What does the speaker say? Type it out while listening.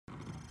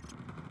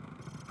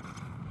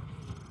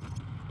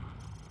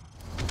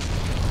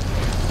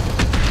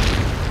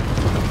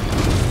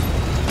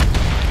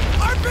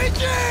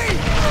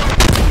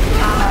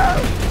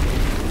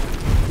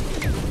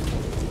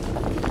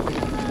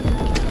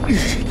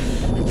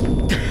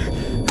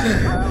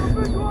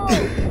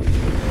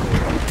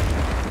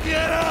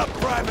Get up,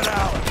 Private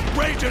Allen!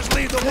 Rangers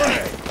lead the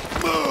way!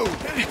 Move!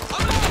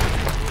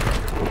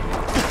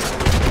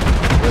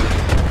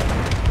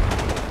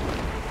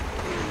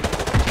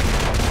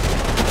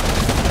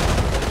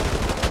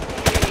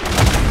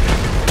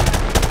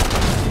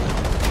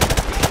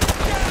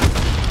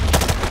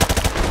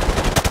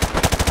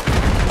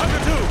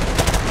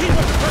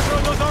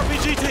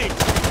 RPG team!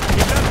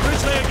 If that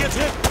bridge layer gets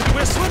hit,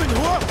 we're swimming,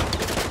 whoa!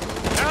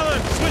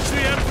 Alan, switch to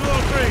the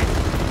M203.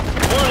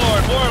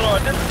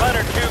 Warlord, this is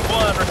Hunter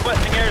 2-1,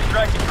 requesting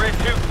airstrike to grid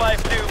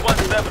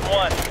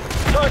 252171.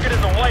 Target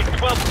is a white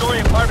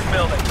 12-story apartment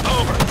building.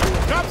 Over.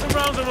 Drop some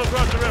rounds and we'll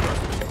cross the river.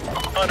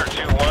 Hunter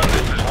 2-1,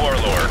 this is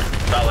Warlord.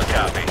 Solid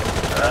copy.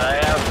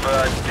 I have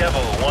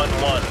Devil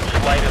 1-1,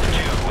 flight of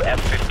 2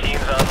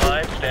 F-15s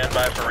online. Stand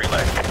by for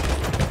relay.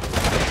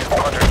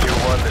 Hunter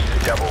 2-1, this is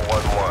Devil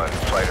 1-1.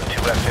 Flight of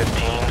 2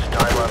 F-15s,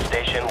 time on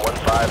station 15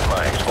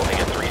 mics, holding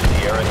at 3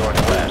 Sierra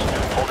Northwest.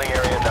 Holding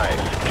area knife,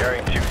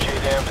 carrying 2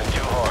 J-dams and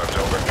 2 harms,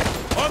 over.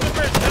 On the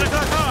bridge, 10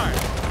 o'clock hard.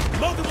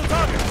 Multiple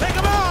targets, take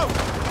them out!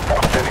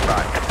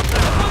 75.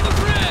 On the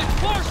bridge,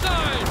 far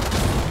side!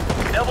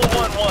 Devil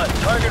 1-1,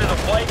 target is a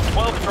white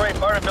 12-story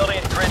apartment building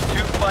at grid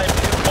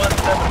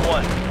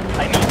 252171.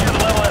 I need you to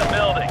level that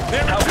building.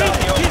 They're How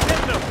about retreating, keep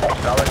hitting them!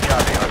 Solid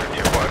copy, Hunter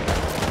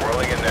 2-1.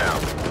 Rolling in now.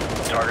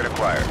 Target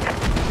acquired.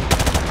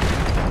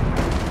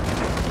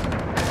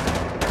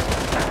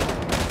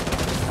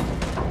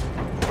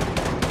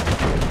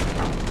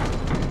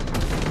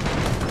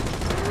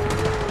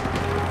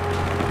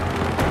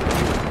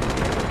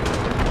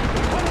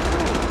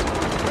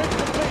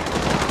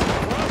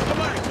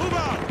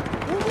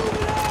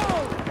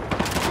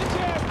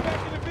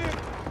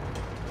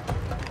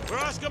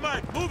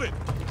 Move it!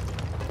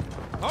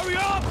 Hurry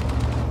up!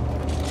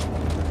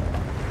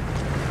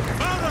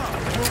 Mount up!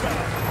 Move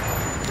out!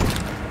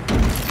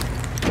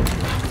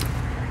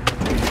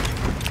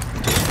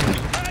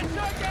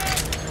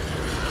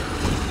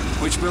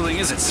 Which building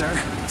is it, sir?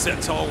 It's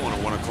that tall one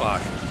at 1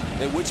 o'clock.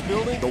 Hey, which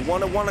building? The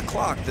one at 1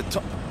 o'clock.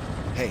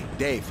 Hey,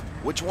 Dave,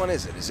 which one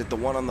is it? Is it the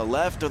one on the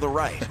left or the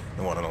right?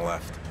 The one on the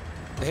left.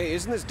 Hey,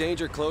 isn't this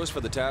danger close for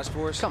the task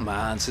force? Come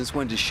on, since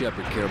when does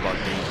Shepard care about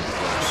danger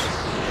close?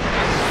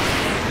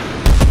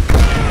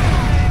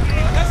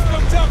 That's what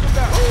I'm talking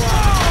about! Oh,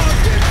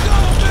 get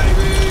going,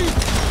 baby!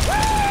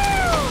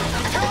 Woo!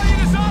 Calling it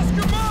is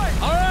Oscar Mike!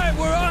 All right,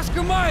 we're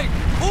Oscar Mike!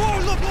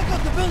 Oh, look,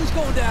 the building's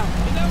going down!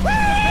 And that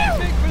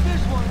was big for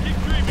this one! Keep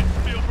dreaming,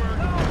 Spielberg!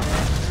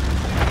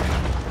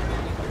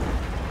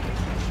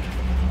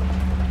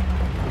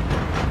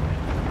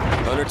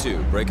 Hunter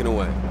 2, breaking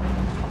away.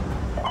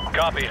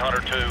 Copy,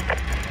 Hunter 2.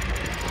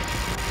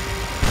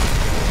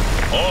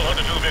 All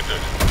Hunter 2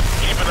 victors,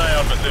 keep an eye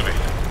out for civvies.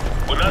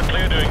 We're not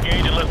clear to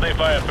engage unless they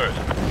fire first.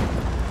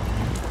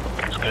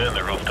 Scan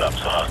the rooftops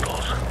for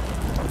hostiles.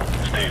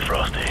 Stay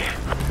frosty.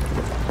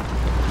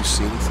 You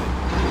see anything?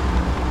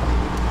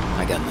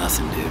 I got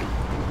nothing, dude.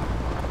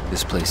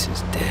 This place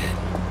is dead.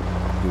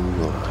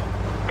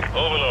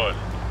 Overlord,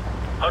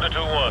 Hunter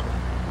 2-1.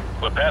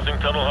 We're passing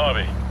Tunnel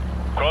Harvey.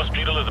 Cross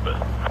Street Elizabeth.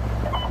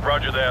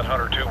 Roger that,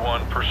 Hunter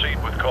 2-1.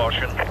 Proceed with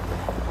caution.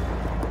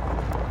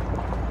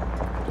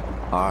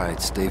 All right,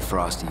 stay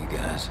frosty, you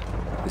guys.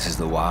 This is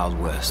the Wild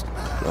West.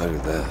 Roger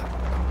that.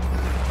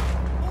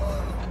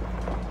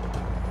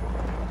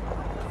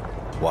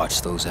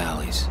 Watch those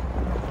alleys.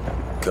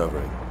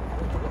 Covering.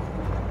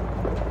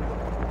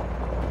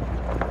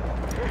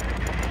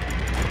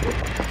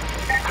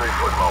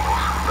 Three-foot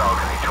mobiles.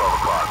 Balcony, 12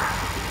 o'clock.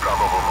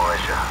 Probable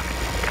militia.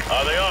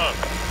 Are they armed?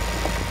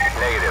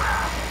 Negative.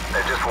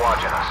 They're just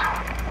watching us.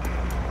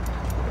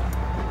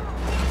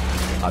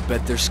 I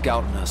bet they're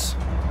scouting us.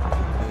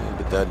 Yeah,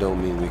 but that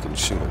don't mean we can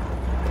shoot them.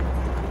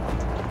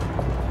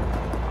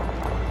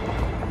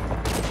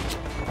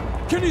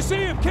 Can you see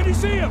him? Can you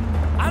see him?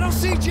 I don't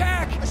see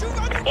Jack!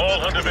 All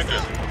Hunter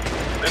victors.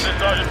 This is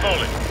Sergeant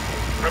Foley.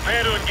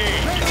 Prepare to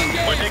engage.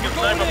 We're taking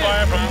sniper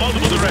fire from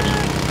multiple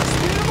directions.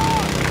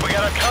 We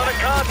got a ton of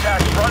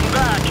contacts front and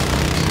back.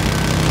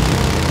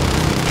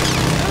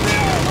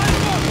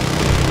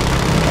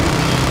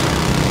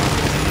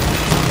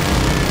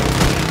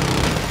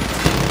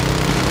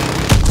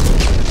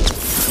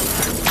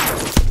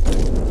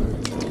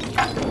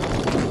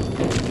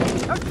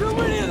 There's too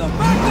many of them!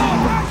 Back up!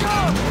 Back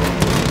up!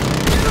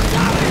 Get us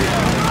out of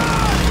here!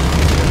 Run!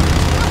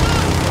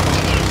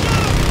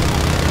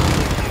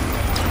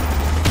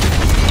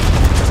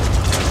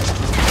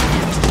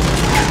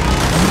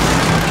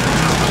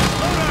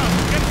 Slow down!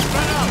 Get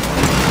spread out!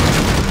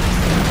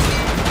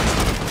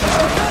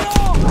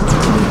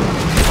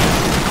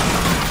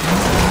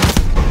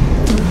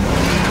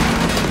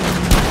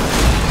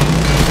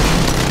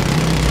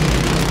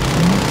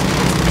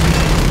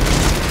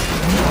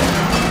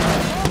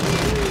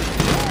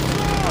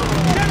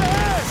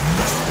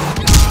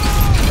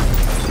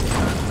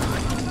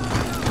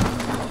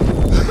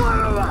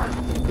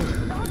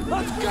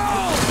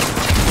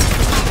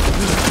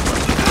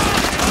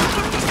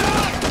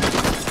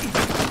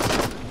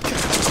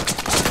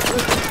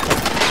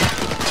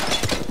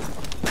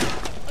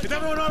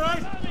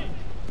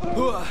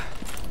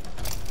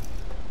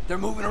 They're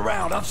moving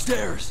around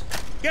upstairs.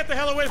 Get the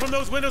hell away from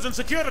those windows and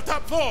secure the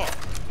top floor!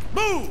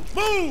 Move!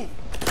 Move!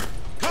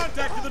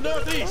 Contact to the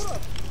northeast!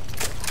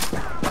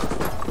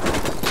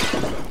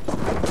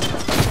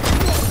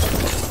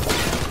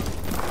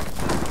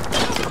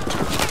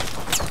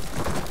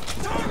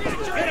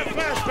 Get a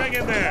flashbang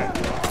in there!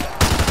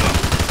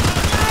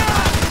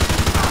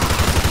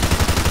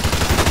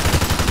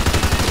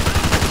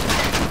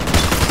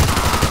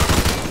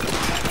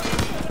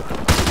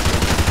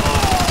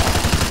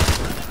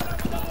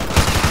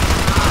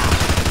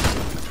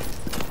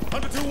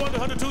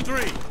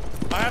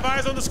 I have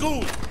eyes on the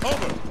school.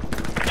 Over.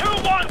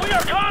 2-1, we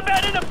are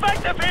combat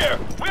ineffective here!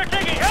 We are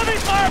taking heavy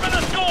fire from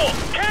the school!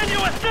 Can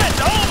you assist?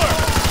 Over!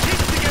 Keep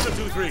it together,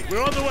 2-3.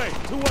 We're on the way.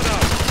 2-1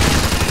 out.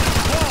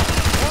 Wall,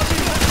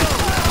 let's go!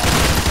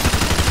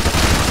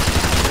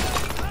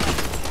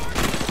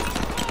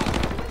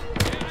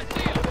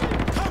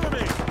 Cover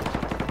me!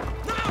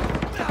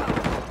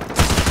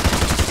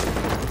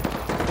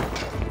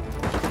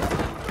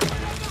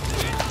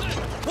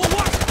 Well,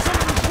 watch!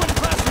 Someone's winning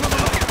classroom on the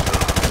left.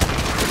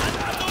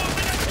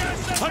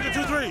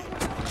 100-2-3.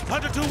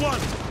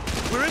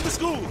 100-2-1. We're in the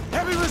school.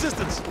 Heavy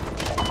resistance.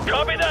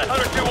 Copy that,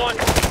 100-2-1.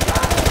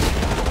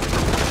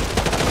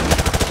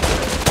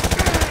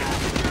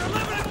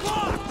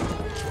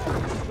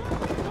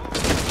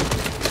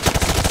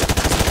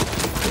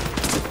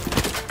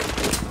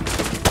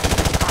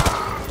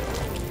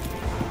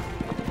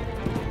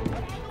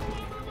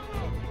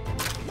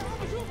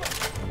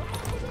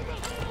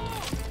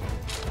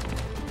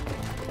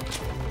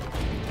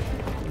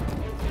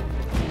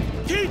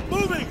 Keep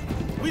moving!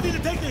 We need to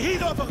take the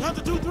heat off of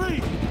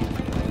 100-2-3.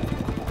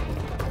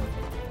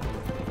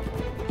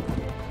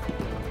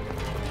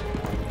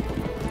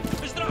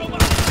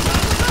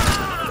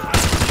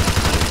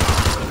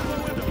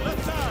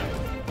 Left side.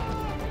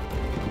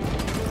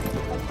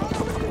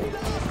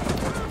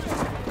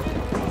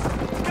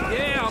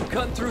 Yeah, I'm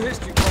cutting through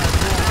history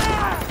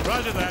class.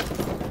 Roger that.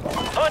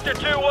 Hunter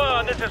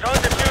 2-1, this is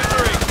Hunter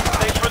 2-3.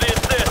 Thanks for the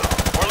assist.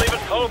 We're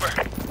leaving. Over.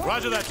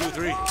 Roger that,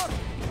 2-3.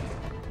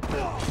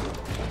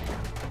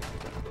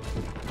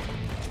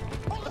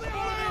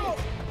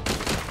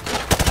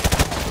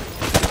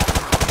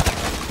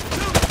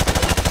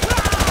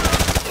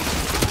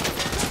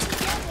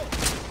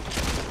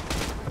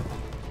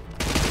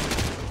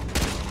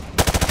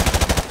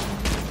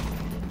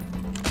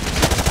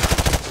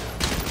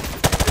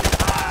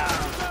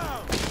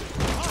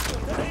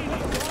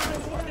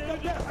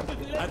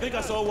 I think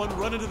I saw one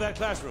run into that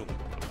classroom.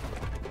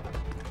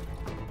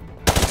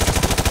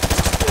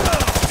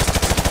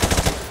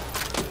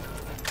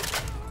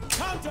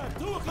 Contact,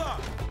 2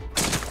 o'clock.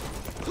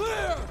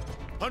 Clear!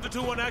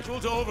 100-2-1 actual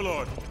to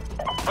Overlord.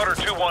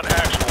 100-2-1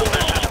 actual,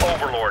 this is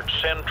Overlord.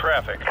 Send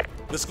traffic.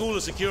 The school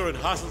is secure and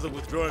hostiles are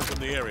withdrawing from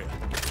the area.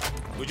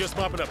 We're just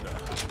mopping up now.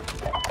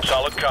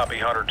 Solid copy,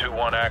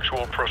 100-2-1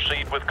 actual.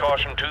 Proceed with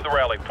caution to the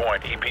rally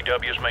point.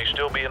 EPWs may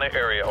still be in the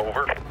area,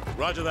 over.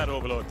 Roger that,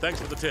 Overlord.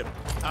 Thanks for the tip.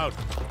 Out.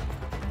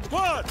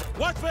 Squad,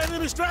 watch for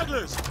enemy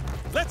stragglers.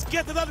 Let's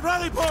get to that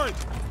rally point.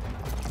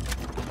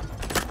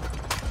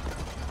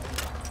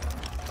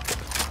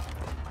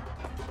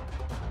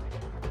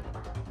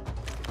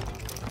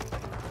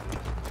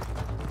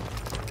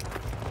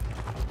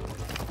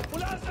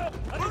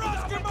 We're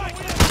Oscar Mike!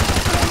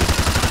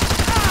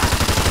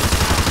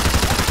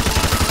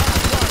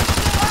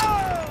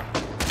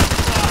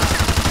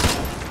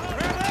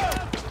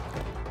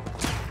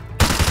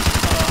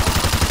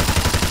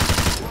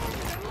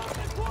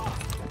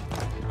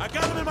 I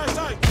got him in my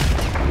sight!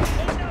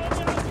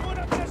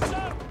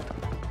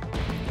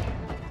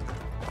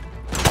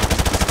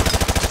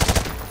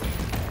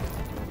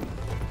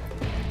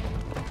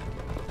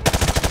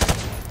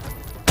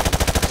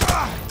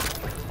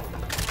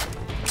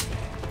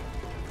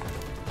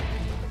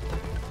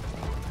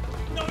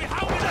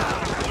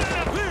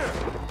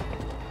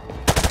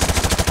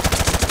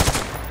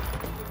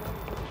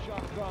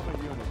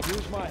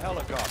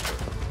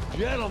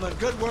 Gentlemen,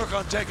 good work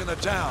on taking the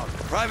town.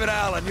 Private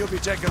Allen, you'll be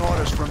taking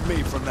orders from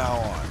me from now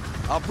on.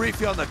 I'll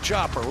brief you on the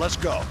chopper. Let's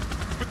go.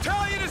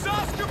 Battalion is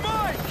Oscar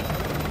Mike!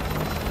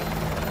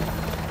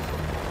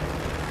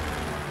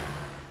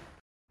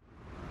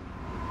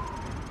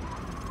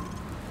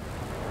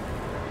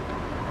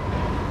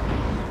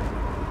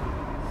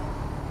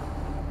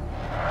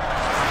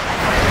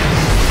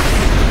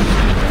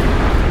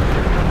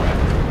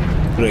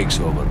 Break's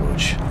over,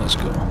 Roach. Let's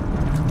go.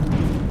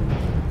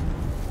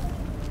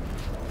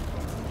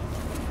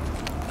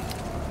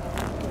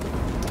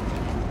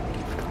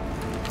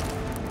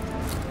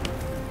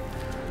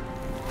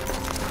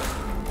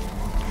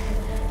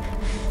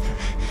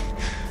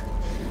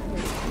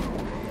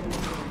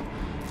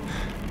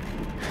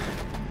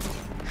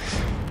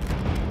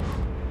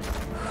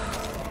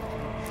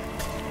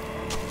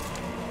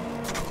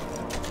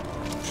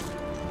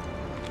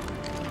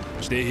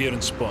 Stay here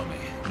and spot me.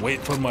 Wait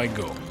for my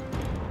go.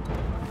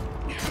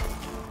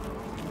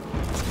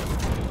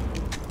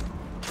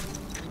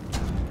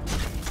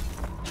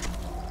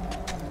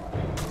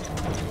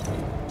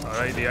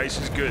 right, the ice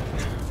is good.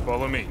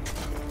 Follow me.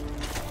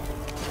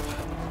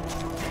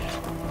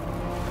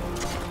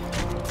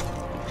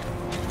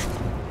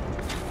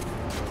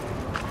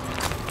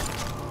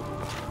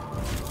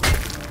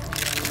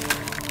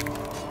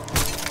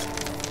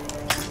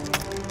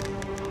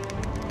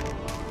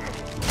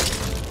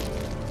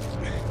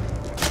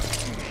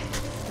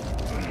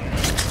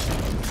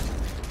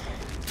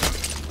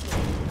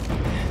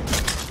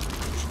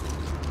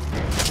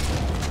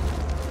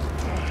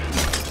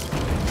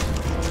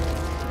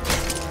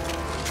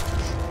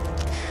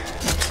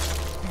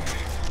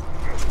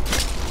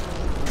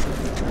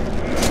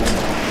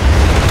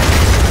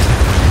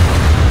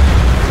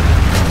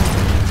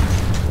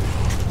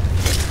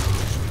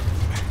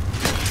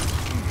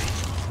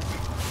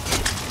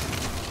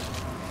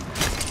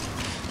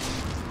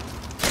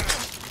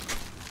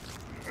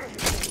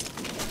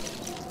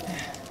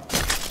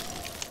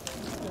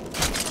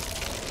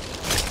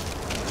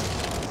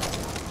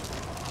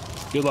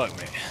 Good luck,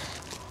 mate.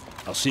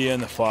 I'll see you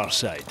on the far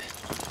side.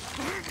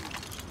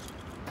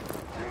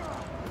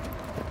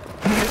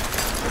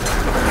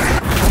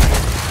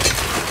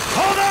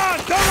 Hold on!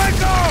 Don't let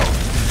go!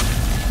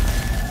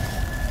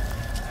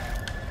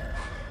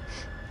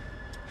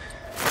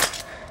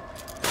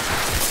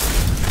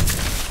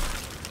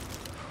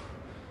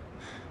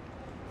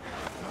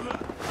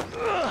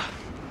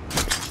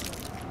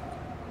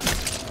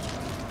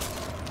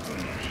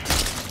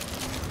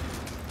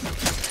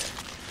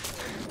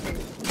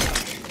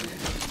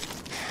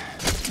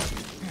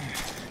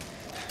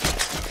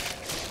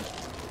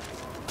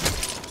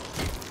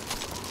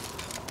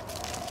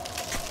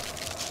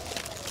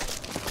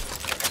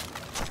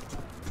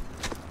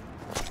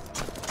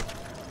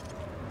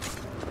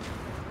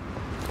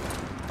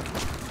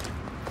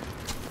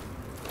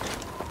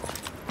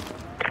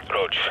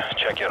 Roach,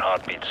 check your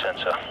heartbeat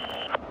sensor.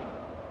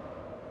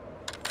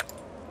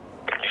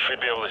 You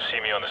should be able to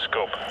see me on the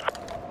scope.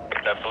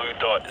 That blue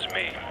dot is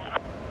me.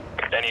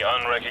 Any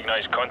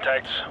unrecognized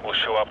contacts will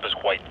show up as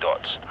white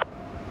dots.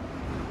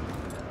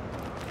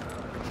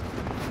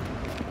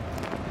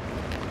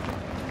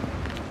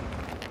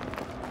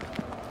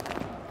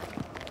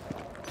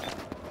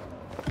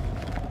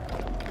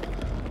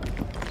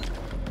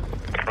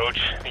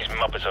 Roach, these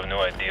Muppets have no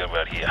idea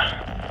we're here.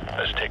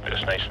 Let's take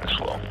this nice and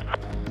slow.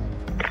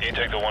 You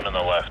take the one on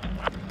the left.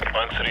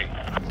 On three.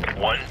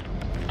 1,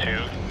 2, 3.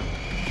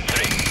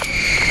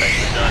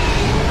 Nicely done.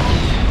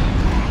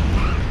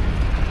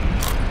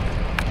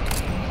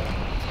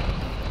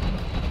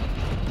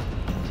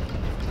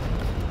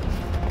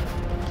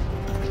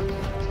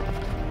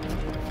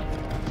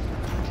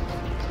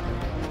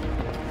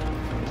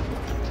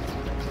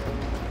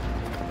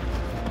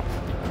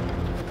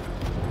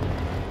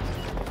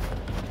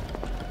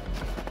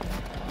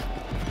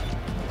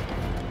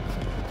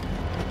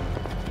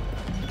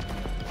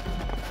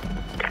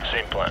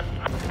 Same plan.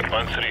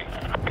 On three.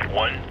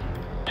 1,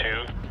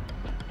 2,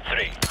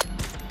 3.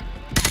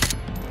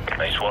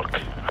 Nice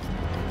work.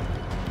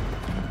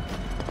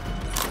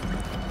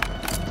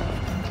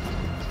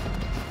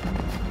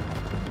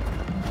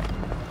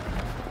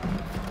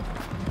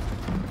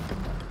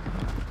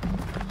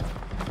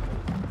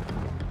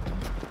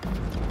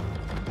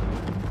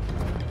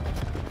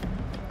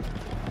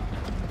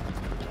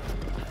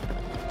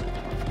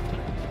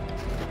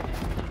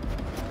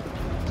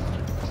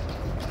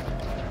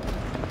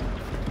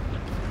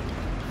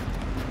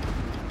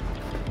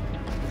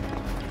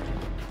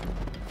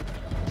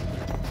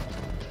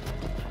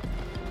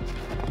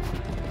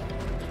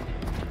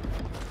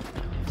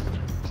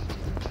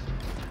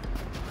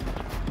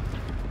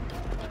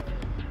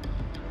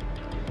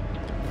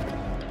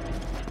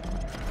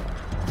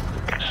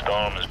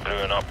 Storm is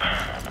brewing up.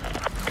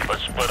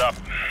 Let's split up.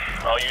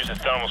 I'll use the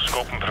thermal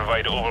scope and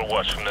provide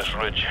overwatch from this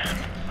ridge.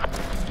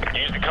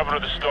 Use the cover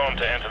of the storm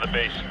to enter the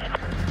base.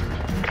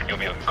 You'll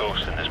be a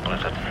ghost in this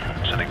blizzard,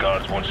 so the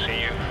guards won't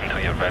see you until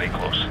you're very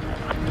close.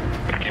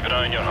 Keep an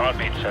eye on your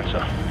heartbeat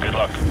sensor. Good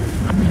luck.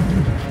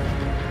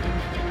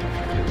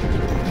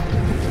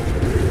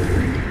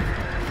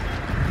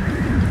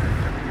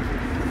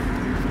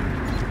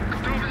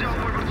 Кто взял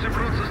мой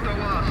бутерброд со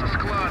стола, со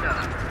склада?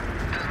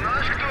 Ты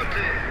знаешь, кто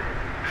ты?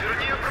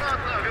 Верни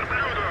обратно,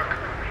 верблюдок!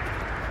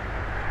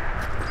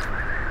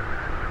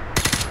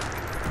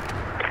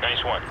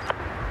 Nice one.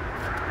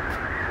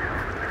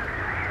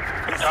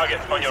 Target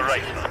on your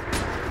right.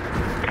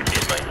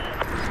 He's mine.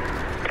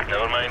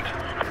 Never mind.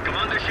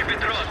 Командующий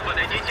Петров,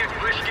 подойдите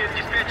к вышке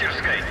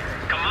диспетчерской.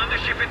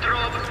 Командующий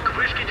Петров, к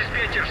вышке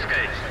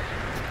диспетчерской.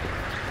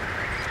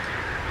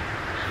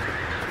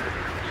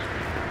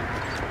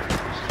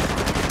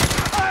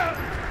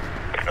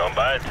 Not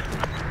bad.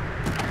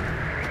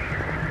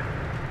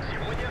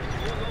 Сегодня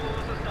всего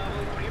нового состава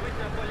прибыть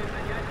на поле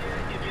занятия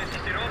и для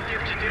тестировки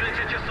в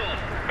 14 часов.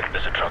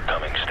 There's a truck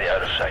coming. Stay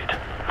out of sight.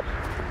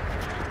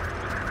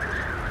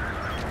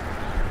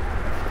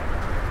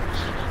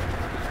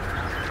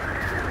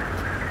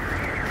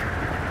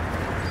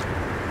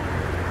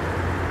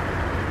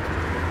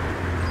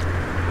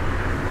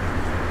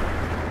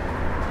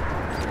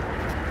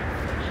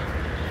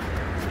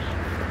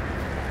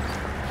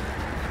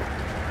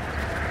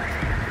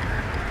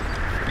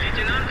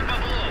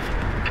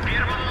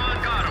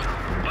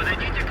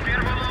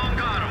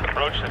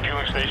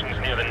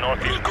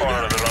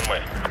 corner of the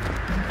runway.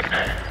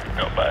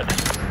 Not bad.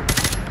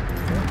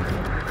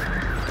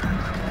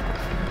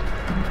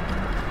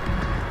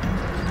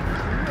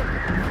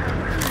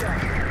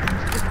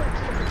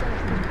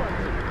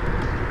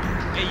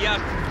 Эй,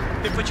 Як,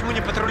 ты почему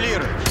не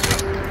патрулируешь?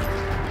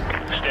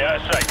 Stay out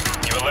of sight.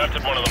 You've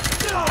alerted one of them.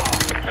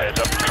 Heads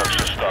up, trucks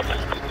just stopped.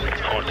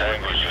 4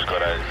 Tangos just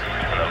got out,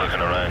 and they're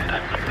looking around.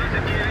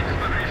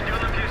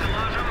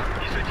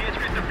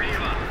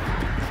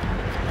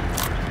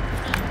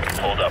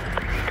 Hold up.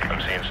 I'm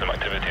seeing some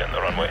activity on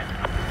the runway.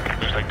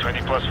 Looks like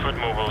 20-plus foot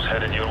mobiles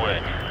headed your way.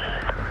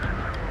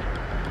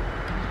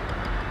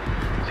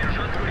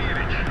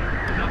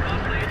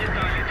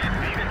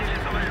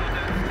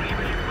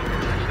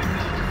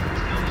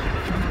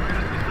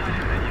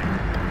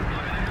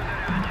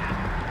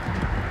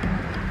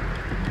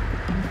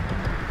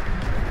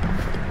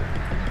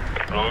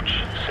 Roach,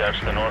 search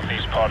the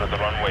northeast part of the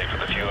runway for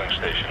the fueling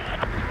station.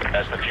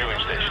 That's the fueling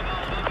station.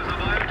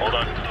 Hold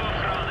on.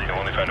 You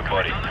only found a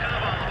body.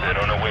 They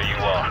don't know where you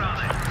are.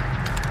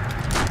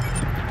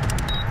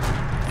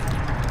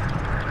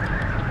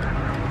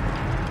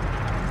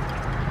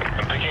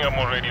 I'm picking up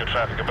more radio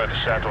traffic about the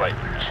satellite.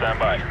 Stand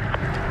by.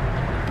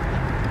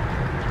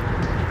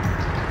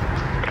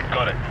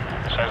 Got it.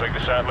 Sounds like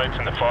the satellite's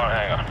in the far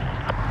hangar.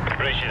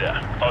 Reach you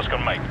there. Oscar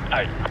Mike,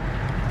 out.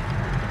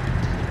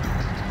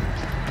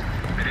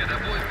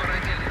 Рядовой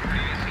Бородин,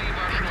 привезли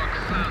вашу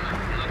Оксану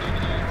на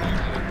дубную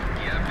группу.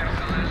 Я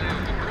персонально ее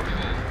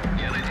попробовал.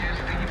 Я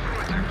надеюсь, ты не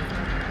против.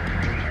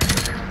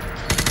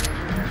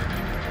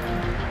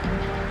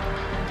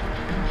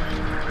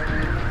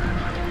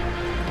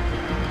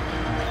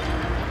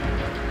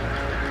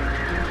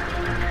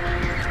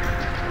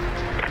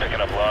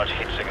 Picking up large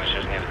heat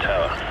signatures near the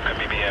tower. Could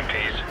be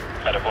BMPs.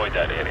 I'd avoid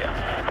that area.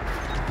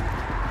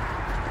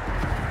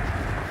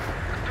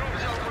 Кто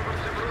взял мой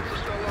бутерброд со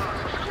стола,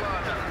 со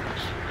склада?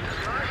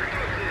 Знаешь,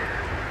 кто здесь?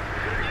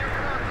 Верни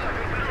обратно,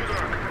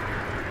 ублюдок!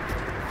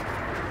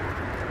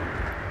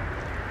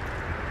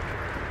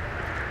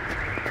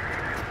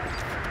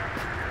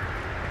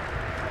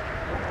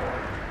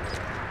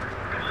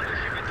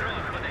 Командующий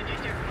Петров,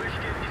 подойдите к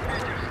вышке в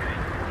диспетчерской.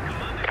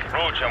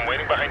 Roach, I'm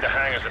waiting behind the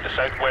hangars at the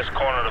southwest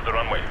corner of the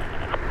runway.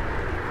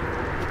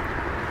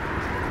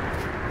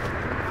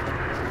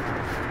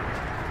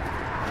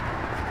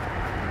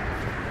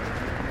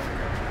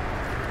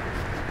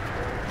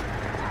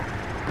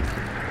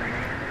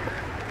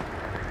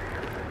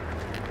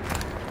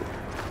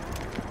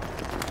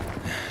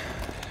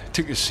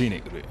 Took a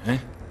scenic route, eh?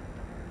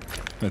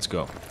 Let's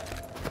go.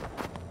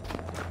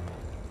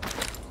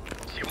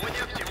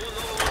 Сегодня всего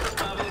нового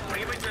составу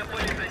прибыть на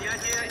поле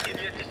занятия и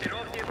для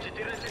тестировки в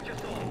 14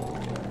 часов.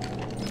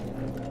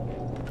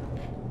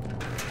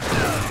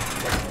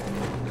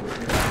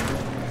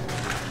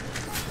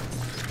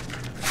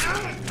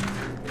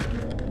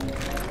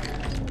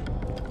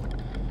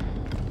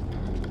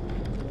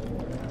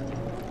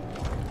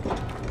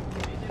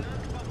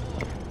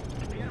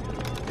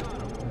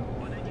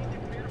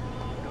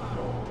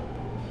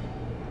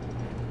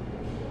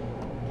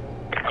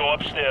 Go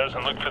upstairs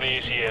and look for the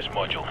ACS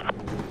module.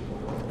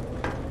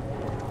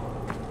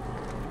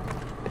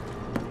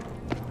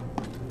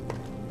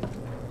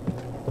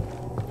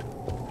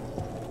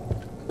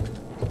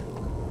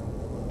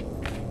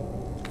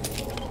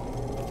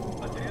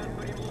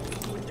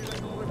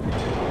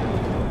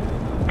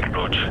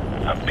 Roach,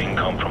 I've been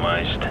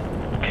compromised.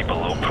 Keep a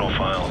low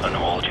profile and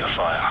hold your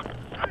fire.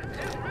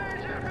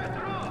 Dispatcher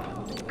Petrov!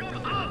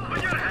 Come up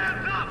with your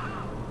hands up!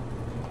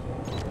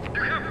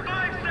 You have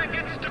 5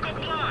 seconds to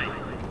comply!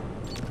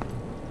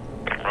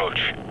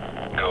 Roach,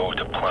 go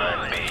to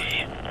plan B.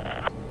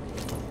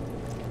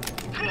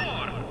 4!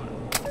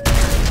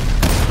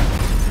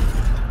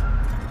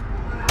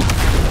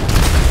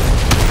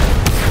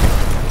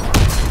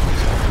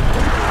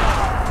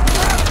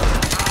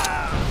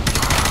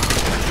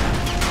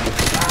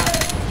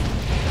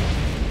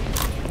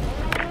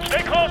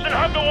 Stay close and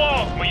hug the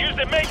wall. We use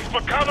the MiGs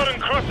for cover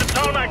and cross the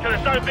tarmac to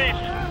the southeast.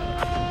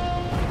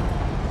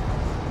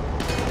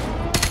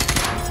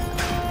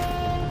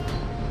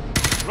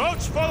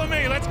 Roach, follow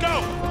me. Let's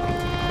go.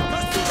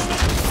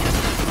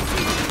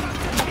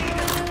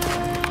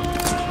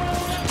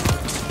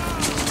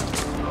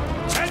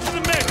 Head to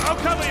the MiG. I'll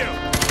cover you.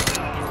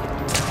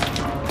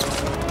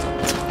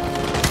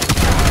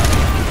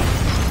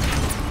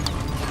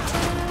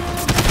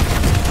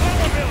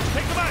 Automobiles,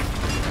 take them back.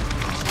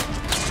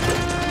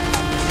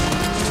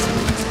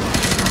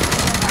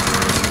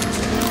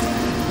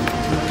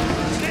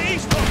 The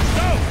east, folks,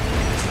 go.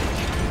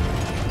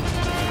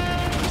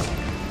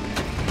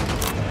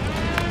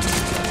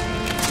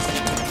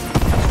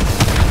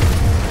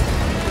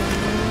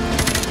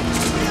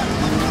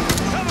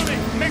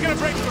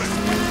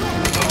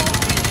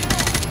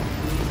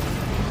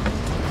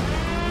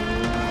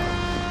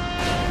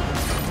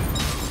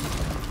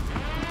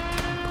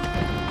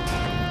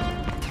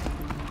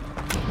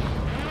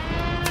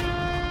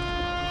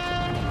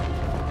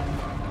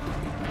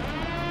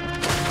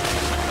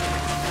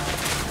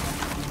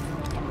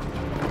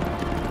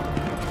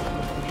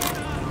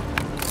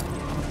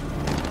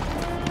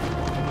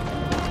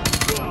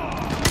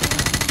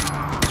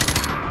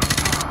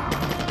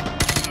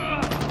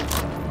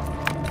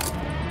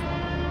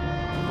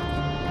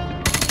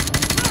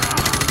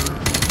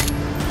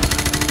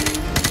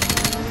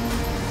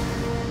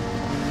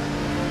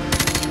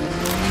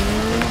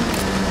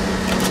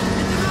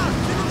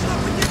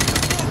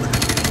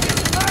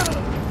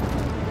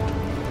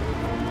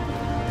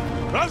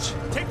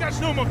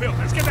 snowmobile.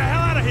 Let's get the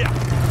hell out of here.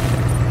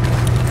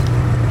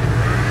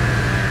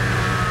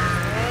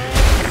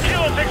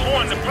 Kilo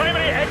 6-1, the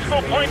primary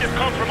expo point is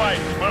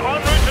compromised. We're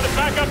en route to the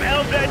backup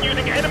LZ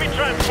using enemy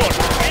transport.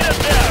 Meet us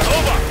there.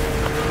 Over.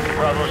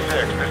 Bravo 6,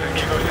 this is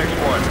Kilo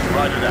 6-1.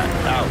 Roger that.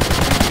 Out.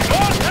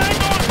 More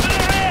tangos to the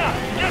rear!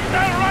 Just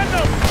outrun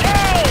them! Go!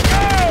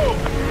 Go!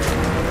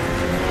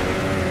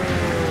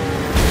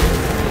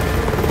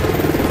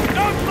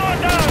 Don't slow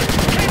down!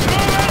 Keep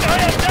moving or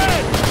you're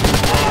dead!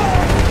 Go!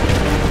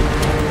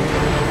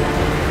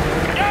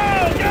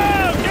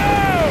 Go!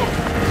 Go!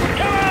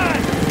 Come on!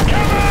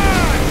 Come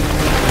on!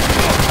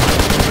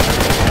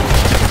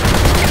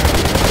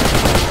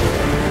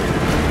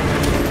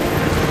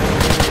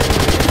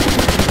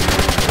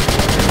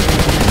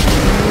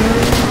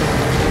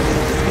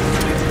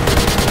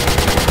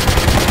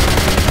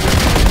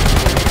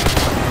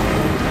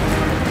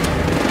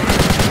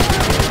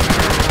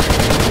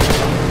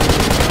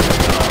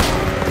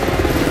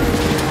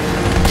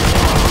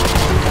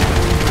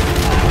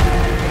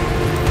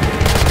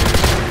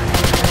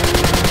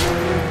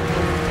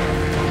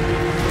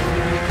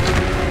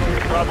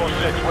 Bravo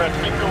 6, we're at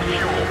bingo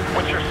fuel.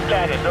 What's your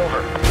status?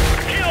 Over.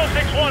 Kilo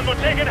 6-1, we're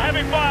taking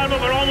heavy fire, but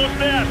we're almost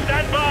there.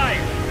 Stand by!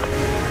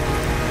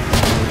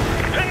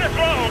 Pin the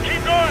throttle,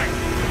 keep going!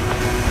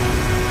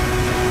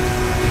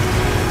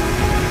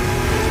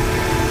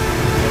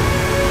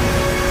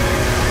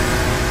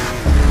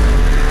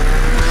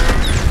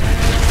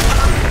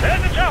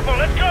 There's the chopper,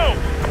 let's go!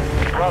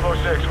 Bravo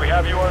 6, we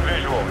have you on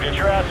visual. Get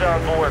your ass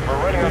on board. We're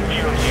running on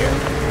fumes here.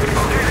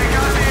 Okay, they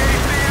got the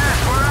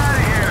ACS. We're out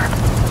of here.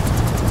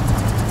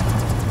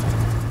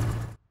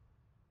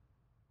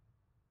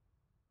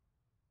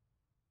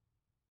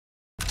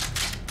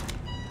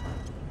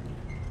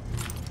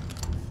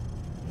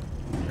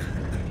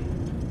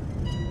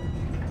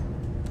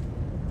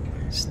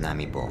 С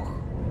нами Бог.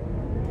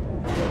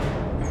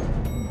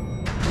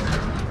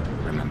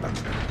 Remember,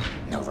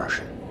 no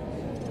Russian.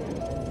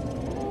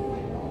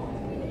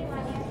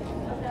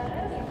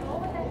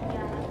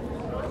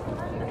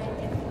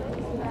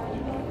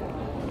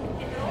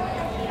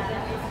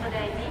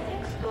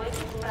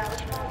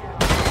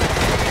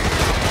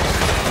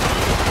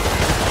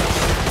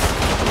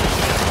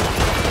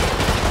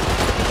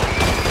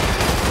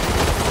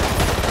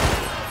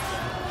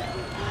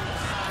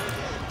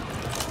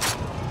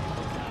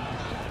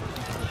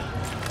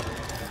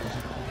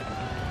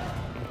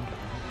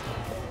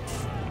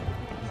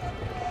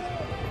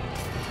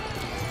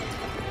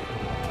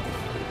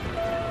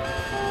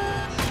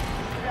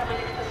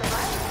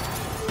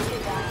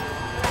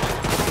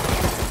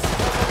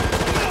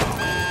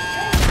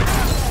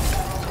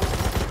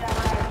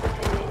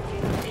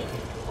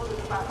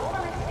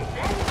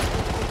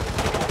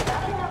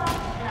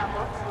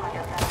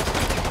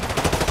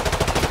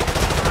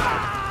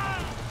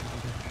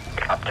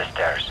 Up the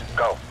stairs.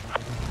 Go.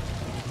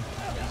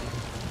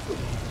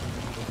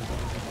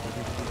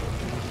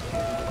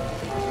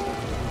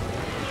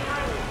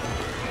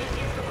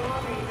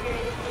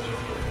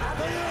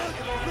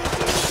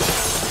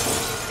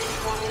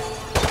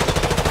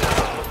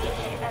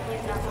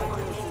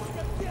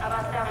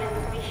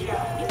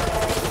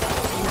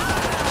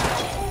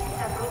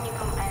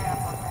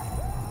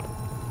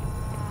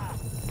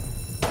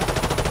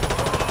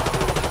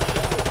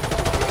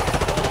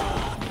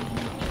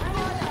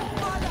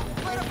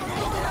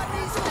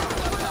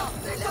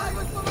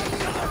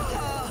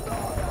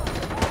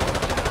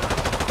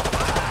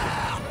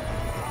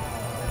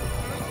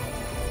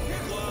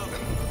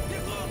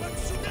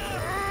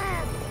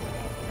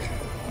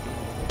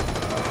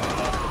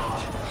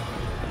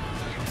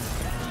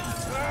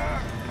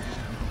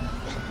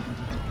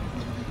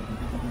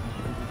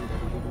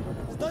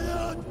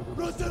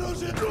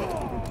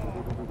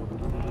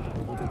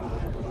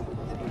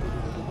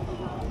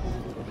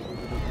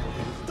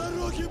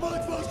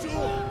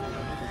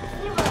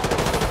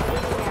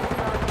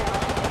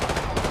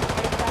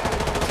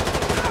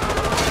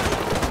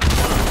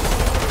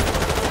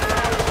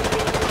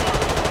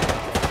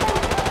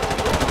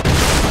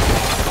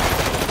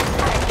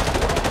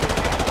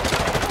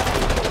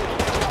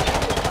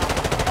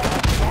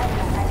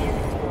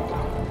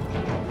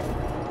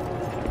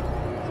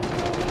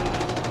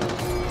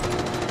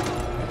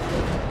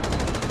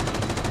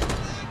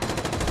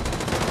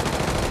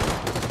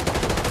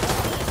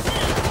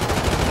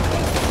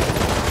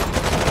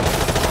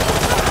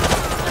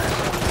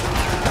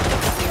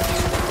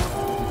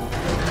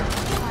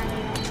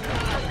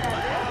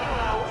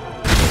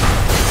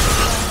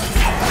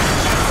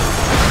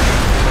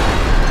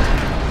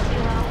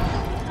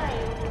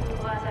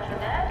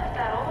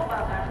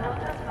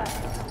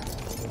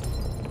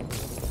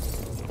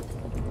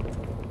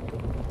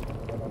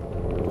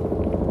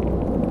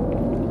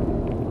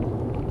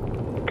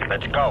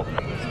 Let's go.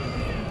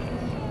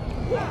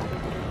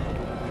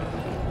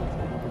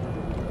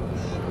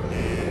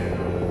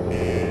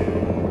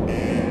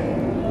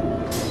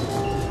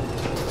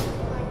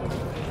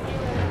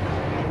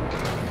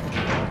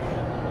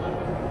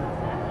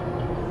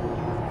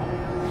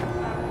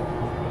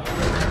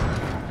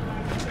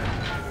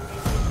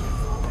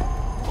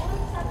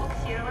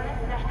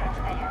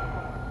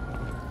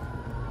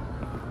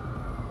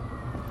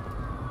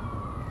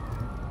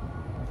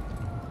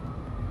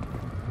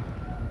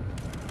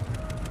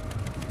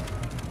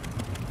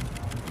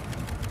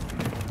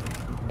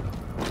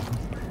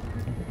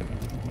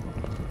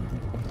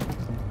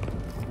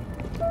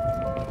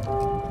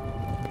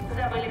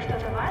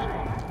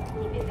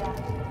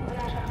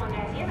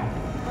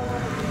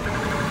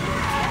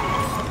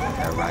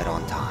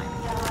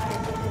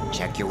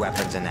 Check your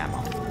weapons and ammo.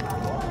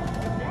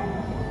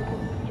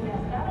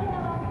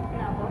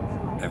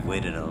 I've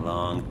waited a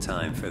long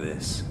time for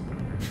this.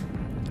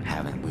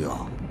 Haven't we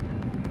all?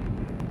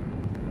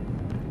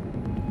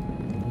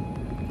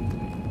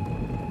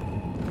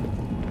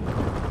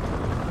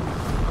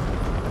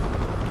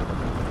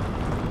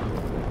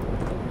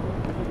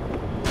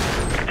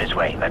 This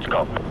way, let's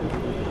go.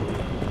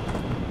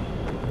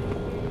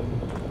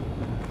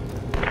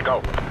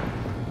 Go.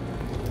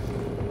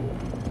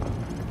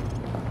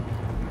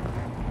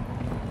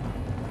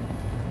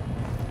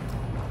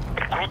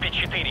 Группе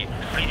 4.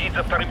 Следить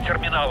за вторым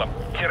терминалом.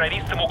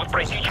 Террористы могут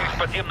пройти через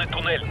подземный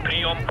туннель.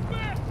 Прием.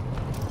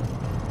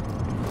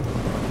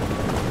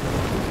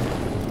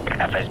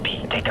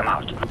 FSB, take him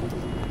out.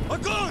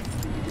 Огонь!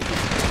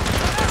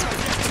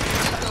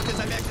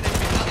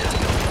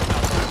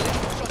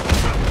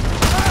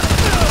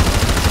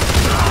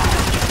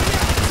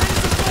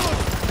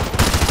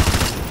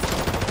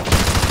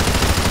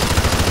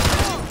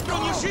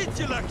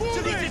 Бронежителя!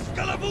 Целитесь в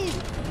голову!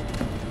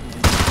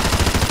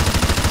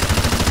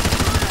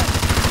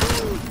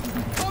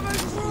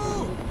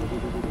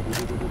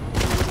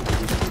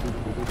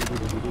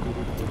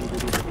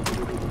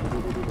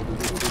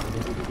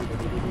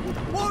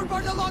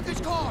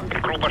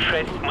 Группа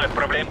 6. Мы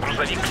отправляем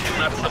грузовик к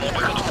 17-му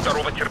выходу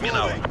второго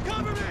терминала.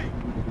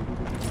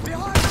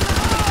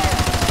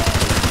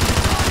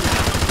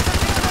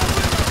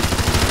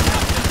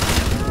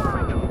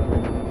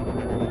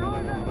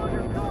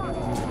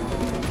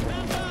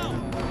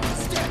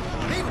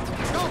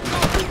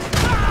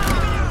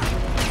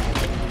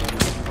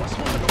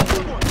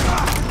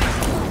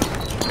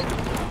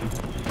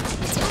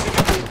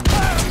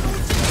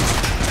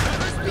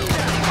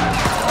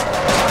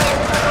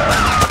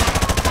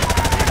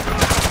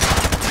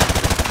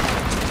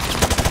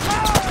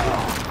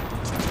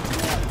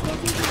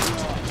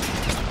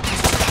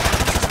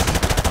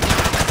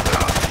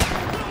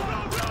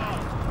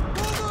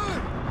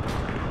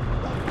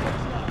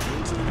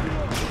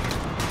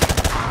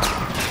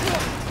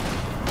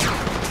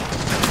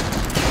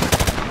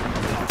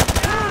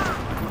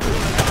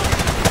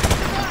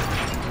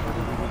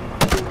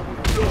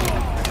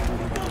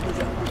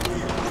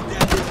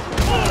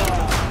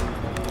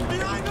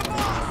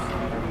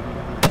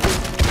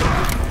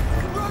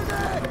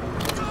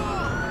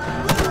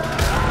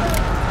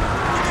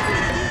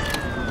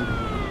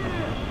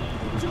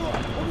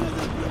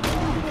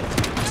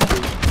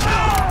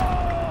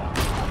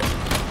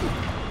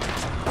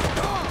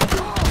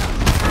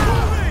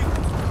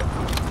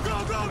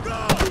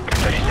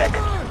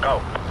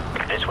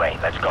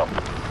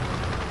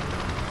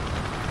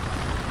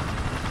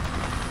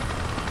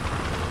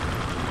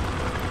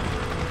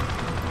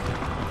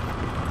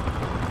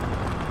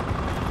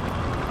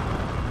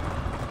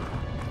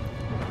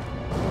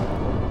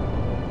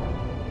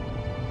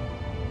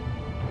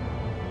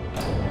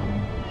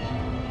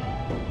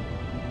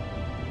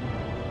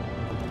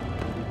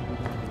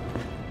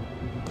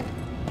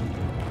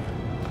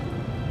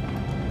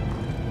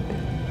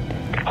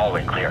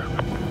 Hallway clear.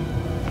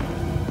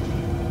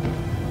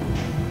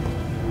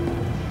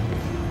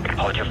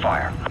 Hold your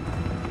fire.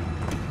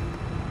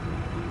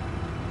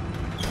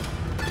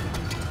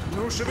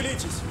 Ну,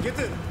 шевелитесь! Get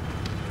in!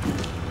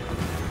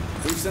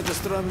 We've sent a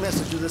strong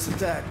message with this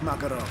attack,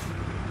 Makarov.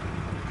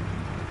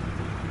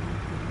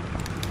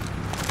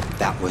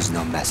 That was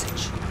no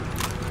message.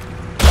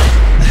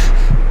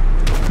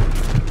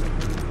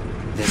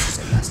 This is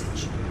a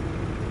message.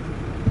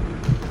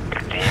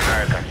 The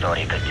Americans thought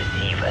he could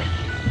deceive us.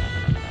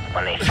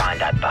 When they find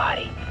that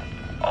body,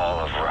 all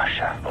of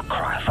Russia will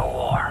cry for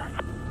war.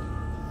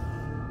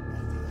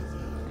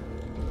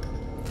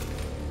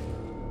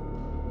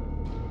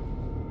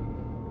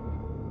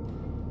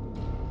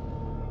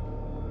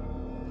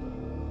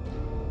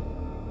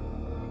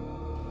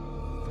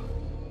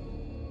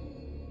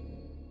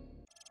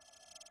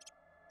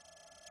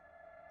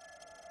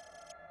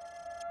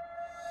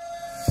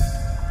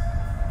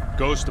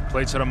 Ghost, the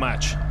plates are a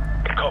match.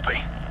 Copy.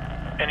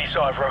 Any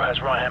sign of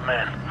Rojas' right-hand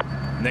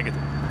man?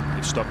 Negative.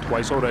 They've stopped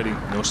twice already,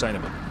 no sign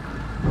of him.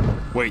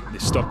 Wait, they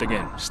stopped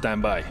again.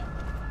 Stand by.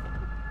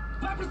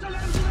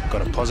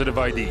 Got a positive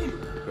ID.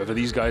 Whoever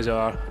these guys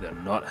are, they're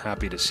not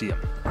happy to see him.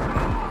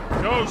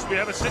 Ghost, we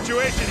have a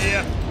situation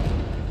here.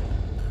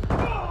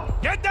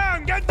 Get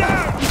down! Get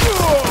down!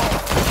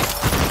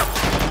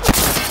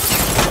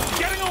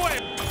 Getting away!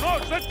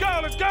 Roach, let's go!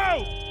 Let's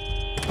go!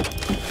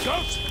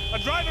 Ghost, a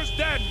driver's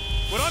dead.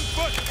 We're on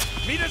foot.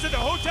 Meet us at the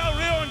Hotel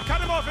Rio and cut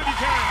him off if you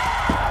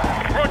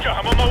can. Roger,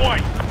 I'm on my way.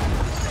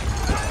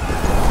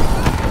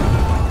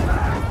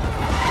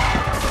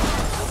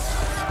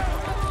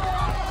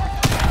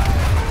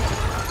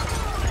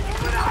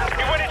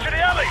 He went into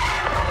the alley.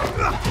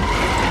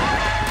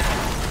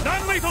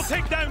 Non-lethal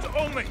takedowns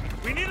only.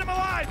 We need him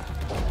alive.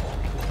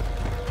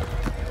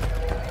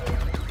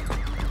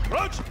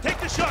 Roach, take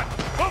the shot.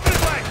 Open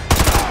his leg.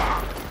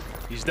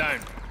 He's down.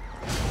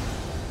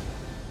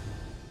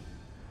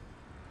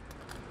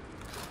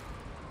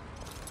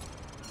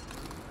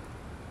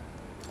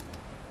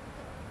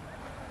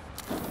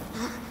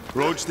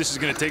 Roach, this is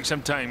gonna take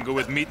some time. Go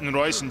with Meat and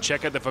Royce and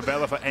check out the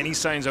favela for any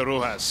signs of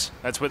Rojas.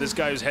 That's where this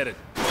guy is headed.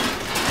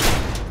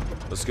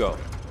 Let's go.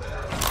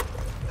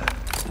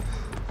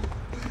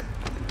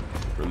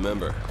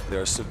 Remember,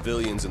 there are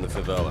civilians in the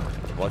favela.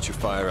 Watch your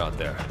fire out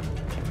there.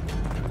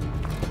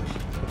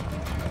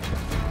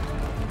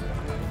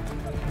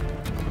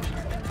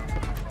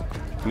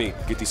 Meat,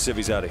 get these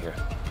civvies out of here.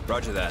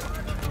 Roger that.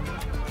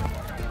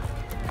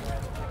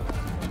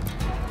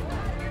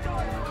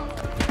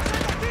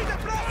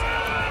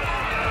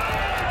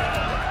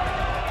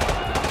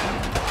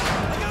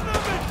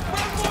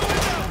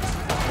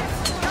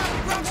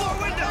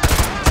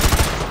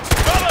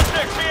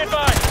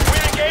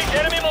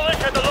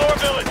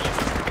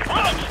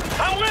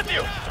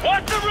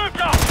 Watch the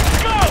rooftop!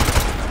 Go!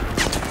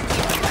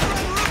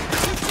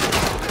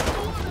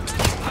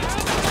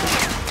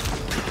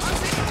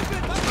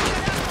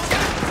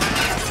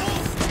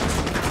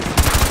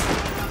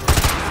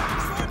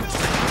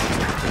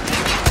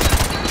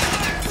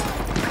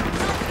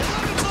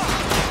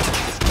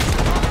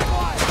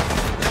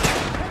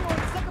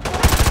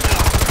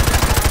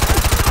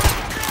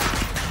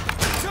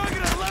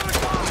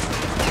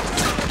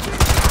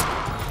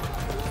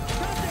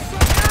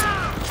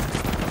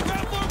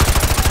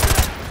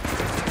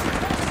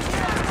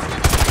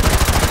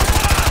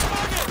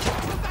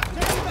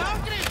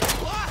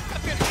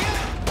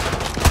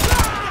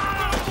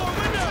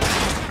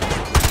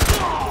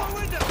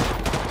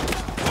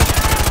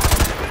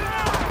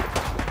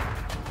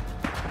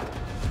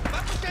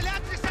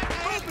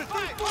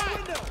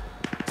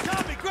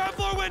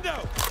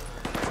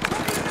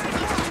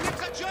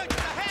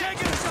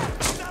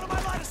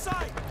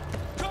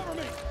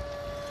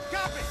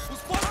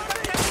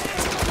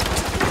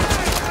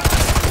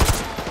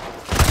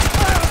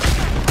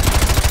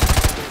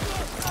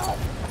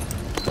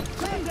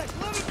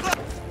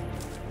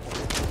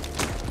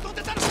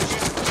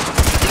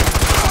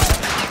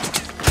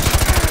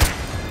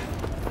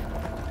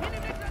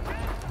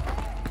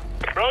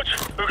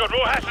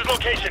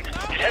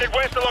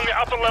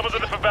 Levels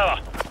of the favela.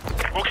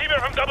 We'll keep him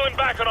from doubling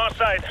back on our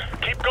side.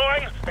 Keep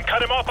going and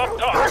cut him off up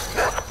top.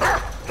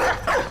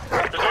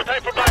 There's no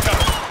time for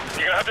backup.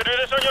 You're gonna have to do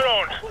this on your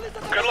own.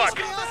 Good luck.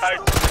 Out.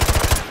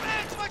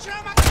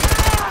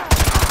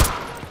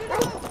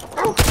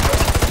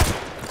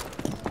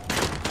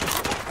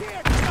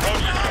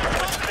 Roach,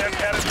 this is their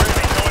territory.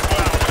 They know it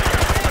well.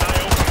 Keep an eye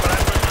open for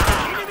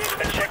ambush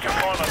and check your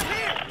corners.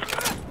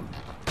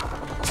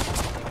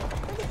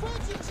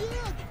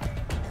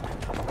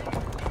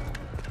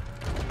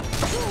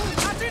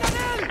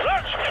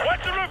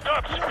 Watch the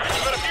rooftops! We've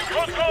got a few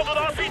close calls with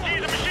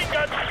RPGs and machine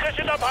guns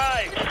positioned up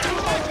high.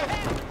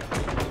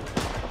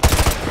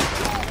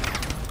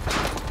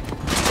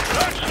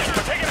 Roach,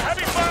 we're taking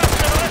heavy fire from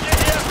the militia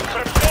here, but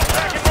I'm still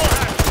tracking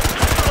Rojas.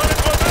 Run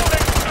into a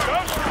building.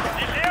 Ghost,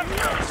 you see him?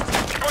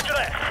 Roger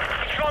that.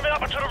 He's climbing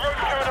up onto the roof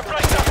carrying a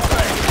break up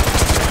away.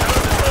 Now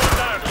let's slow him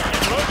down.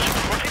 Roach,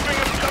 we're keeping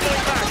him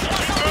doubling back.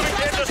 Keep moving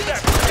to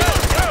intercept. Go,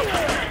 go!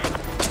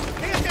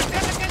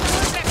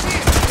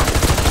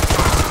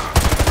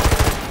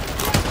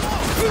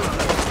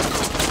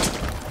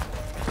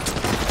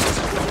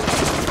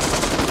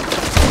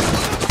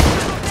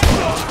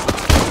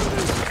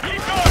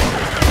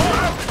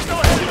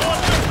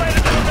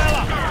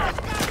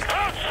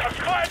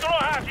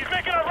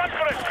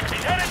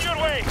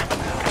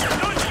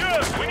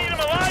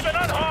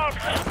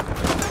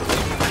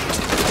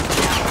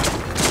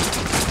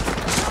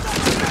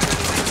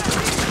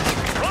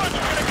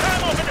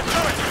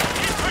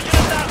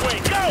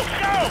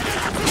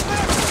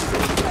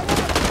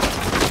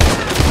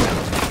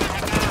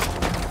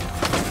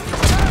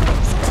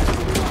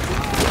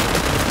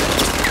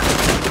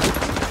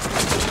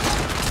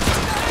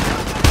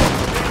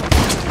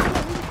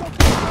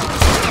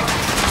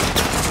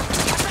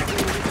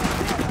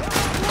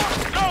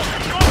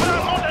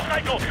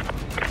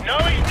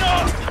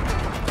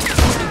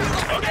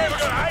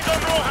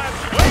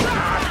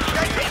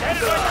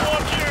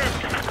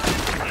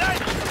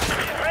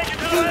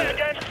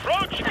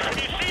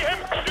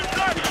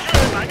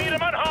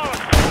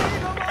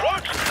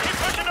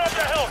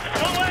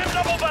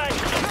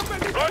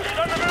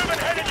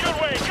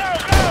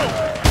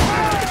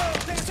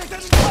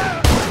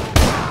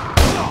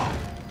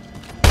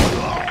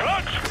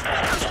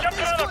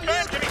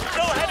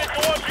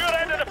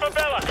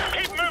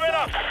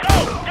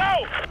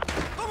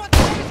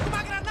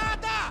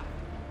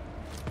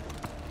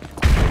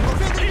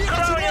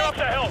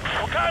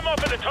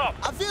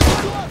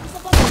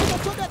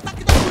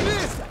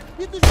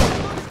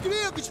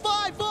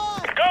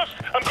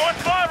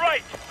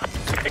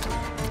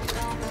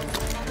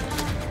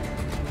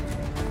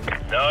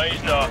 No,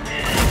 he's not.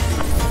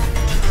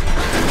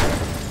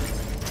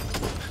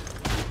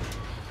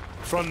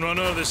 Front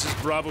runner, this is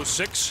Bravo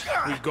 6.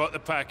 We've got the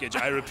package.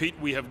 I repeat,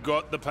 we have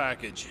got the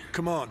package.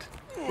 Command,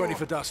 ready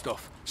for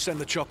dust-off. Send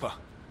the chopper.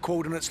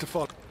 Coordinates to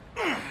follow.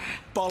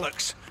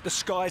 Bollocks! The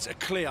skies are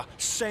clear.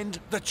 Send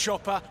the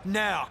chopper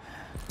now!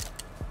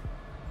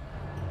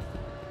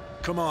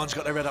 Command's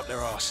got their head up their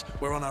arse.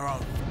 We're on our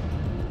own.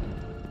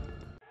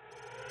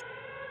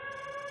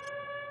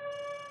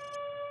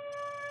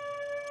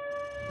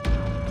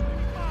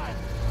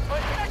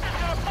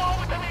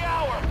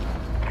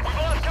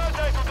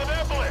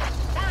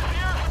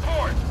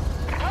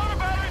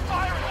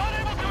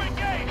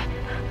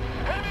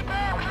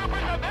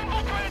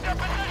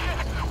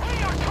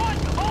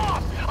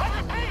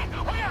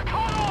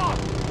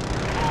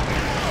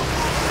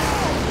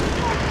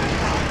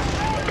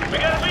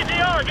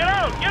 car! Get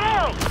out! Get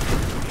out!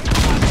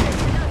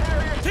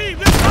 Team,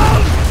 let's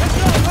go!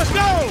 Let's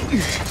go!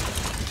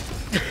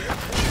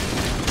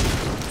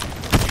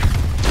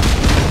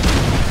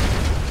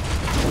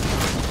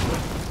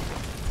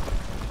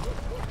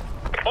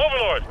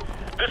 Overlord,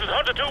 this is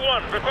Hunter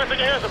 2-1, requesting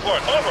air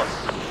support. Over.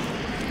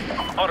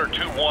 Hunter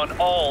 2-1,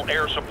 all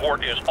air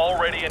support is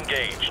already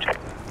engaged.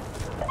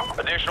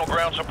 Additional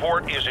ground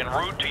support is en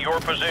route to your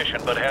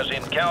position, but has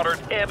encountered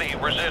heavy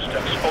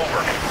resistance.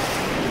 Over.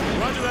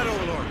 Roger that,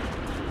 Overlord.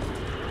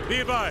 Be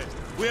advised,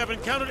 we have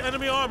encountered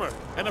enemy armor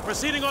and are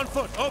proceeding on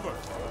foot. Over.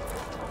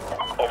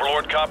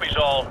 Overlord copies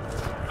all.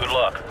 Good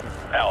luck.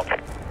 Out.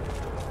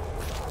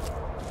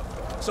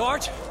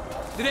 Sarge,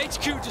 did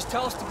HQ just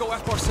tell us to go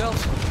after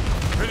ourselves?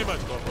 Pretty much,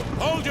 Corporal.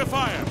 Hold your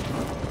fire.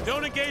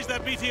 Don't engage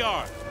that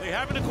BTR. They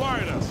haven't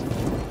acquired us.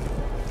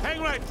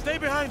 Hang right. Stay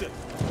behind it.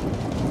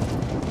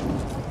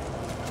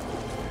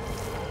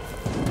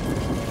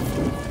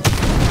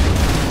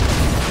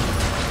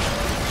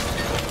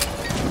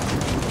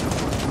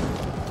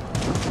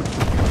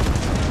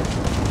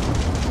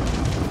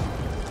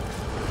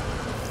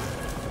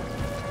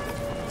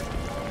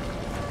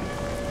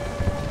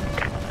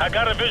 I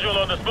got a visual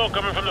on the smoke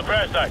coming from the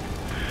crash site.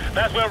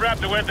 That's where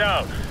Raptor went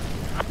down.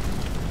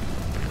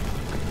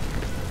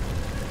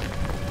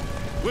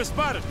 We're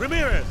spotted.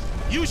 Ramirez,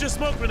 use your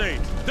smoke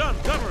grenades. Done.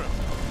 Cover him.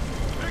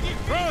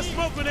 Throw a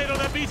smoke grenade on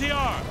that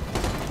BTR.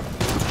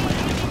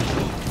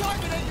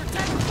 Target at your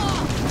 10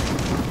 o'clock!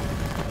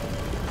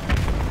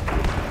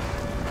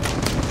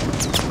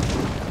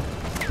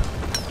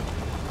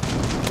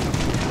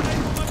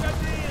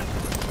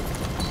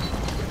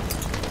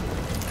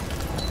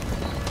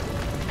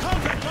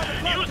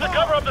 Use the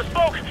cover of the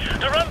smoke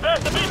to run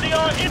past the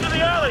BTR into the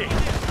alley.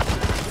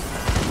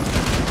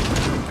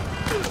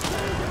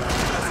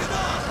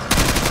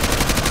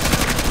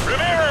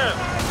 Ramirez,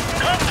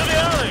 come to the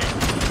alley.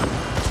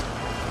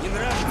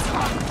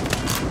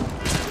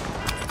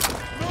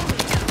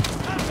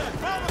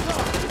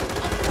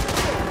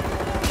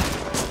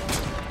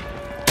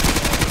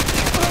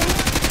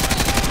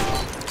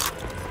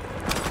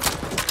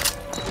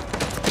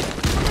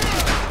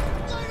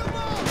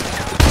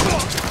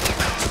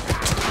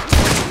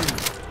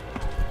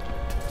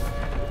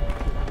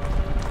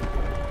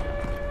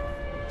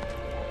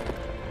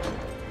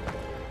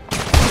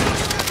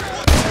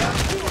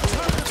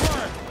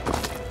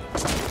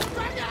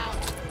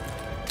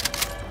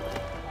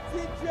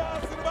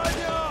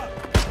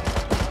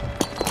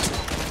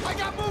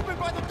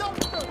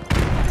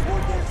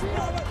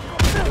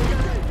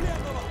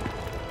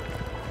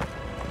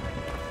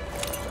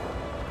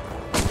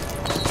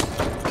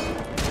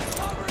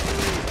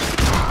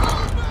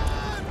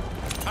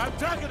 I'm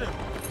tracking him.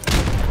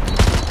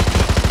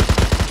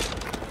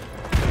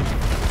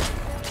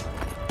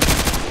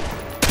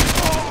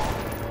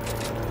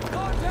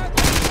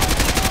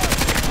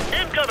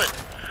 Incoming.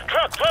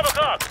 Truck, 12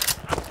 o'clock.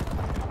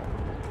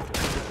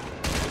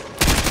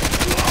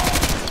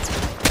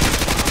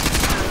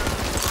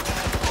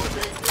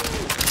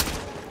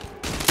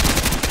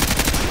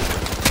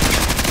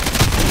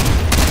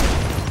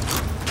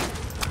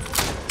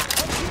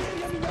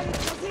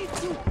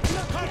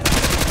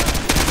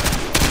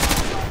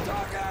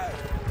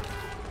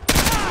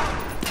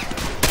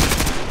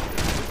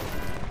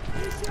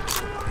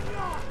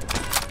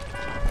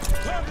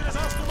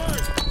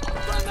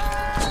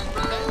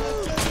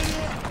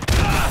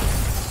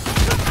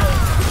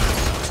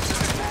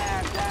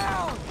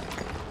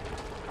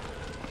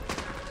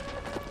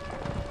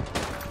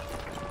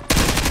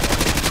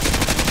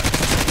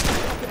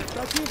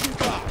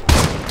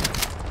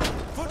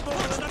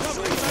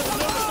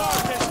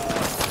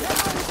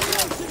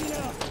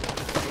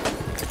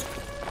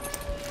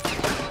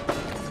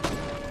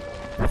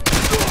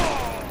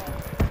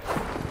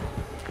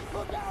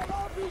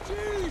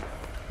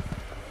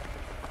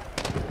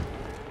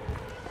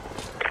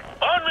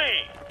 On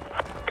me!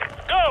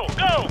 Go,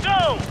 go,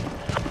 go!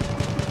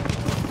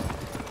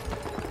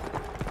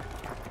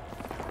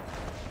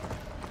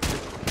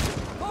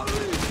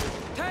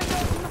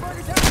 Tango's in the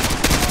burger town!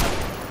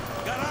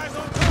 Got eyes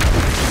on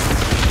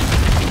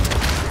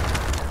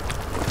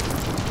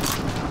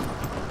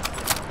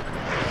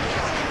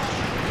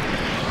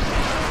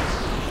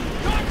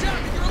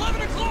Contact! You're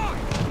 11 o'clock!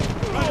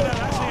 Right there,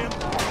 I see him.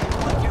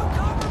 Would you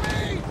cover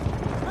me?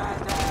 Man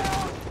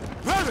down!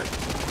 Private!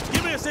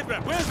 Give me a sit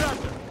rep. Where's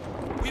Raptor?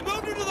 We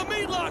moved into the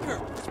meat locker!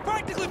 It's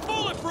practically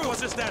bulletproof!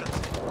 What's his status?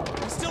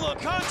 He's still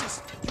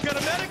unconscious. You got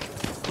a medic?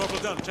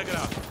 Corporal Dunn, check it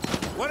out.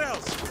 What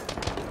else?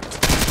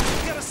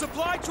 We got a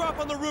supply drop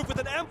on the roof with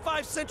an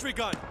M5 sentry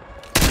gun.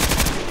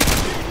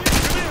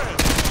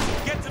 Ramirez,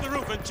 get to the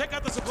roof and check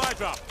out the supply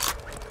drop.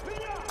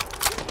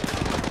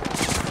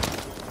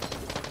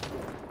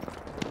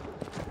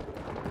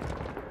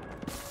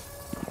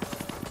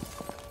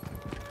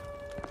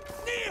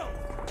 Neil!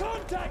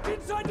 Contact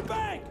inside the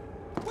bank!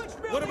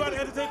 What about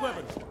anti-tank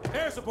weapons?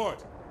 Air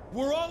support.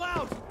 We're all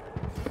out!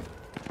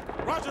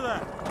 Roger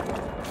that.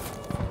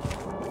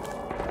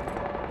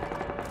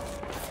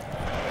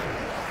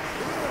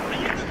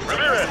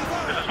 Ramirez,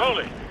 this is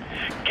Foley.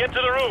 Get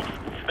to the roof.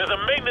 There's a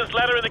maintenance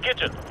ladder in the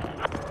kitchen.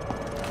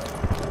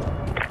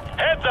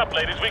 Heads up,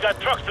 ladies. We got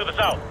trucks to the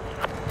south.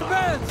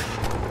 Advance!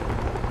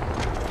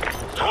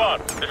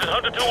 Squad, this is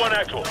Hunter 2-1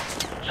 actual.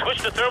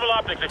 Switch to thermal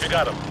optics if you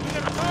got them.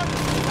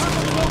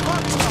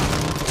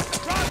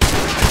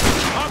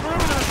 Our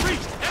perimeter has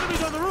reached.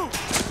 Enemies on the roof.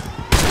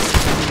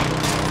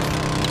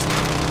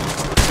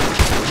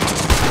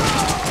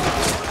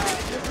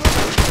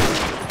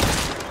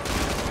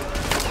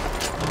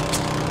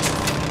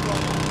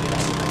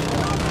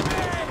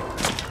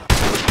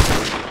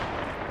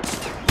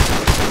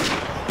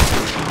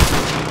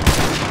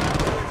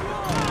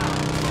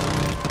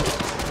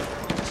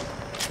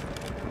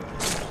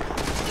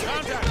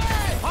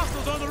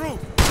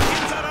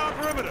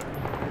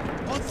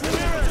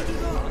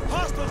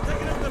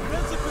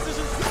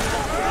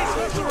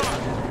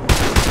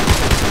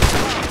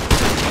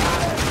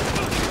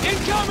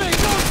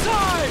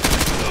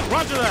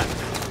 Roger that!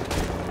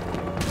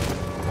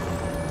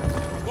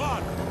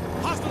 Squad,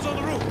 hostiles on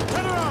the roof.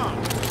 Turn around!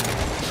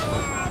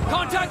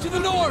 Contact to the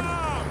north!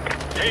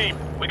 Team,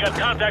 we got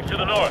contacts to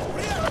the north.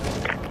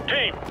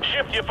 Team,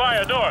 shift your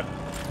fire north.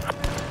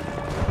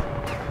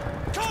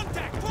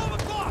 Contact! 12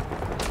 o'clock!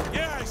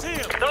 Yeah, I see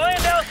him. They're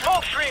laying down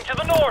smoke screen to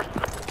the north.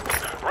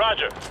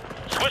 Roger.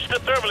 Switch to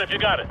thermal if you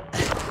got it.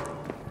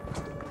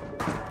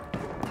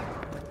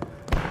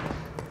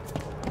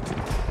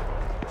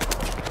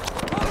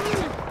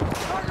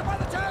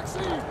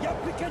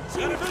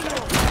 Got a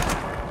visual!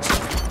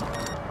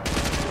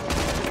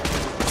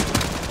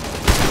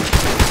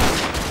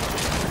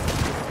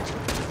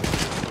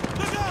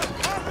 Look out!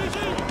 RPG!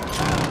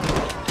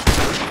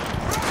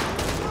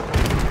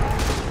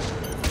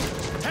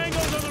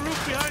 Tango's on the roof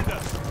behind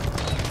us!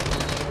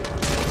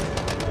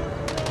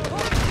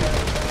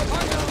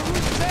 Target on the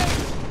roof,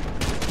 tanks!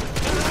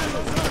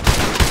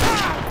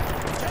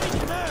 Take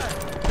him there!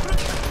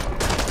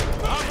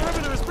 Our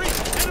perimeter is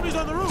breached! Enemies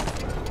on the roof!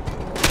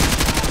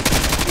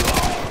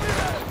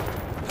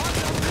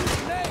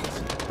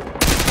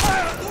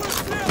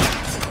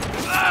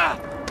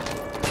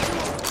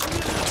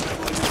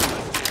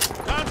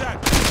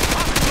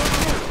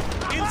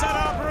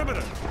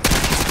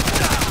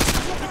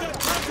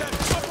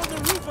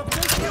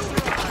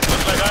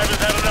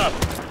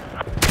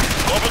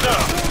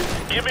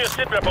 Give me a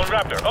sit-rep on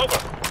Raptor. Over.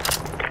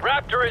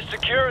 Raptor is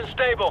secure and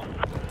stable.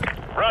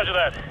 Roger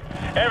that.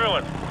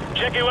 Everyone,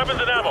 check your weapons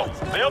and ammo.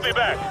 They'll be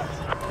back.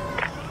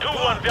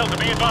 2-1 Delta,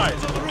 be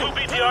advised. 2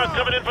 BTRs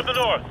coming in from the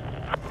north.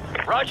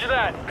 Roger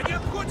that.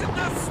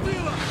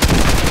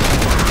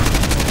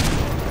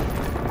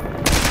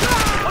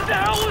 What the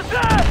hell was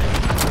that?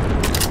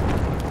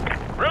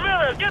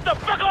 Ramirez, get the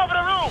fuck off of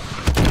the roof!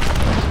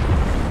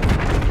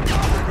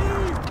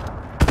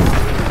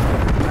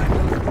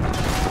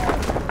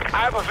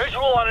 I have a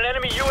visual on an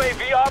enemy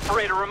UAV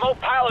operator remote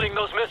piloting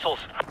those missiles.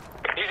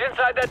 He's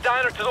inside that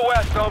diner to the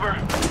west, over.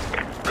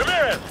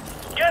 Ramirez,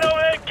 get over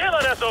there and kill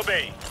an SOB!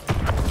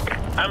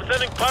 I'm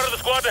sending part of the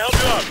squad to help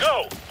you out.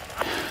 Go!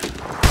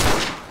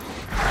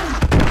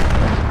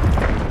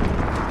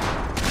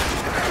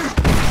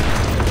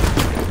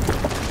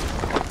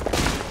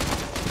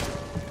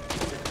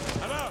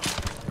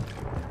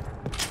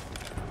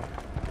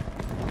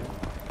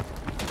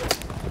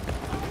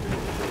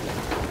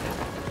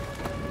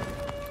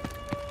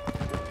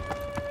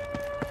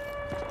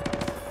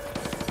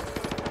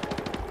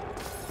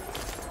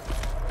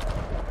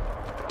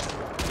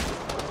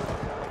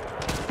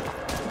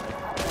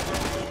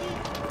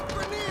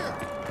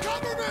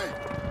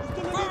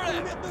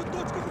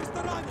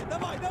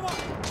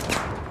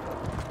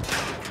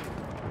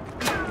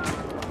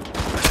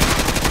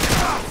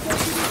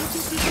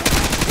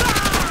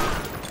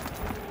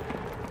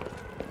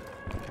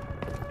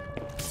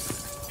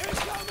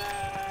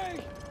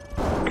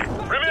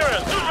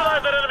 Ramirez,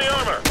 neutralize that enemy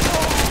armor!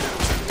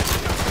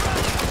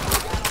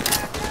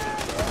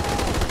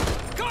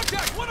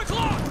 Contact! 1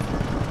 o'clock!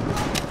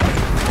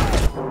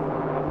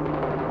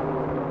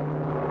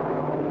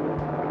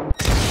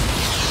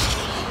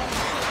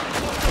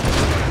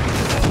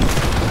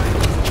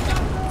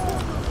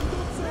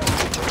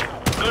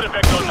 Good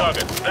effect on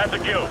target. That's a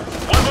kill.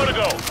 1 more to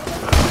go.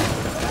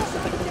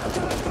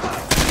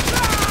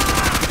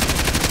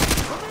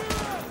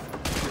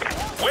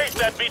 Waste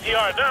that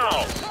BTR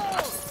now!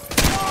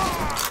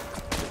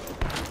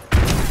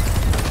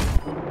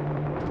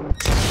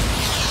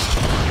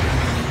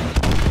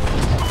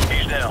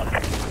 He's down.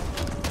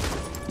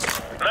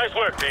 Nice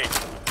work, team.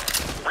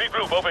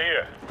 Regroup over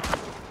here.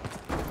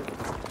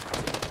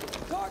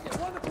 Target,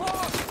 1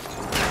 o'clock!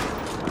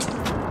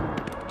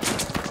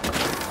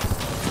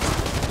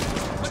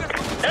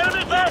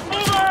 Enemy fast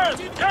movers!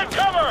 Take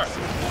cover!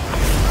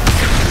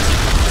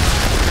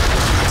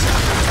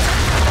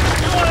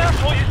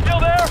 Asshole, you still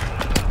there?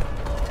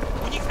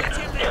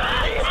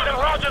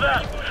 Roger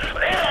that!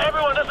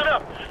 Everyone, listen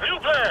up! New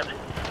plan!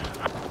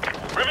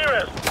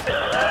 Ramirez!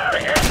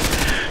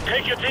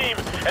 Take your team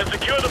and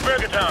secure the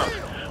Burger Town.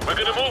 We're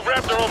gonna move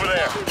Raptor over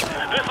there.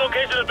 This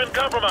location has been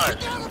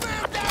compromised.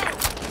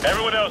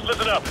 Everyone else,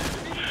 listen up.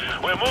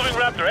 We're moving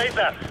Raptor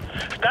ASAP.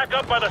 Stack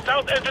up by the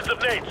south entrance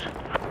of Nate's.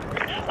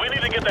 We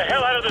need to get the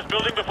hell out of this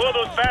building before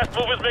those fast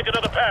movers make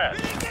another pass.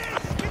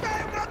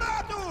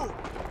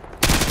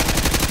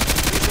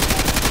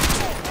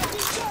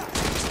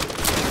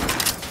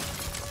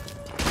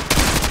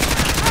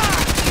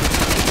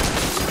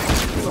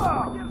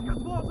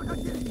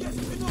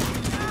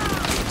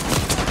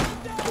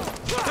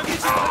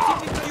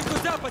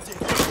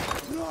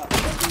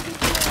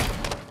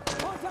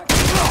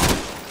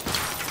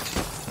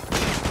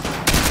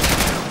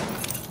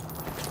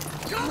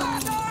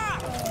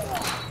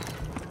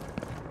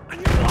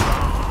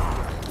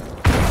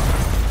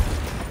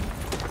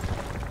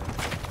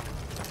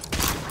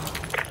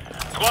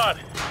 Squad,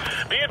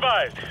 be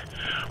advised.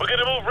 We're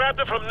gonna move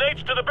Raptor from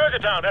Nate's to the Burger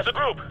Town as a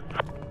group.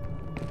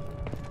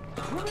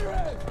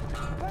 Ramirez!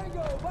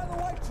 Tango, by the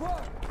white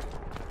truck!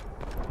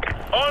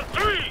 On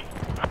 3!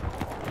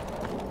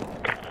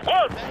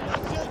 1!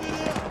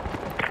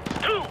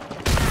 2!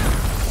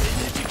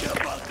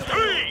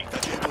 3!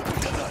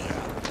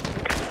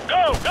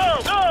 Go,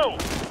 go, go!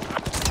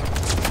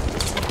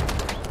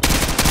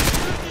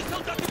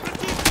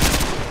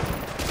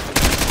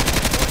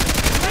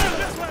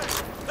 This way!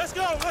 Let's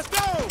go, let's go!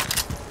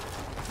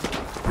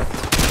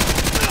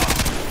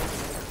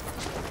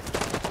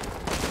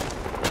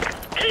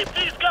 Keep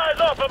these guys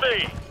off of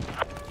me!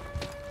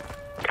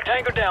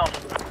 Tango down.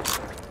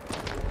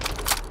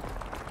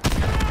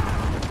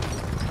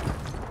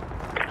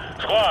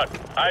 Squad,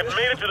 I've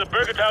made it to the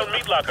Burger Town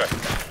meat locker.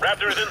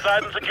 Raptor is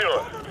inside and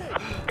secure.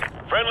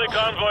 Friendly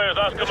convoy is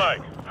Oscar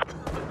Mike.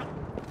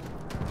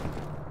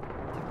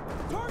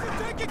 Target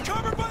taking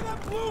cover by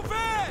that blue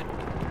van!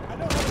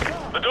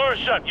 The door is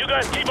shut. You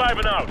guys keep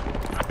Ivan out.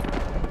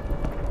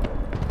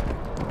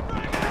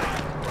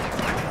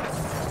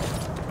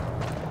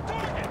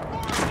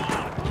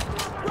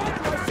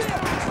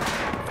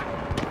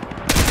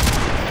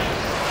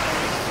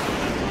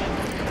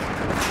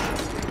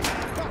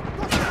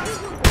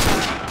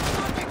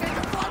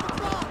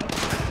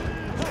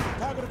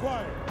 Target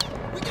acquired.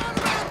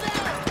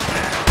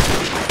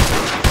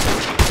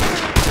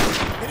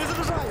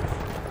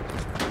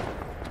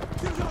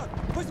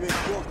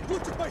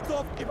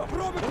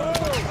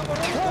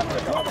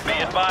 Be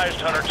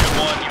advised, Hunter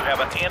 2-1, you have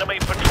an enemy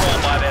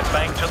patrol by that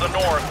bank to the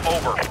north.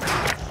 Over.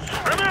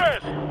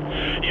 Ramirez!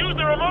 Use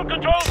the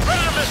remote-controlled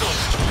Predator missiles!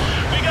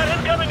 We got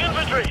incoming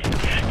infantry!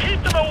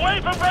 Keep them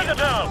away from Burger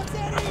Town!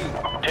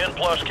 10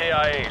 plus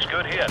KIAs.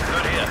 Good hit,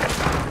 good hit.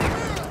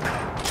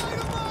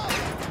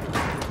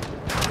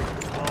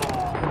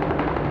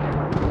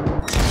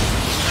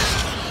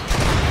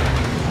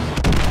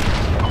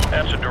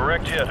 That's a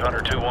direct hit, Hunter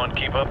 2-1.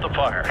 Keep up the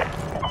fire.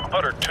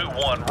 Hunter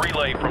 2-1,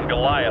 relay from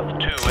Goliath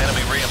 2.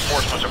 Enemy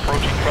reinforcements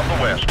approaching from the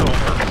west.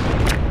 Over.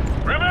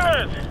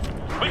 Ramirez!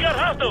 We got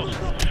hostiles!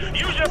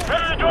 Use your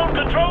Predator drone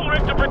control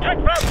rig to protect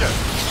Raptor!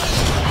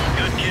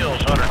 Good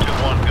kills, Hunter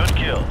 2-1. Good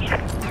kills.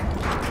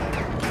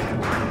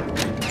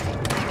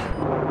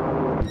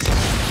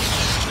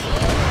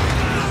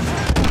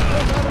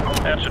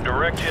 That's a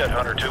direct hit,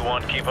 Hunter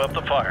 2-1. Keep up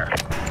the fire.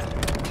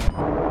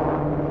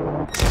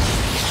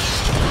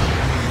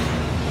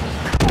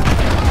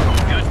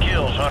 Good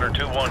kills, Hunter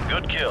 2-1.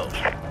 Good kills.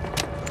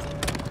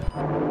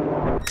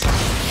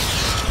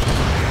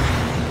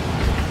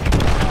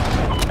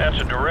 That's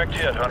a direct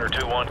hit, Hunter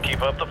 2-1.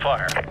 Keep up the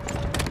fire.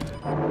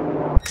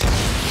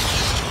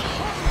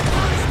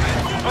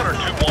 Hunter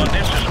 2-1,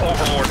 this is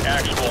Overlord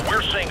Actual.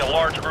 We're seeing a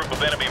large group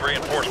of enemy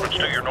reinforcements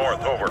to your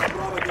north. Over.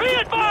 Be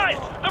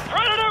advised! The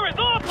Predator is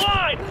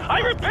offline!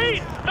 I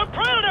repeat, the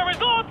Predator is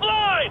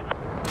offline!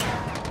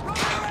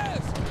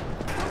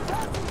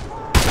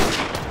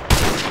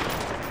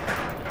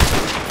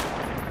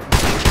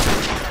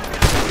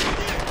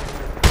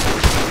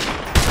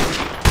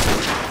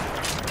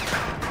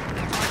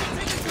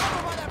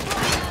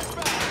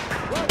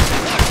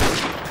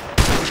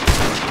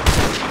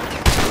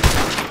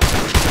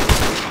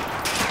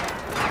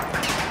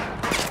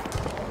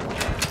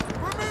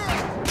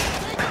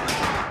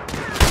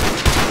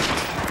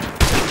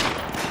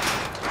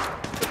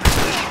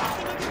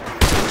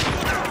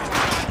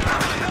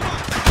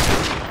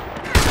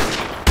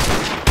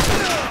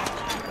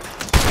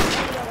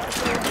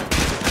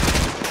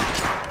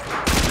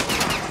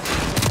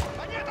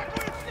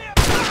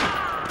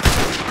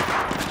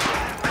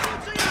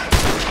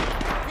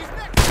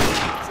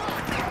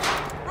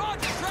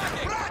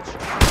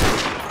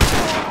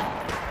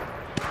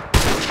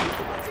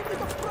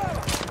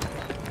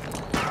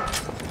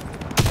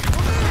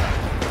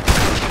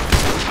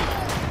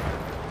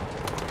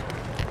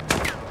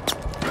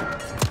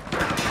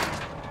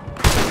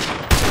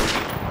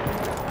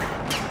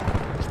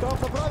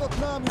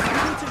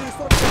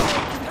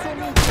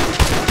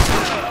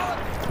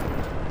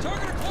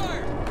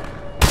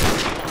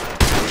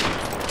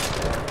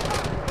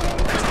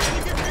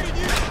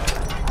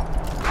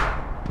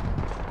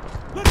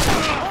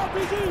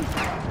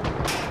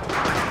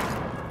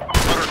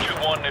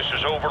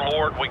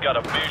 Overlord, we got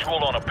a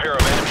visual on a pair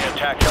of enemy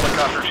attack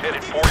helicopters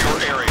headed for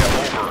your area.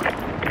 Over.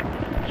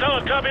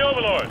 Solid copy,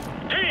 Overlord.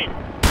 Team,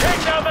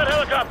 take down on that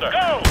helicopter!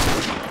 Go!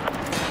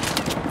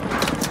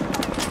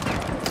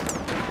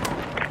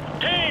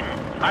 Team!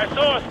 I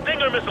saw a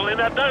Stinger missile in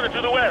that diner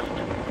to the west.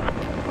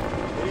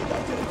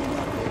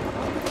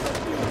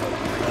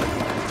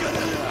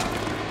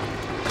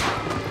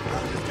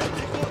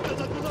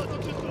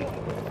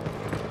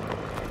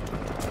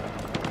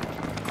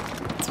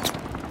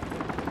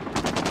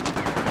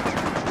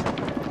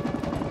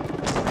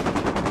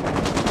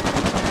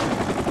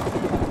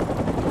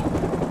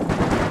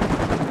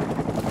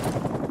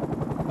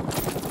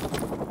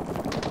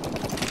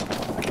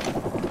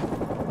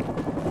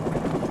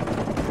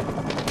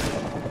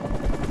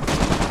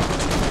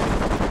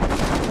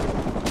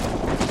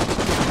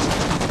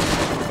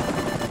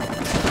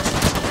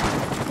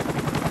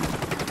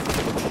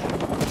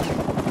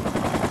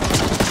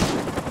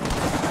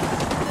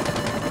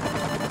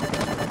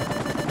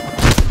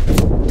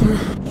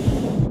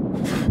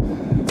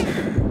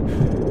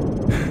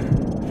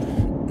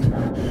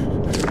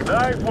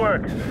 Nice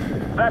work.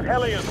 That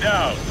heli is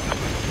down.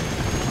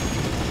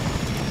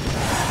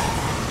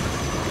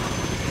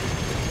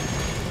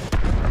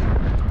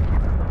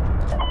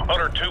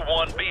 Hunter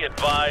 2-1, be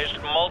advised,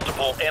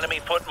 multiple enemy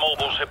foot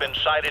mobiles have been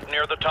sighted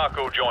near the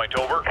taco joint,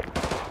 over. Contact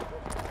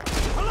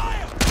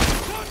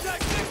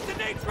next to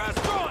Nate's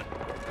restaurant!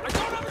 I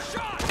got another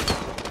shot!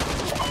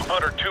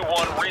 Hunter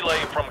 2-1, relay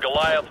from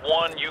Goliath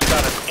 1, you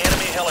got an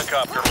enemy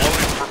helicopter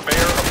loaded for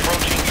bear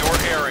approaching your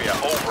area,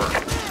 over.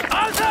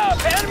 Eyes up!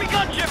 Enemy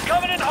gunship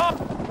coming in hot!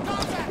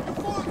 Contact at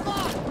 4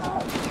 o'clock!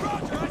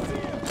 Roger, I see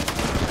him!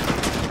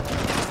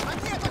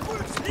 Они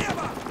атакуют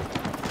слева!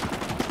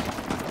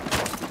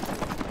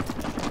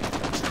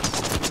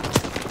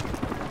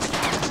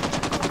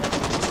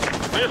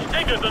 There's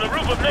Stingers on the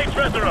roof of Nate's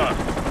restaurant.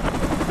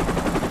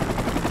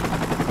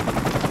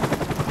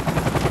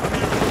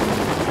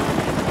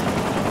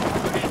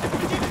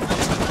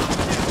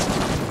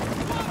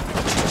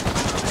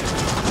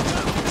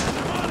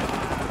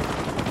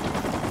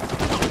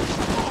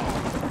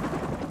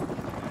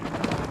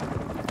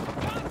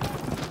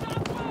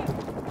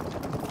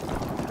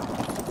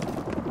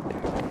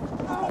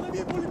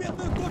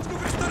 Пулеметную точку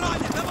в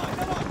ресторане! Давай,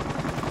 давай!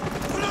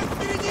 Враг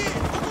впереди!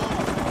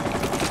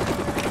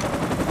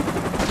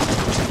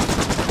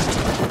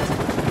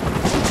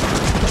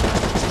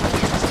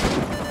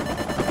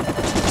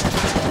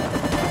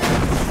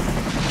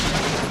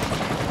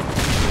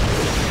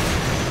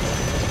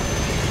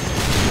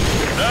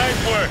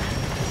 Nice work.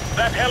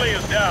 That heli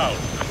is down.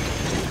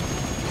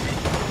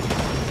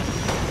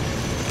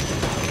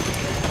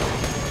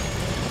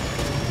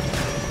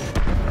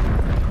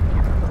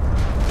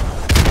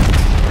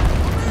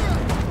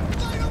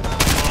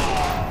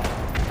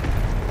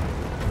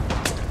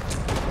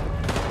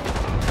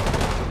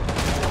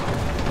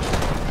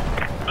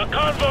 The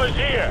convoy's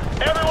here.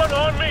 Everyone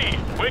on me.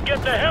 We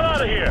get the hell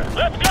out of here.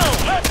 Let's go.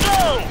 Let's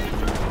go.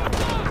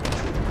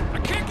 I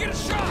can't get a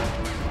shot.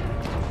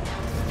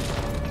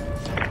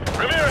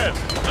 Ramirez,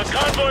 the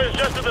convoy is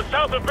just to the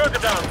south of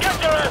Bergetown.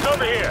 Get your ass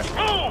over here.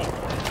 Move.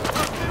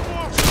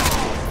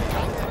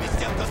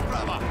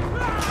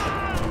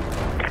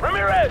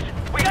 Ramirez,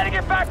 we gotta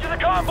get back to the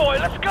convoy.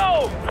 Let's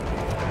go!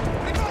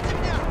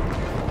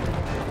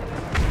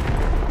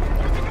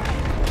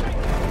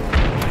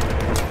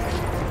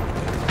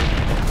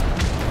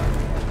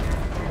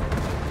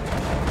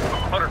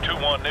 Hunter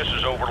 2-1, this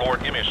is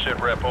Overlord. Give me a sit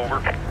rep, over.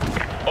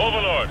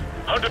 Overlord,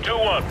 Hunter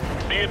 2-1,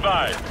 be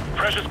advised.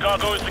 Precious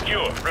cargo is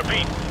secure.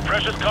 Repeat,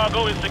 precious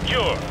cargo is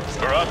secure.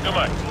 For Oscar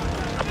Mike.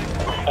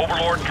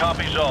 Overlord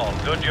copies all.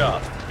 Good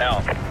job.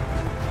 Out.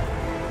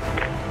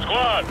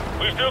 Squad,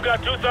 we still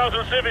got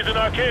 2,000 civvies in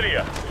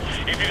Arcadia.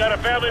 If you got a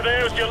family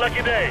there, it's your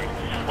lucky day.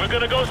 We're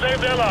gonna go save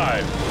their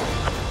lives.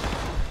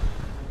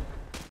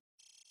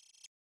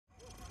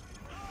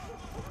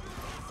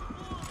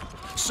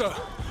 Sir,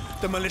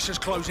 the militia's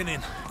closing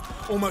in.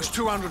 Almost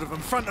 200 of them,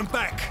 front and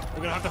back.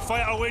 We're gonna have to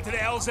fight our way to the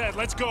LZ.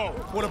 Let's go.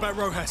 What about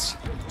Rojas?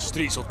 The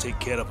streets will take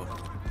care of him.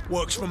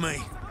 Works for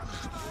me.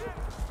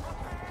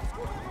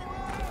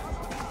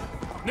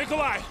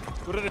 Nikolai,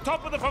 we're at the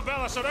top of the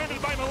favela,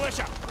 surrounded by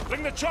militia.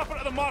 Bring the chopper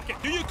to the market.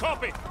 Do you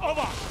copy?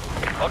 Over.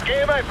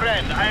 Okay, my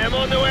friend, I am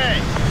on the way.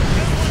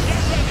 Everyone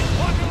get ready.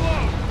 Lock and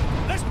load.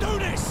 Let's do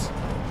this!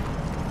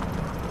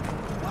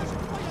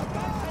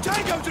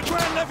 Tango to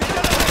ground level!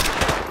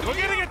 We're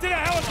getting into the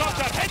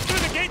helicopter. Head through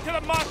the gate to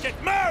the market.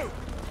 Move!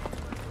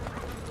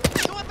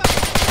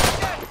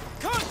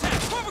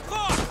 Contact! 12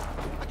 o'clock!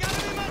 I got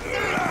him in my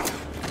sight!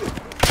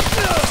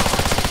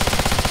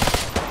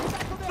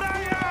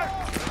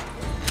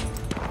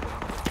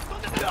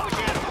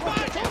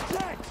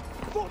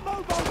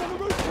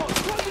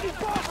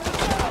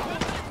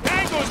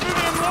 Tango's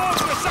moving in low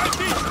to the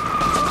southeast.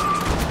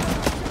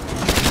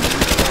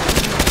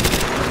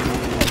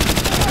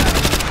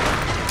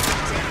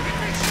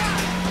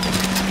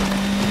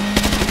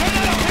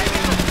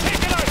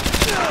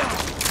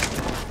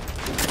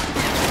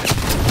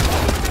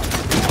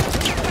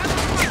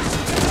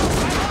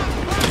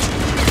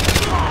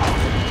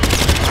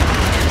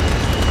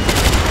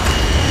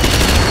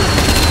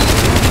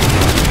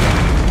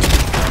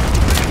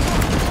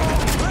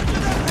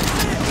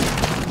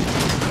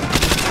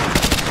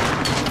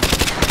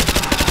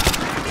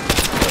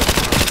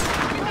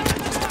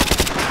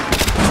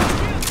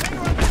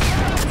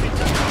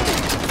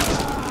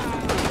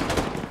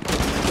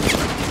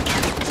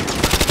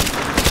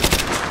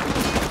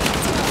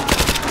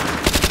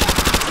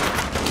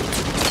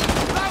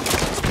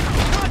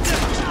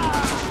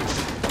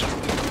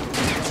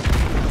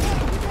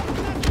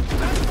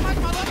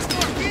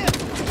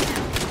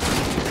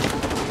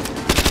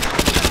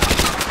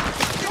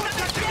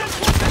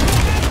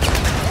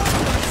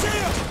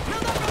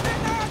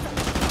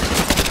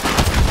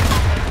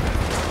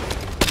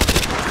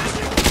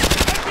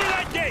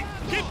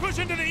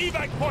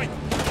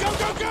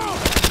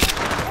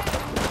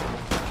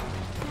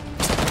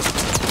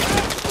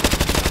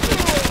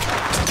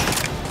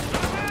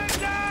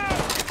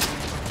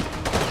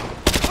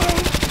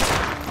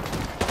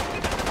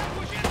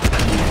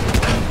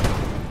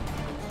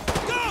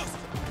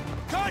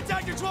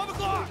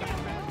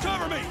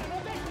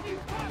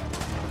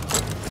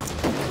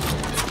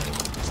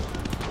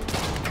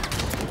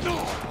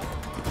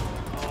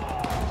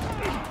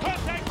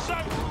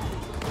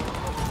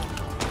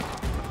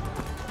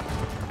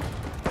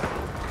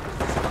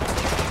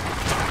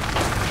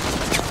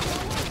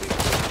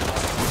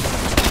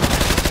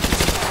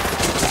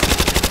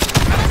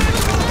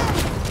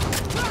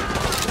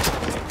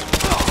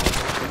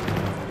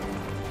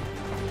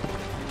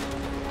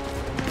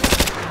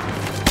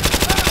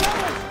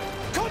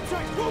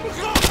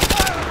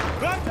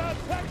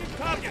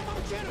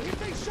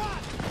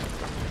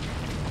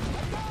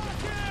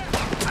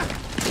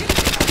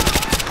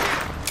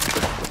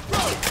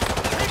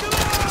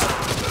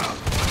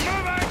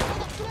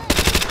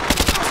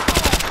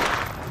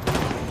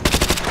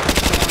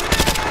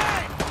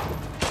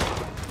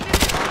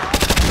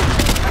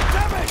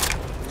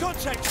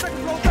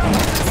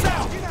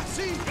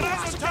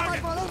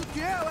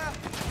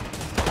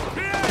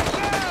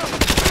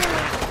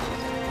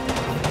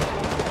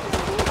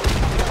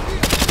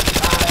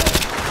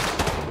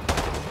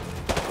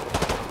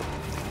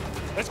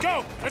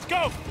 go! Let's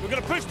go! We're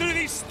gonna push through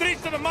these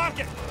streets to the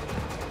market!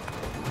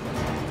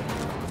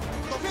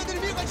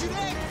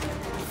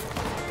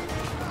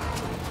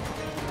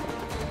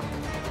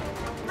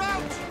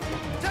 Roach!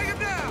 Take him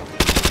down!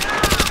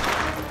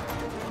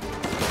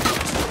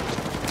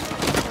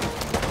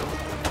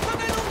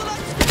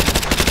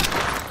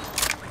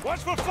 Watch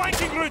for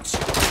flanking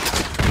routes!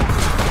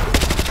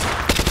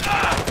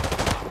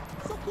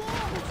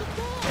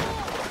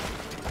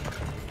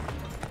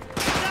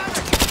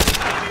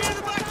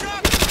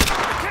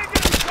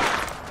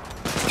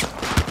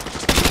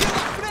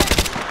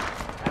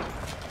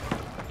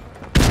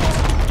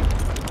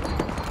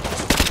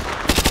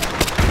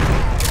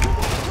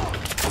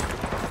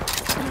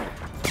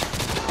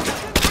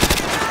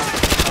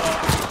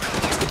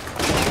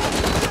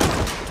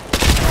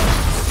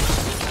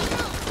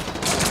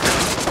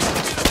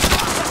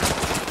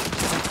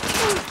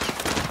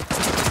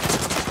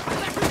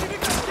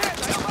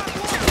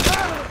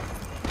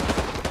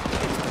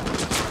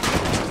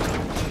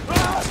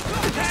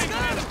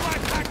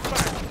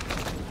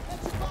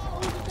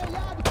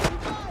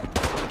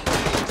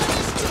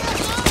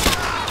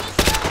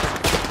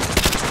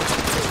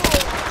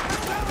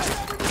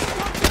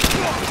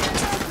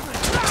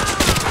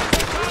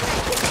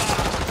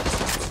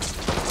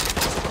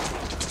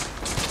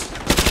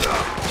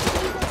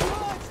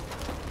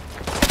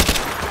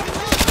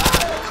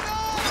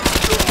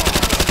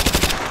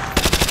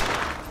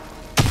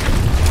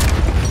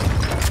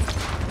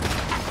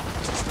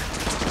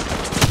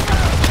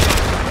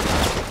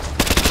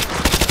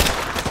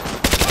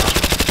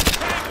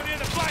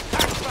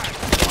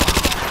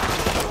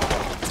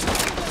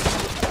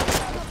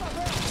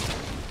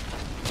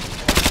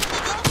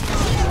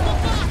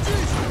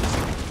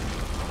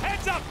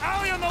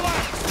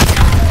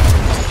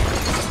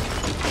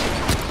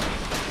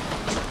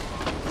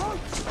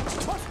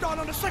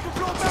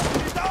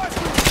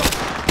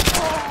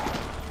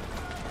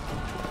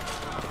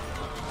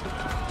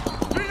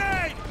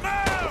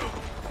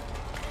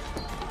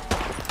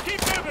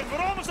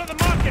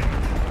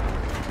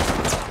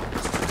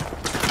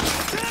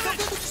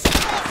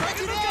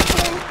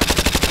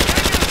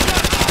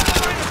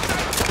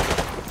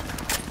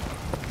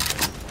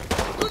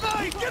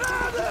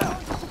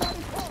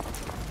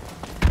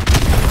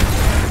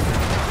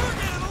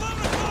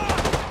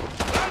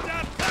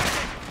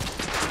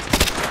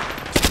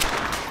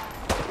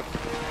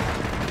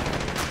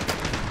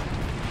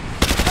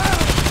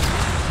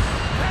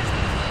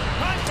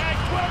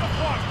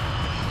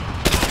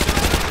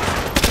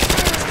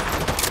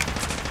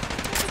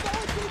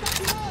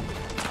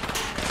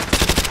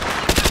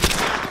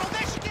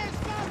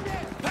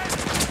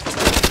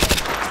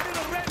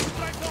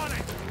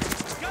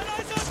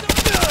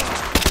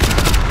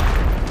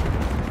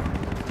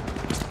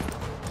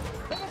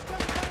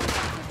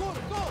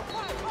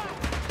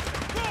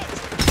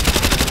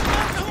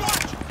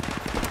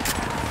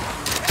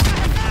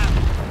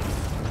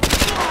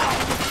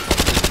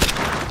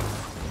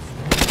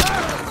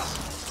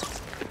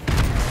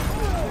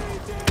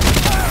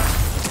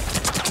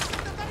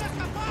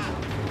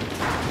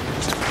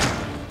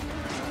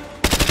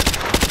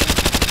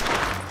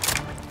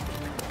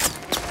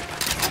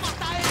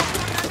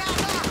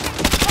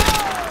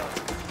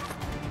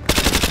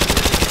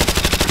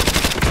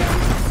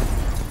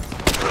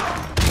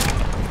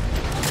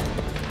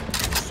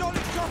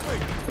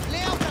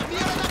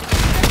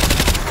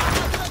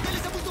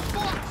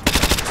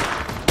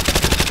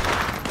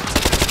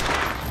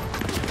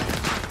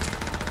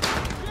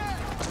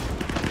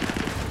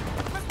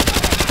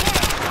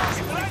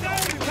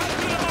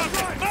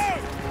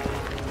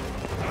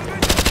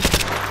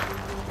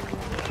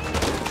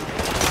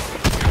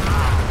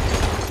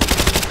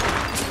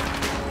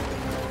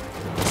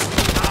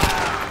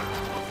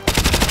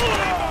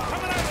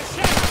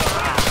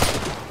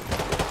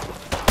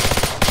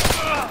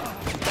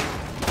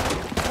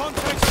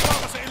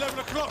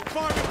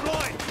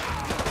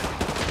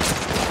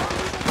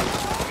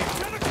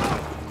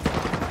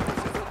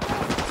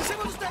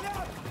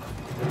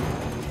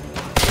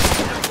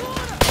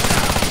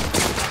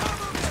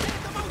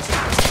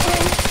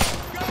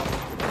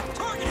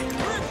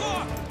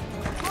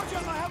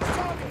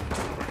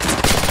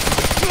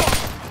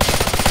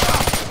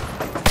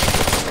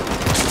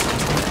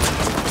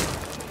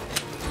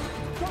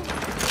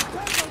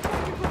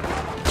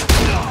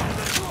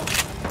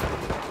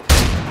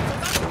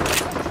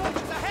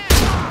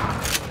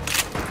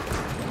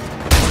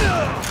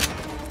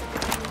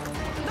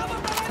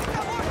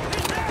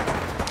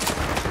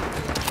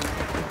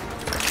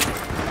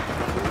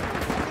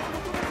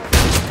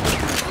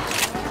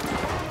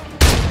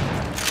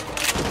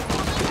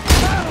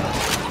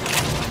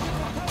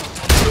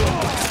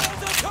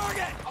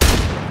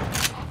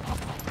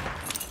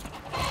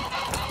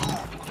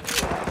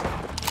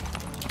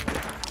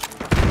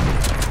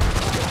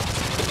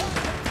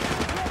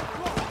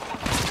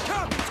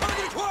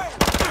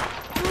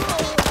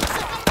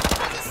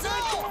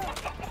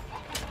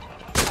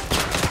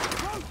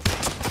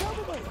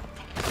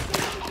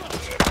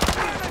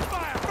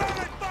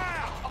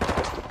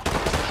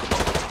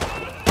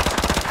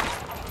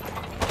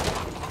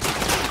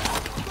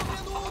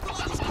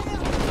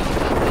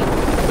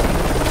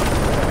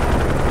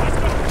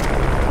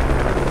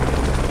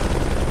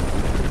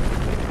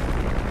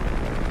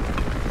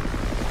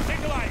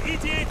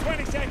 ETA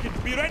 20 seconds.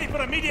 Be ready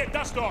for immediate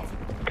dust-off.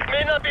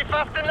 May not be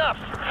fast enough.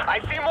 I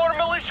see more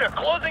militia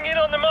closing in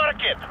on the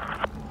market.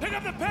 Pick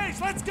up the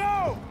pace. Let's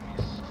go.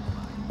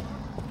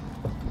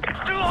 It's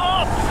too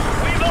hot.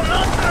 We will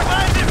not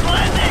survive this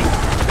landing.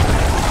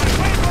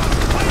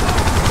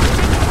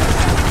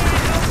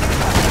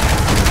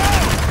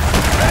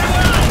 Very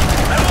well.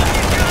 I will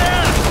meet you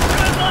there.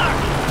 Good luck.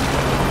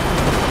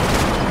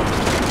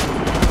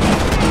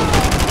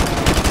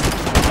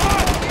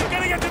 We're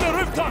gonna get to the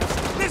rooftops.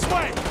 This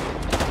way.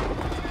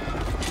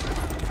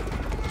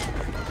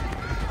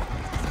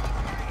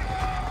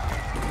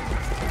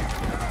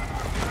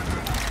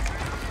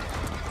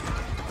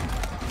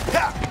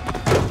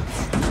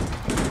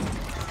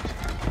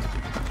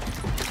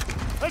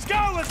 Let's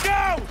go! Let's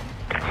go!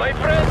 My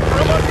friend,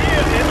 from up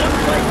here, it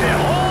looks like the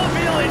whole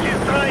village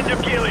is trying to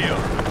kill you.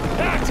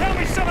 Tell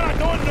me something I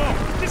don't know.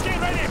 Just get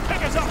ready and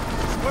pick us up.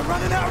 We're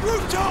running out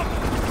rooftop!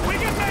 We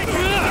can make it!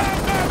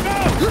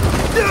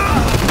 Go,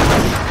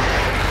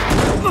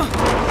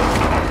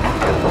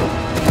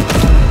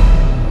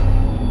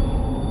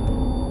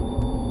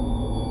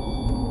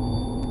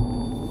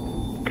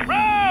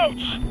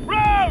 Roach!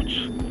 Roach!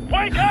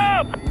 Wake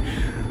up!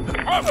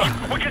 Roach,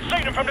 we can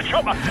see them from the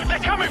chopper. They're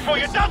coming for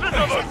you, dozens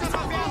of them!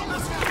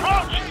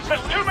 Roach,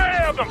 there's too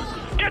many of them!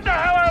 Get the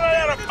hell out of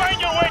there and find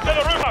your way to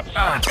the rooftops!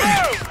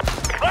 Move!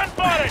 Run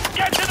for it!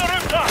 Get to the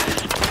rooftops!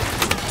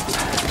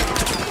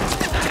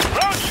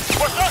 Roach,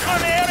 we're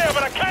circling the area,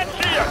 but I can't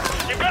see you!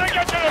 You've got to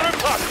get to the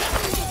rooftops!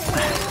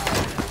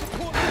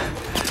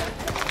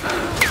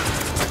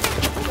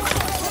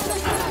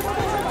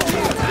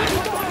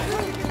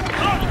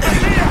 Roach, I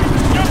see you!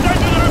 Jump down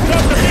to the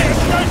rooftops and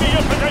show me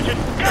your position!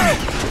 Go!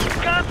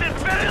 Gas is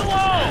very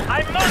low.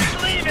 I must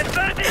leave in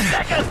 30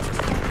 seconds.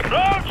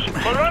 Roach,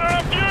 we're running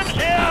on fumes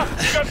here!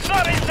 You got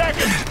 30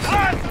 seconds!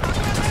 Run!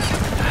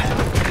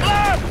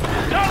 Run!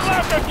 Turn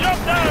left and jump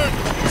down!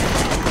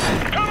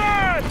 Come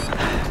on!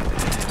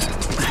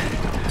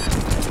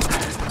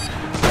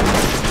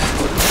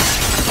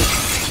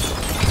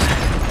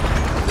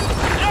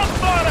 Jump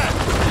for it!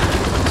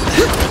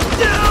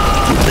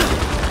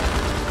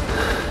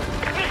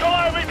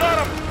 Nikolai, we got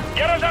him!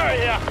 Get us out of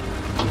here!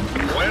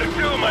 Where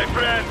to, my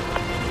friend?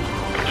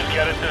 Just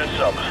get us to the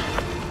sub.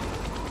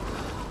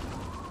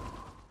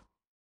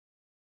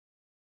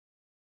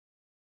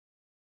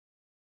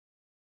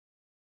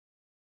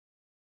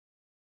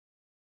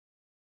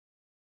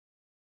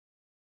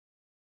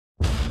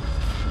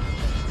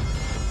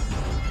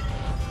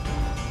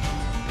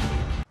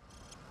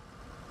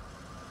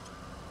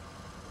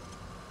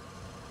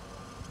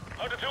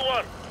 Hunter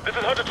 2-1, this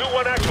is Hunter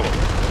 2-1 actual.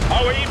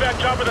 Our evac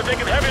choppers are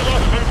taking heavy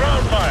losses from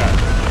ground fire.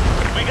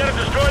 We gotta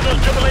destroy those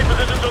AAA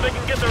positions so they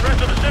can get the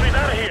rest of the cities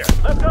out of here.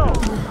 Let's go!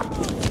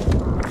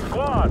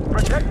 Squad,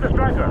 protect the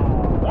striker.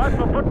 Watch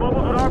for foot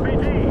mobiles with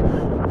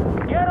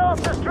RPGs. Get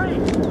off the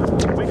street!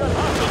 We got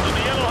hostiles in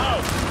the yellow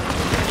house.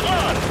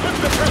 Squad, put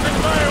the pressing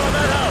fire on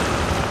that house.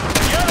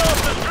 Get off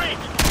the street!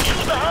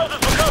 Use the houses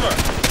for cover.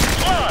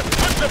 Squad,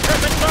 put the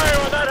pressing fire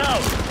on that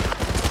house.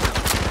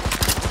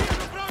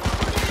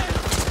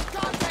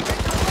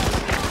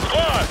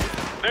 Squad,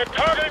 they're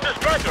targeting the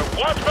striker.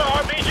 Watch for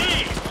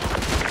RPGs.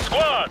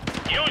 Squad,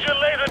 use your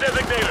laser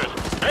designators.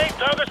 Paint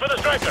targets for the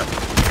striker.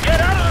 Get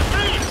out of the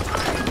street!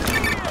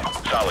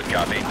 Solid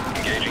copy.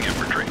 Engaging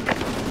infantry.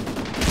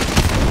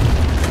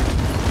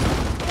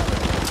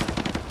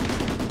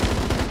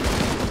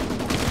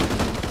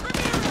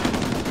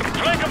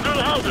 Flank them through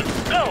the houses.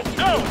 Go,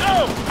 go,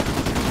 go!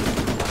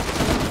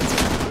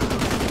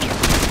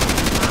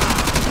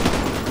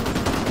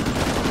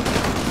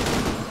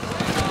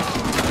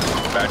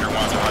 Badger 1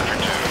 to Hunter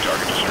 2.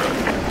 Target destroyed.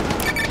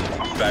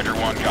 Badger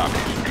 1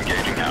 copies.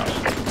 Engaging house.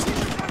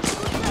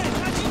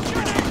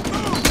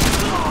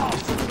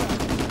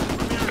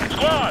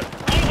 Squad,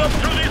 move up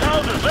through these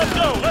houses. Let's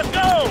go, let's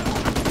go!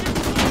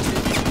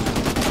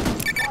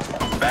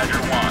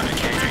 Badger 1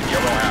 engaging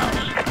yellow house.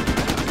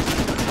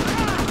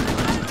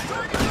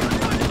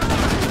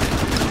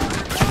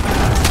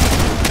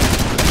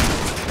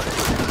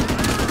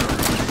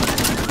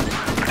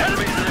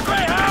 Enemies in the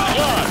gray house!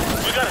 Squad,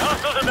 we got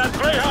hostiles in that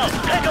gray house.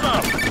 Take them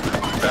out!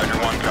 Badger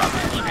 1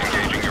 copies.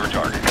 Engaging your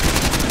target.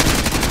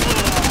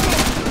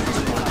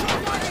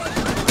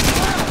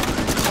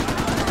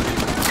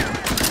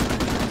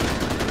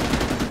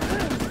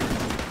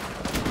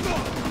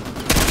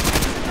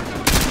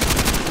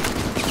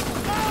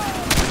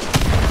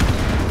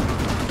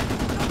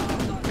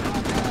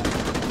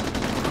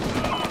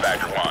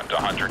 Badger 1 to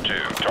Hunter 2.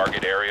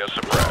 Target area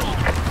suppressed.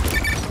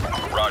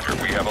 Roger,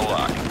 we have a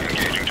lock.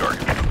 Engaging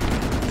target.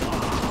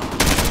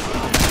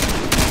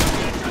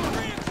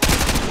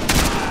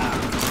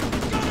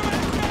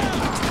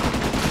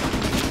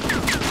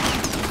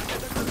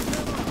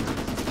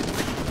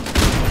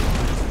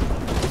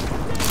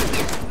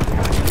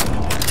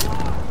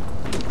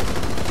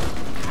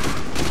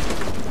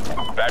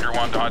 Badger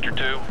 1 to Hunter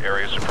 2.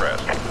 Area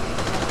suppressed.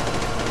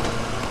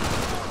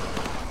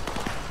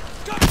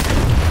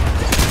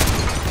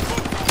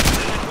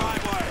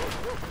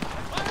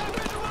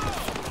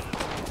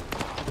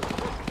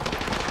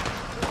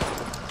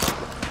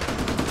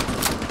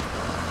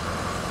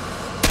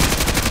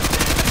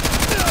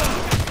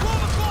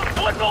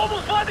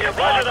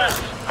 Roger that.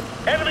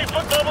 Enemy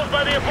foot mobiles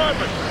by the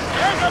apartment.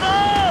 Take them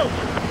out!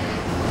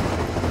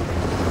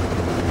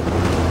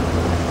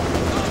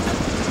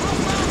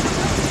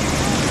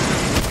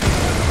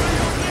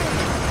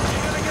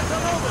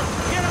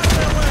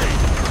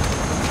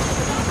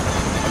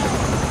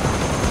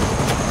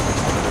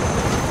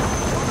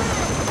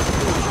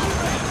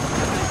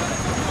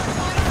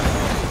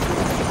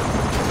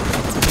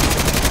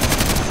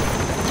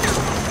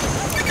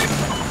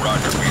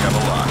 Roger, we have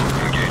a lock.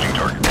 Engaging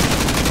target.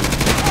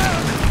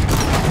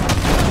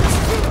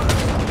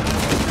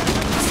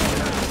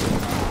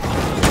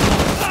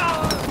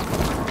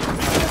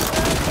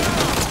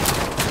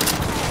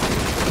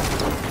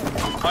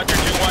 Hunter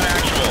 2-1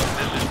 actual.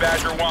 This is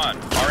Badger 1.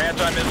 Our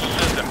anti-missile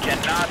system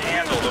cannot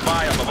handle the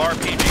volume of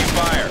RPG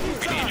fire.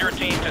 We need your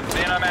team to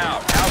thin them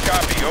out. How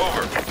copy?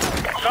 Over.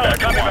 Solid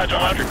copy, Badger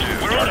 1 to Badger 1. Hunter 2.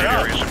 We're on Target it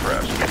out. area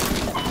suppressed.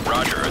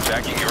 Roger,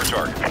 attacking your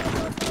target.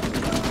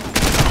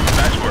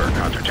 Nice work,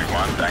 Hunter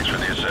 2-1. Thanks for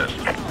the assist.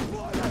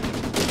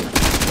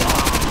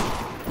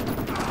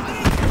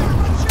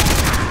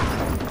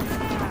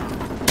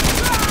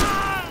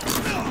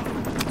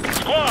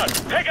 Squad,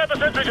 take out the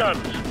sentry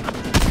guns.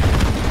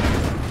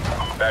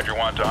 Badger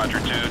 1 to Hunter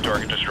 2.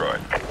 Target destroyed.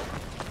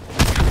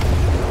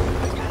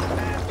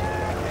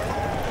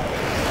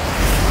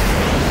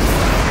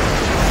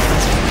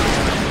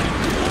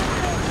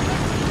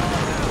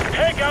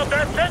 Take out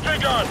that sentry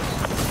gun.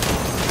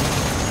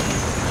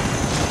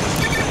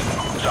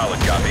 Solid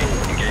copy.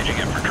 Engaging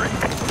infantry.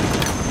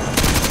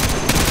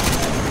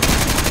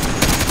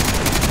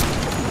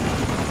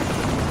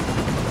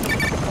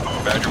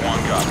 Badger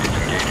 1 copies.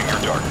 Engaging your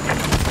target.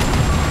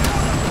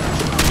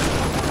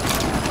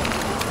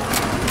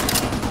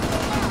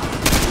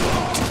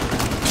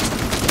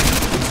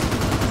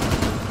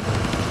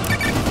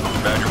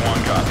 Badger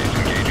 1 copies.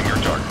 Engaging your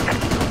target.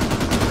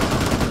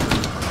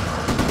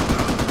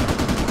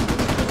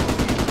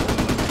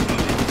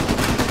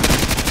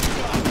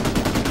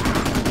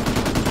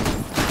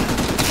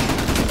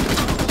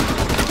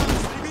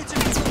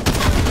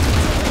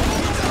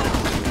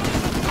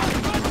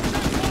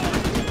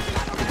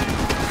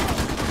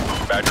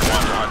 Badger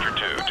 1 to Hunter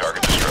 2.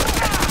 Target destroyed.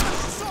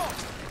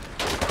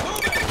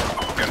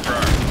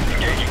 Confirmed.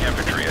 Engaging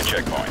infantry at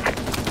checkpoint.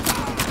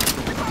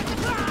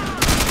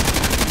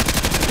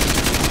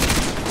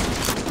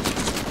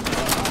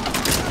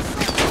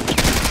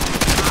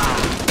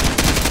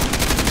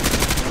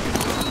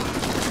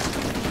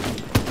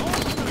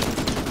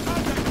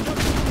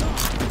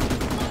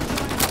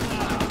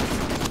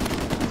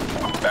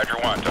 Badger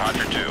 1 to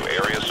Hunter 2.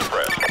 Area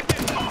suppressed.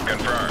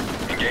 Confirmed.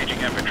 Engaging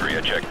infantry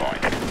at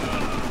checkpoint.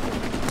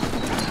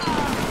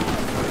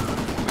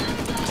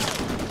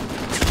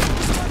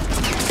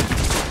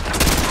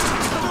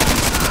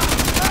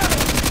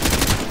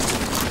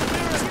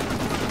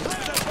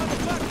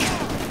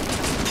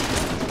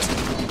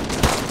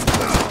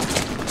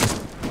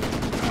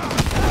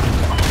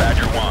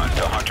 Badger 1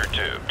 to Hunter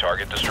 2.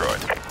 Target destroyed.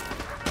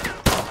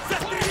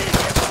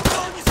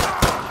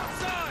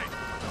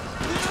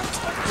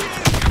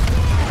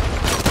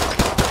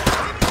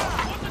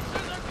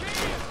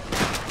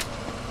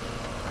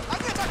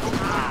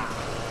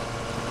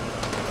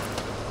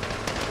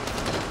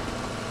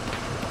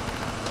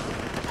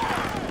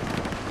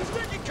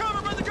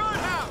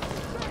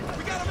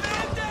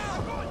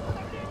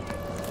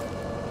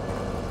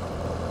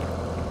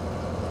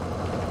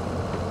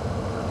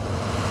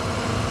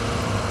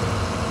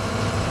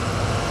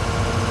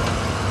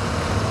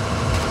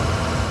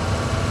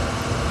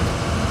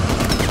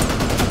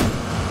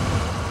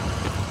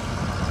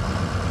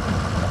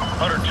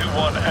 Hunter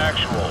 2-1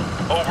 actual.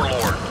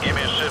 Overlord, give me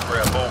a sit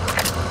rep, over.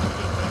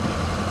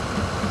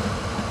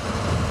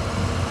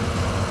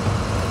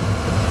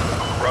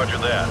 Roger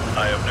that.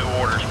 I have new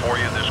orders for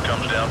you. This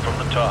comes down from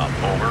the top,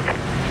 over.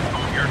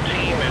 Your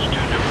team is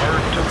to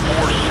divert to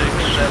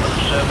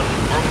 4677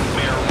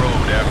 Brookmere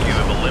Road after you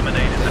have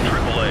eliminated the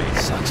AAA.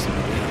 Sucks to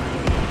be you.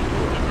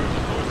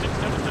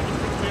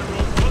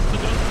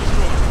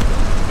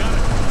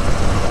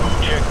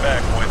 Check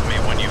back with me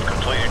when you've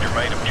completed your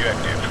main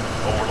objective.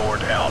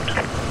 Overlord out.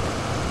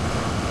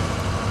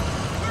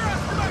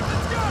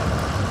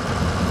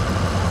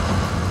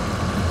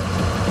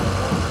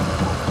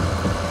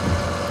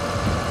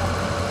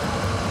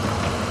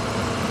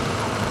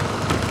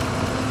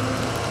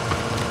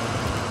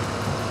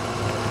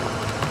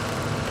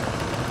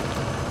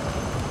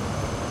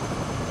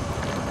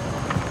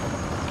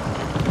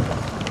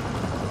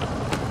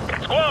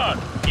 Squad,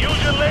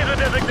 use your laser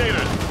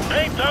designators.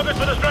 Paint targets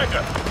for the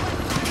striker.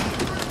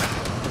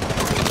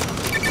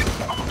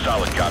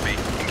 Solid copy.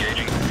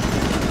 Engaging.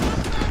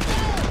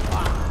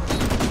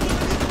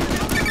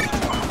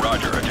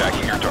 Roger,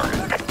 attacking your target.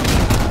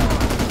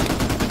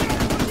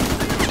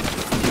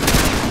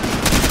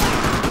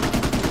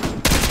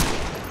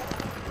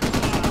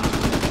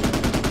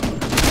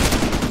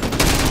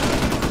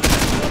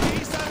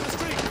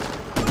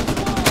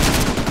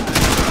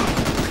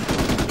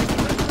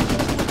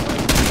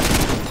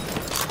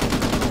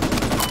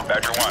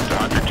 Badger 1 to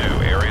Hunter 2.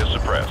 Area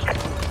suppressed.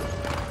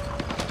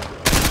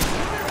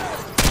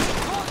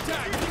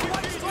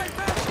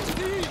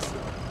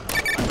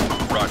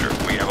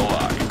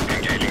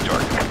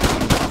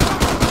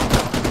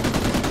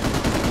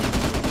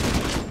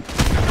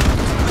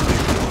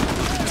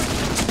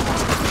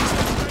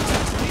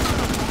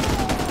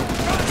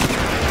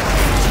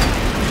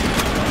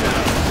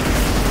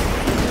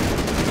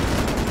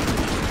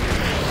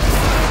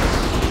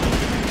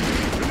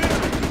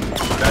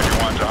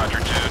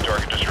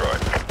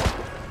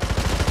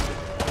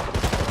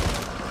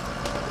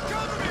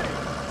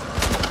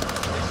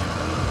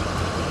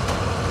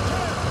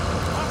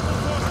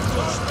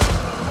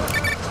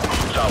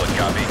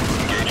 Copy.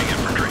 Engaging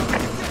infantry.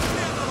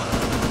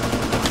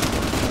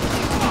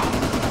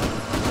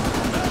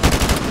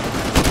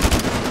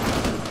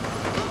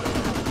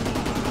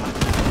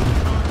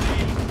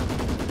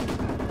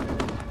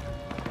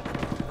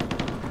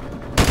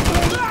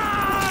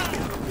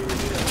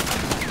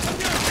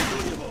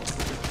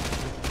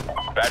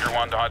 Badger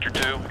 1 to Hunter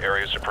 2,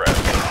 area suppressed.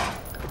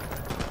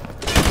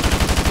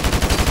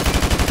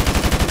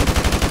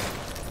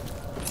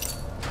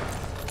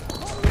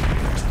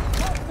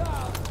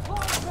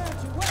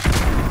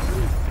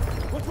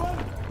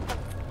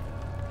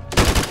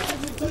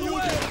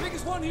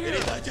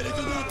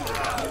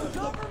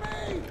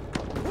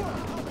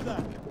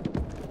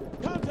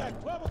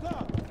 Contact, 12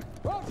 o'clock.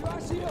 Roger, I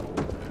see you.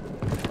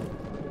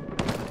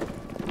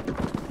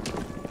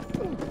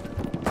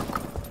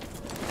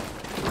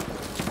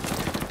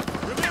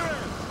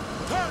 Ramirez,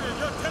 target,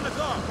 you're 10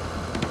 o'clock.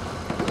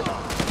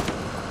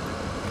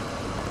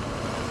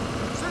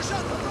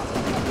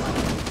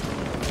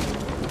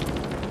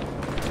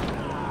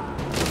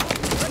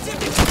 Sergeant,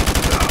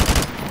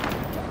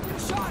 get a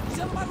shot, he's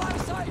out of my line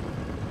of sight.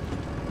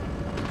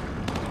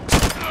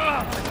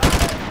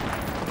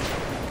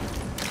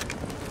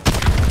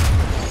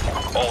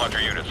 All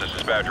Hunter units, this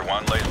is Badger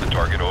 1. Lays the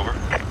target over.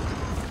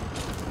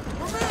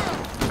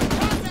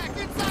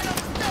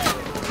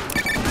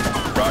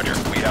 Roger,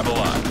 we have a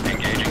line.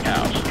 Engaging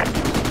house.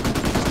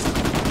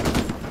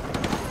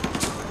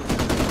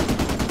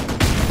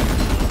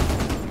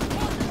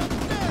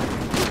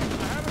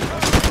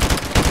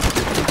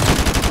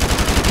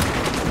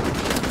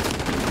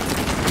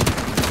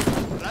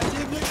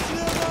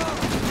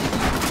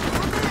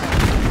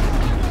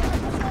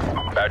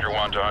 Badger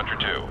 1 to Hunter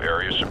 2,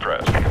 area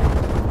suppressed.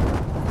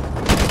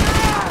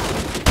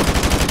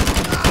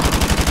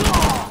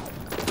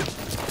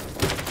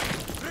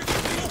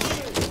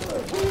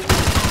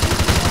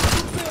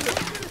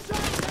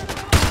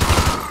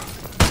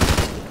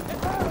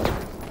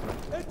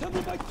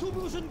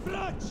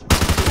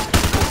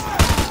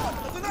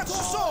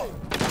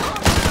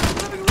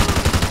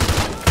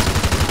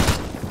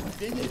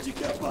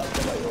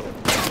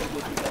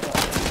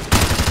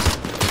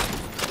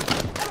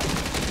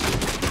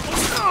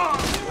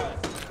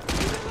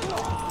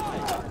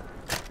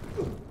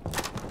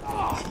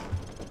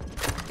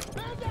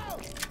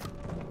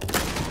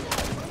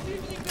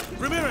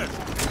 Ramirez,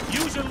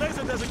 use your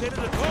laser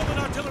designator to call in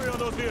artillery on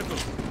those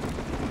vehicles.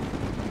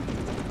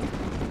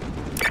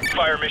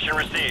 Fire mission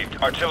received.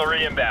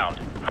 Artillery inbound.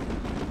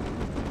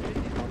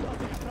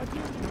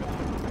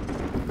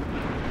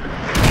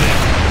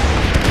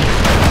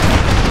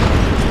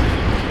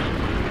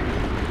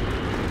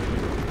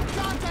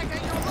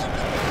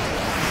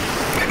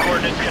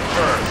 Coordinates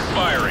confirmed.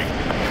 Firing.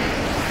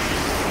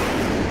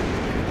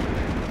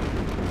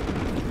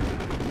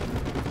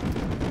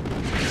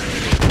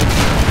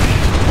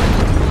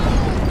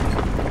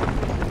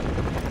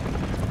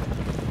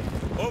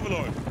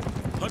 Overlord,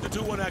 Hunter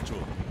 2-1 actual.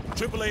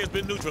 AAA has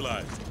been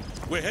neutralized.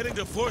 We're heading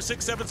to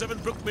 4677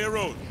 Brookmere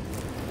Road.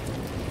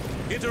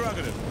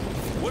 Interrogative.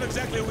 What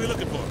exactly are we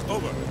looking for?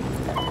 Over.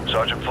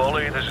 Sergeant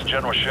Foley, this is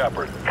General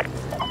Shepard.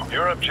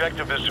 Your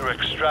objective is to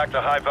extract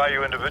a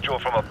high-value individual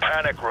from a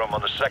panic room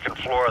on the second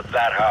floor of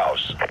that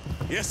house.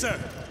 Yes, sir.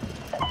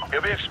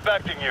 He'll be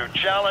expecting you.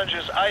 Challenge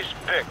is Ice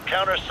Pick.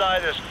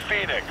 Counterside is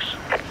Phoenix.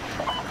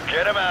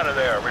 Get him out of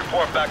there.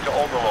 Report back to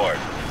Overlord.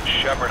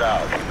 Shepard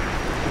out.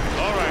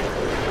 All right.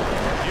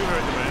 You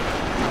heard the man.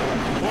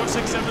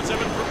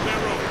 4677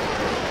 Brookmere Road.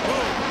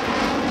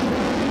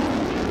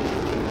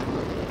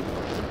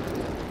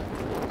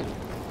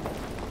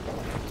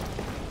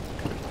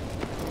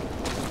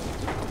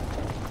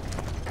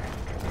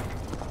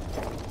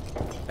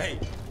 Hey,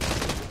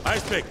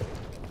 Ice Pick.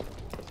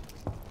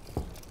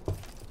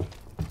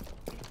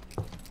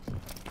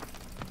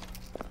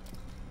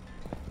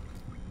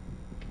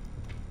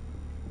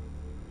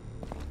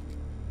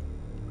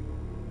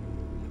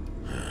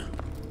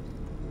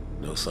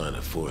 No sign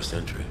of forced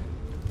entry.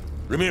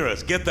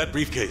 Ramirez, get that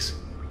briefcase.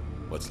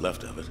 What's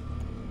left of it?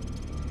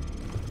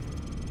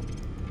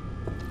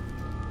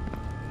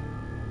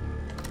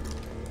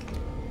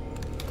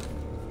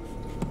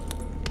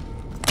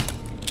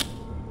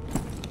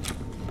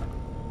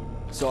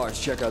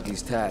 Sarge, check out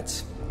these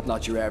tats.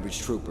 Not your average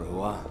trooper,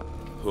 huh?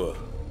 Huh.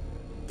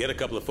 Get a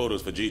couple of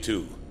photos for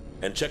G2,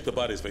 and check the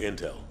bodies for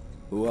intel.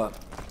 Who up?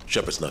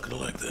 Shepard's not gonna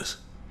like this.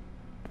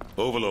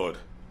 Overlord,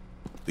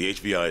 the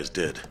HVI is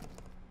dead.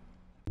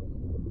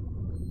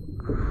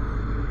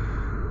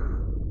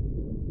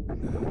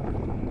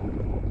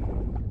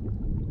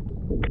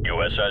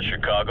 USS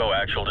Chicago,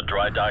 actual to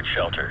dry dock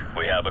shelter.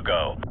 We have a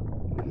go.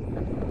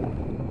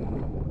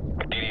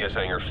 DDS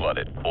hangar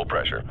flooded. Full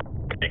pressure.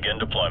 Begin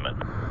deployment.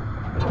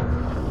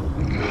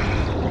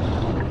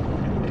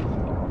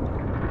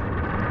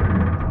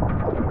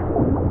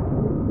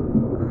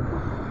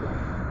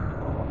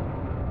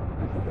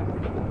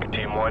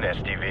 Team 1,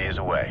 SDV is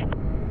away.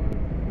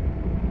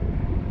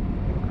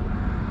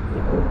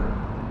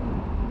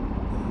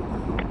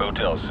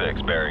 Hotel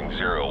 6, bearing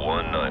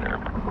 019er.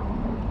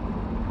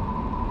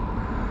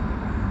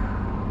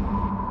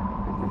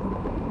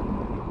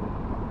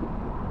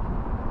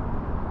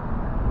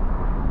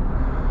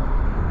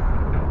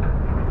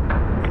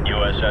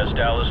 says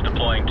Dallas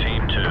deploying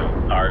Team 2.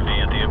 RV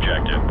at the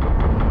objective.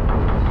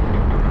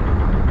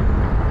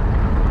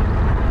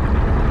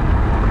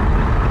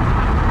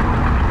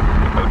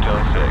 Hotel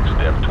 6,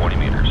 depth 20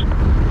 meters.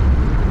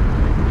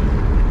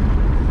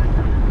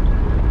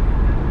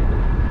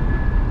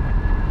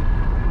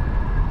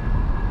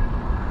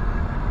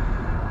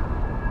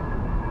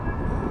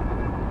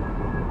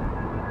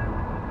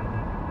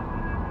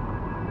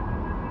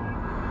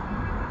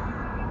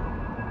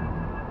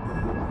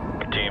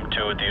 Team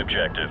 2 at the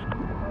objective.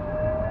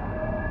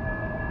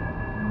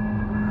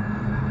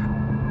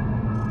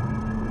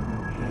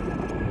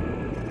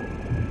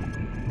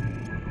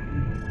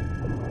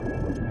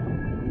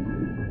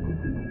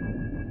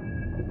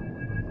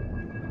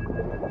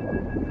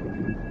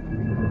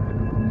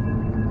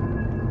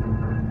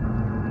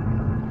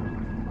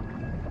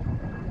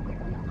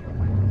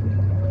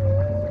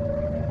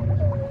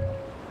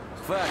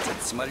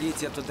 Хватит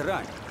смолить эту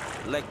дрань.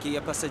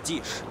 Легкие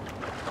посадишь.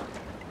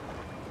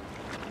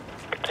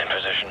 In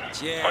position.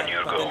 Те On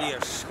your go.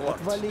 подольешь, ход.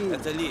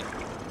 Это ли?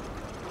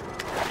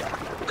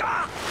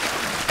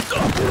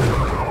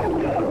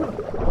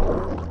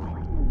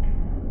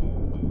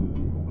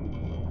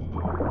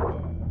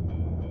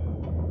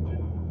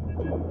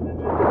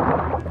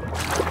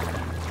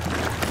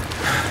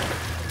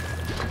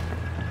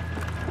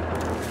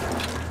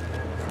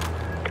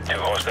 Two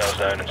hostiles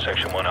down in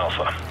Section 1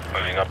 Alpha.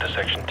 Moving up to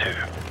Section 2.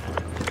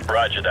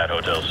 Roger that,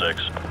 Hotel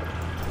 6.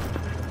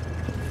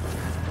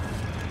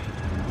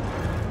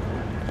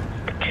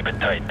 Keep it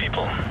tight,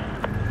 people.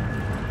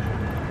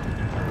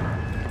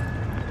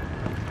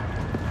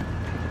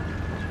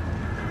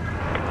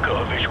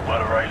 Got a visual by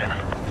the railing.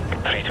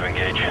 Free to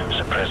engage.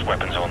 Suppressed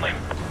weapons only.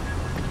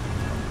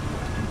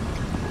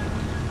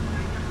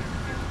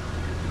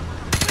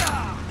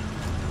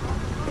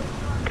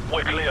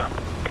 We're clear.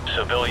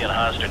 Civilian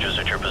hostages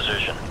at your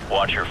position.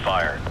 Watch your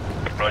fire.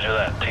 Roger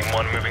that. Team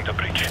 1 moving to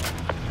breach.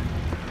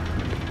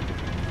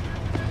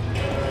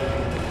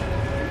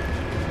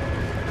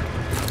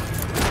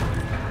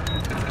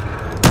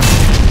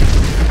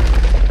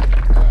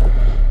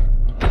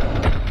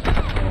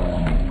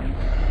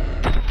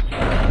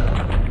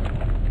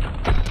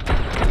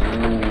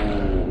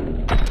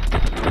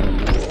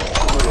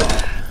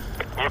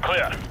 We're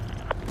clear.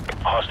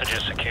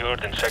 Hostages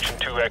secured in Section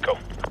 2 Echo.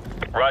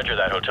 Roger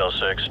that, Hotel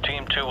 6.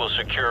 Team 2 will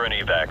secure an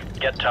evac.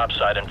 Get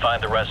topside and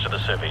find the rest of the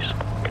civvies.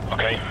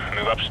 Okay,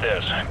 move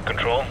upstairs.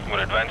 Control, we're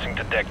advancing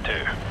to Deck 2.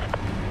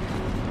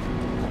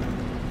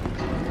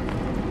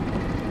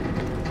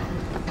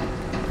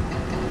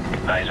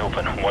 Eyes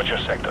open. Watch your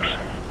sectors.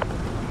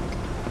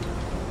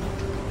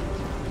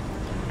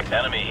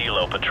 Enemy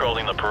helo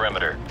patrolling the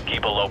perimeter.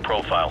 Keep a low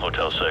profile,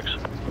 Hotel 6.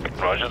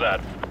 Roger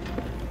that.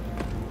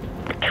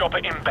 Chopper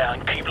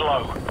inbound. Keep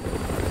low.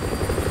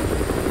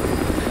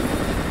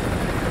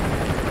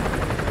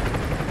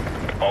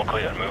 All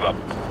clear. Move up.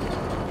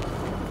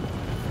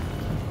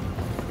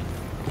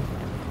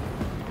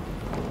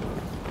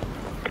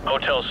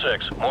 Hotel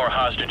 6, more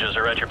hostages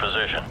are at your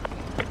position.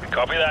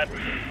 Copy that.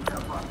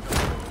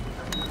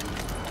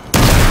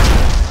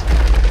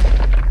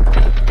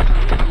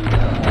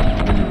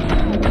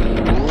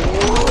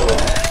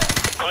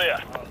 Clear.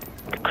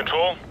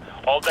 Control,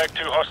 all Deck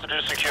 2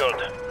 hostages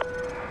secured.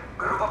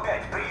 Группа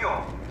 5,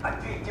 прием.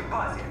 Ответьте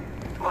базе.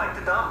 Мать,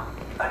 ты там?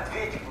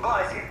 Ответь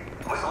базе.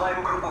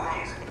 Высылаем группу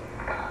вниз.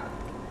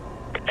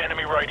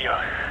 Enemy radio.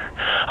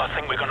 I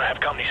think we're gonna have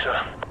company, sir.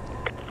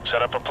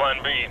 Set up a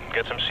plan B.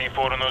 Get some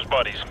C4 on those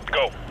bodies.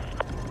 Go.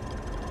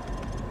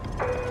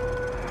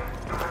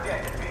 Группа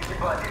 5, ответьте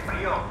базе.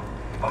 Прием.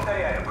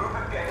 Повторяю, группа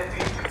 5,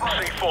 ответьте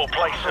базе. C4,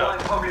 place, sir.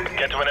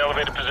 Get to an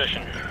elevated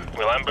position.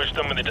 We'll ambush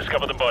them when they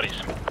discover the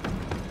bodies.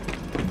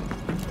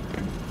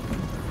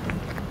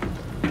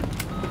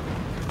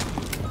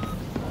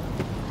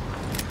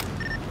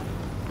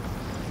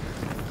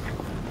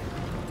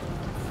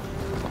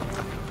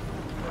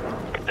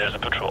 There's the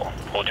patrol.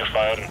 Hold your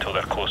fire until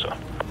they're closer.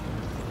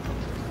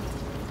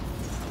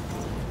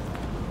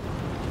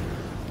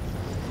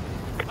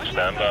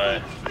 Stand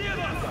by.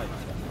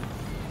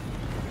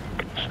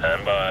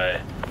 Stand by.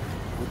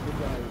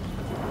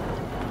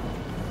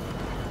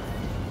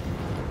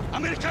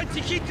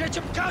 Американцы хитрее,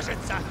 чем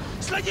кажется!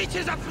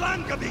 Следите за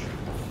флангами!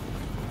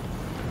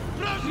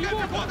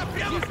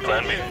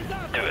 Plan B.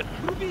 Do it.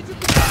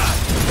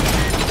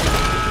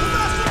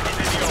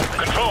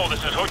 Control,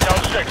 this is Hotel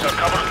 6. Our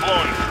cover is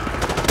blown.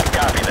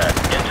 Copy that.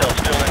 Intel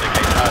still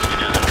indicates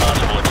hostages and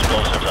possible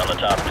explosives on the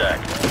top deck.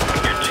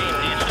 Your team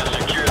needs to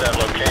secure that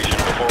location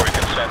before we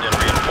can send in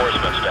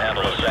reinforcements to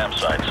handle the SAM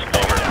sites.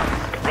 Over.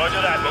 Roger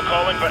that. We're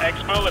calling for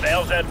Expo at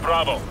LZ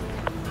Bravo.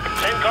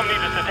 CENTCOM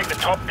needs us to take the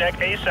top deck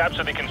ASAP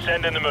so they can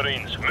send in the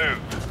Marines. Move.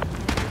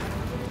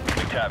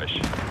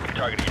 MacTavish,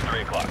 targeting at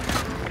 3 o'clock.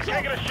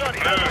 Taking a shot.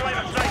 Move. Line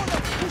of sight.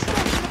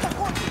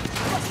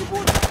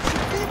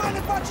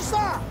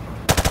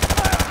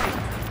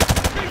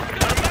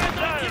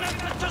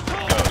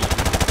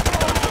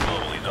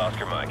 Mobilized,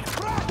 Oscar Mike.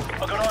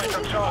 I've got eyes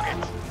on target.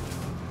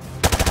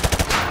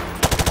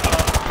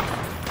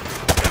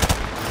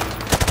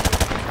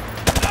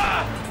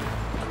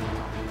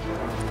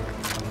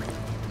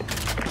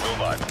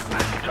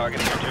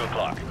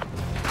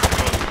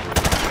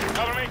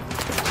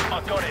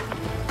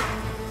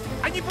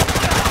 Line! Они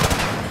попадают!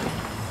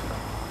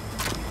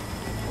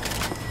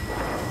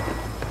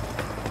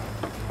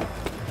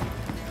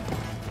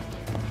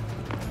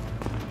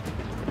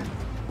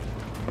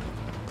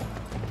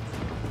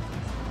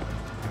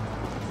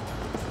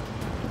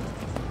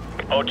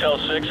 Hotel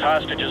 6,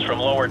 hostages from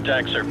lower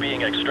decks are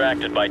being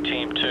extracted by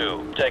Team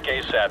 2. Take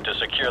ASAP to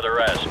secure the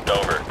rest.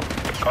 Over.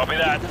 Copy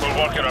that. We're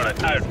working on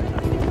it. Out.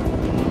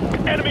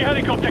 Enemy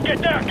helicopter,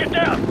 get down, get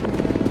down!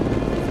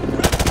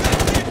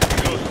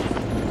 Ghost.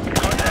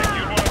 Contact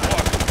you 1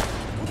 o'clock.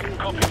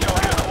 Copy,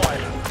 target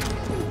acquired.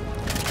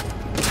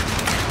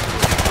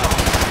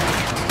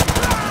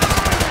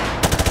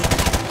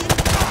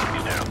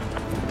 He's down.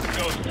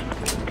 Ghost.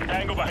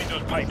 Tango behind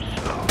those pipes.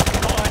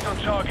 Got eyes on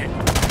target.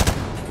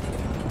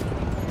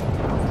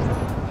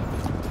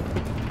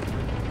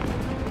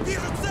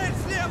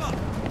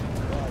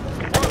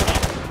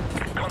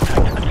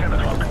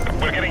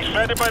 We're getting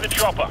shredded by the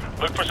chopper.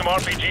 Look for some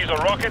RPGs or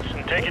rockets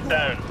and take it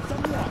down.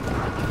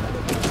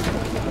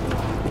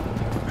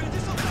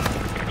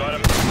 Got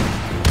him.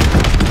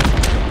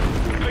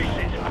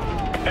 Pieces.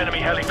 Enemy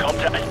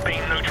helicopter has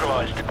been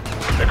neutralized.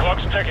 The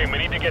clock's ticking. We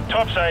need to get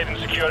topside and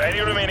secure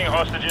any remaining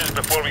hostages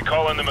before we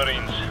call in the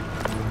Marines.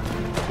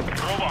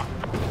 Robot.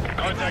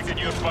 Contacted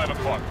you at 5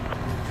 o'clock.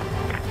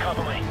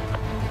 Cover me.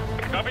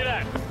 Copy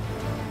that.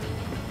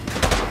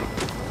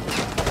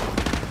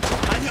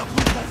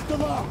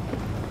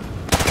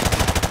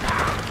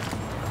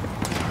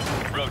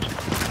 Roach,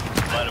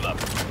 line him up.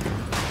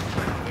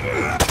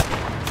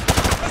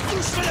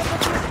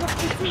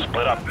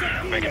 Split up.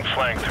 Making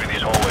flank through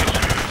these hallways.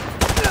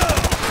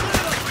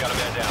 Got a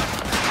man down.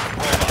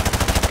 Robot.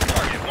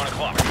 Target, 1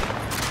 o'clock.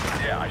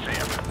 Yeah, I see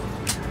him.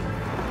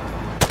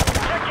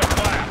 Check your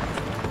fire!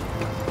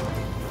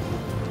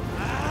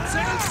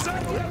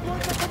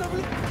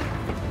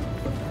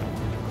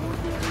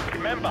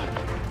 Remember,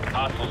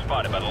 hostile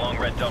spotted by the long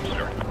red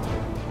dumpster.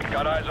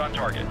 Got eyes on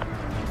target.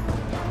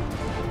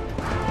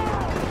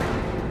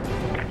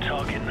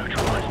 Target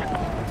neutralized.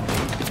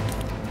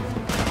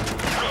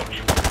 Roach,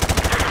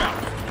 take him out.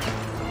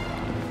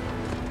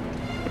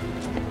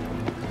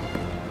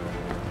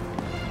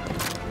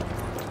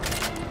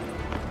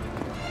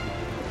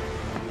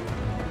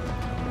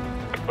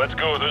 Let's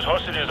go. Those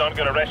hostages aren't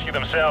going to rescue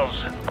themselves.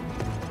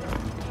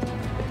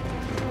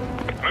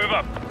 Move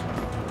up.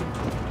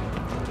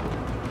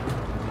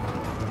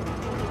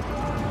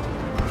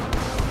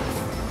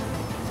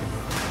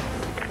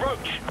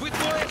 Roach,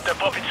 they're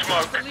popping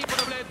smoke.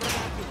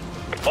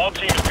 All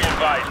teams be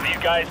advised, these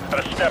guys are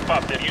a step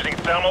up. They're using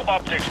thermal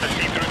optics to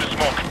see through the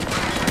smoke.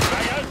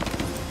 Bang out.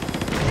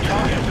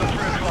 Target until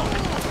 3 o'clock.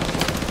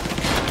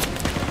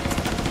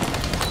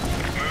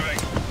 Moving.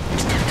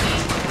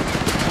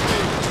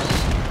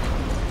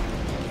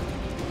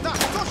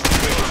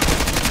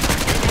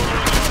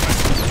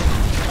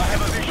 I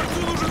have a vision.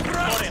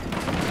 Got him.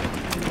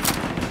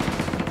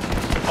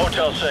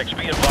 Hotel 6,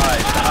 be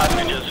advised. The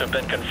hostages have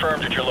been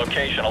confirmed at your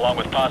location along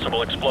with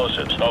possible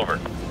explosives. Over.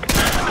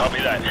 Copy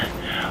that.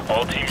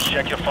 All teams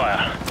check your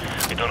fire.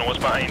 We don't know what's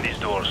behind these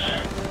doors.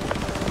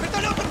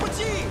 Вертолет на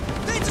пути!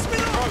 Дайте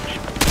спину! Roach.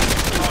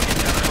 Target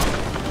 10 o'clock.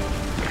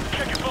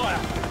 Check your fire.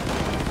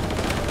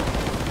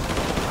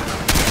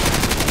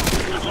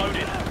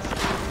 Loaded.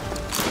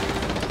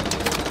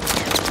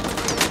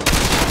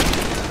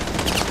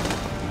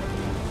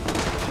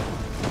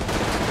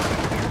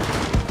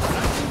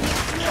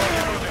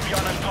 Target moving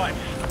beyond those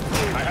pipes.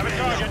 I have a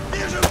target.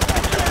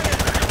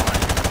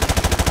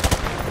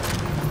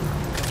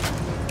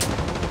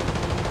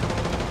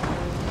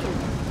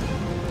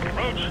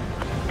 Roach,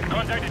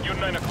 contacted you at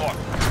 9 o'clock.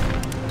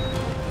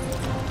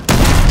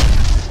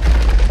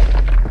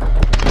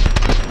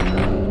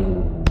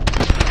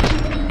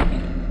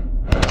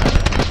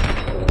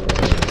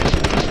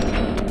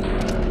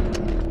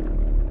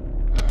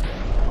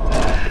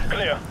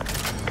 Clear.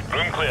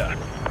 Room clear.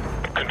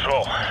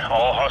 Control,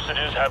 all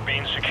hostages have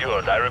been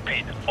secured. I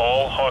repeat,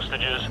 all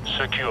hostages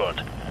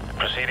secured.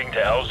 Proceeding to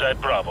LZ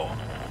Bravo.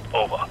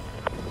 Over.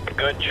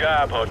 Good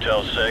job,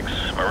 Hotel 6.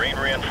 Marine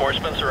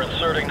reinforcements are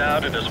inserting now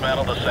to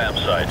dismantle the SAM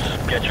sites.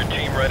 Get your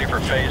team ready for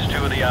Phase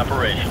 2 of the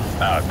operation.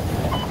 Out.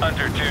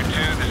 Hunter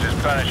 2-2, this is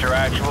Punisher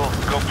Actual.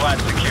 Go plat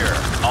secure.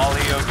 All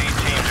EOD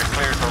teams are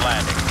cleared for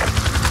landing.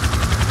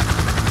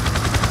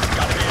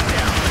 Got a man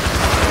down.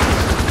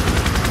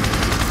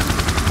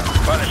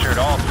 Punisher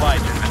to all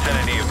flights in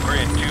vicinity of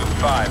grid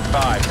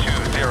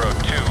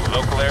 255202.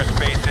 Local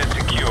airspace is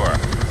secure.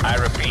 I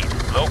repeat,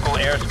 local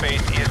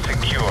airspace is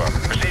secure.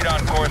 Proceed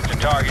on course to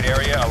target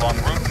area along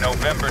route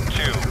November 2.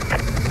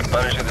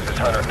 Punisher, this is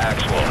Hunter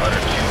Actual. Hunter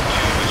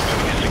 2-2 is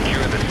moving to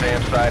secure the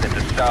SAM site at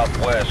the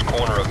southwest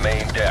corner of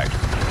main deck.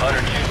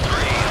 Hunter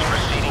 2-3 is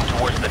proceeding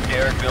towards the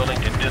Derrick building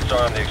to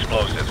disarm the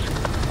explosives.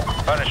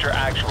 Punisher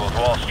Actual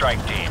to all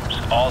strike teams.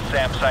 All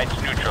SAM sites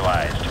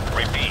neutralized.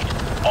 Repeat,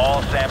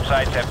 all SAM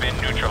sites have been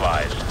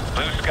neutralized.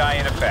 Blue sky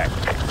in effect.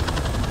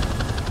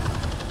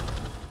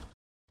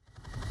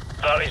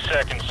 30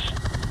 seconds.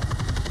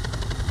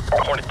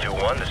 Hornet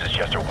 2-1, this is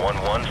Chester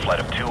 1-1, flight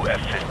of 2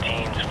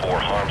 F-15s, 4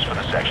 harms for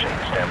the section.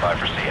 Stand by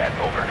for SEAT,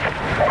 over.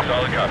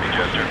 Solid copy,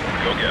 Chester.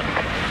 Go get him.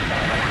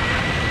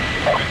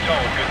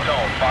 Good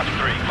tone. Fox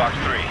 3, Fox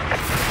 3.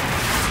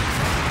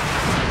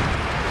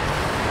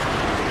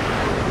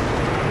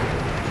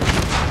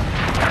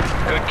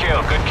 Good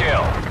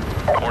kill.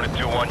 Hornet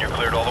 2-1, you're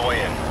cleared all the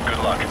way in.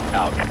 Good luck.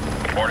 Out.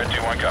 Hornet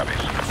 2-1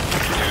 copies.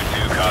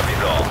 2-2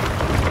 copies all.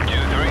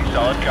 2-3,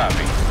 solid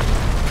copy.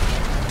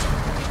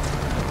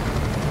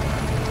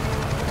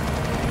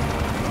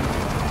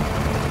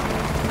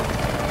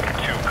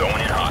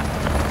 Going in hot.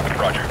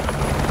 Roger.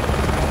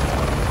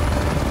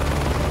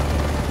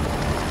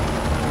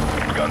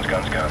 Guns.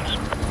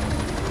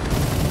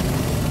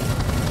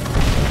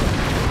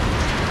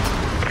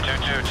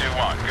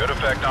 2-2-2-1. Good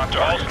effect on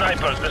target. All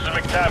snipers, this is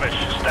MacTavish.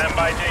 Stand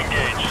by to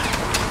engage.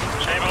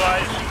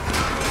 Stabilize.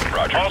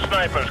 Roger. All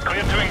snipers,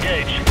 clear to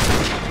engage.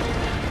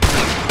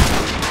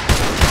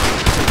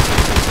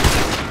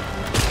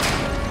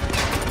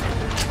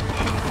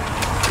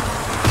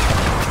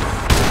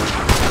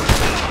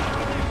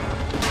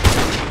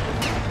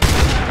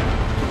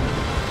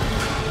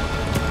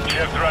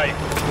 Shift right.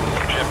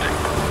 Shifting.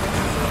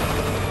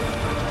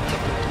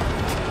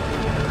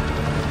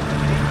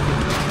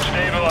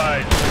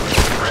 Stabilize.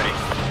 Ready.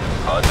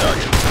 On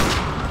target.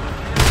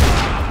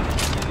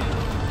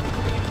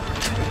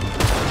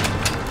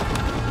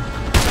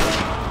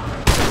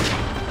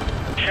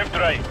 Shift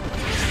right.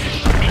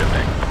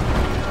 Shifting.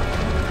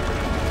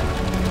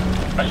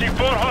 I see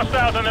 4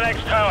 hostiles on the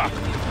next tower.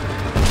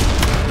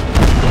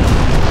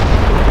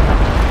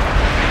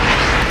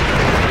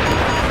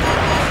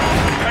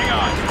 Hang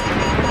on.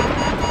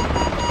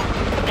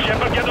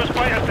 Shepard, get those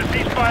fighters to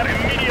cease fire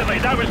immediately.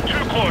 That was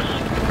too close.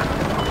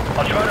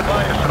 I'll try to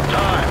buy you some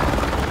time.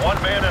 One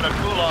man in a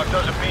gulag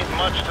doesn't mean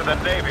much to the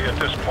Navy at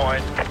this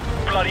point.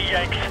 Bloody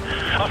Yanks.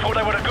 I thought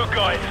they were the good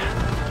guys.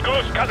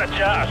 Ghost, cut the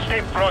chatter.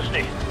 Stay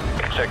frosty.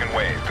 Second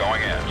wave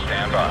going in.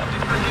 Stand by.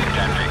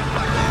 10 feet.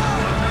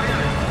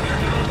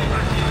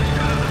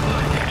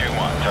 2-1,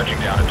 touching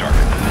down at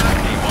target.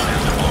 D1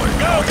 is deployed.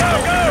 Go!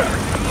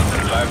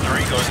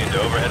 5-3 going into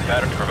overhead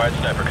pattern to provide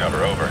sniper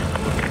cover. Over.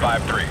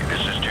 5-3,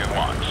 this is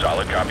 2-1.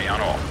 Solid copy on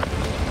all.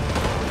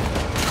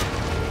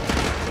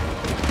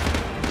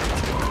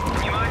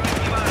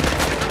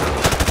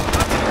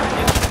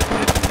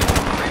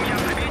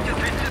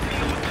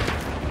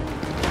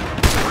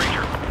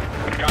 Breacher.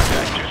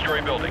 Contact,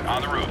 2-story building,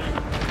 on the roof.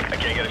 I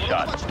can't get a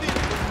shot.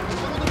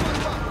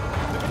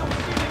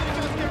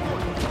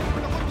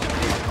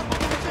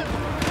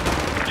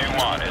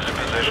 2-1 is in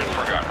position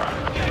for gun run.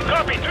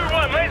 Copy,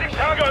 2-1, landing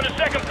tango on the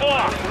second floor.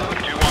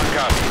 2-1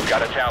 copy.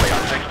 Got a tally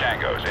on 6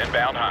 tangos.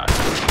 Inbound hot.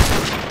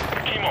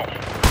 Chemo.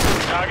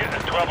 Target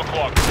at 12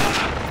 o'clock.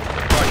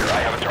 Roger,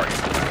 I have a target.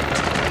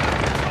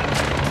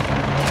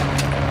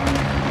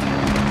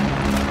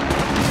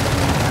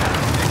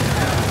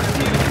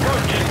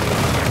 Roach,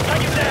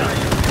 take him down.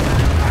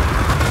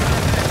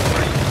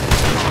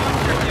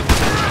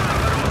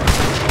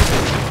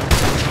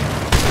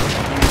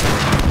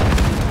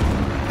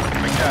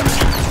 MacTavish,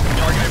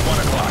 target at 1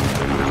 o'clock.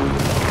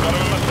 Got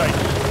him in my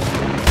sights.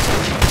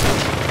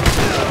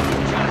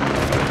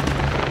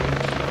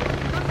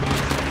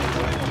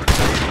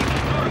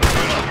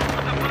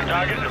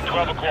 Target at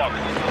 12 o'clock.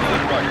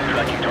 Roger,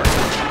 tracking target.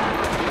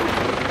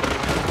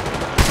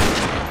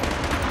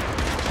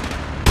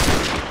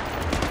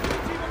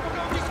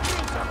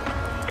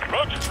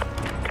 Roach,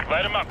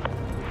 light him up.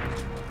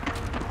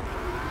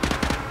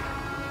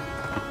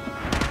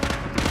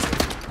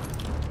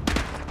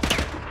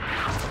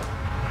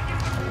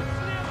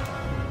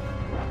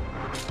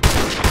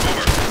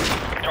 Boomer,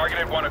 target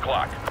at 1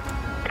 o'clock.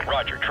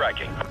 Roger,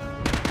 tracking.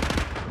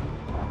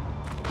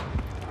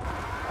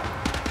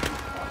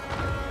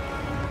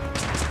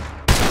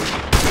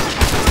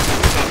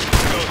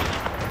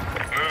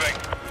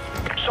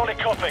 Solid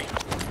copy.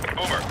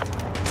 Boomer,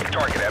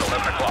 target at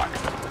 11 o'clock.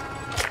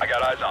 I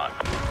got eyes on.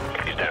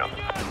 He's down.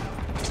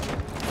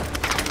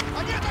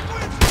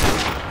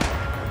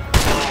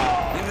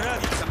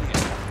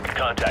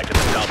 Contact in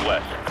the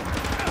southwest.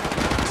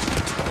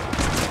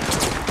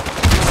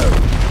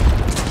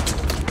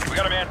 We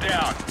got a man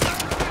down.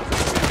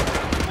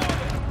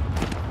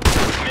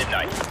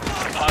 Midnight.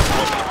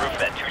 Possible over the roof of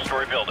that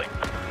 2-story building.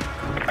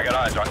 I got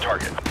eyes on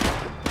target.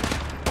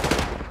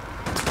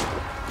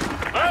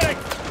 Landing!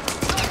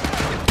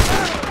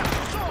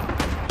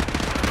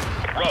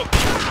 Roach.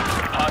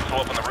 Hostile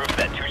up on the roof of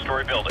that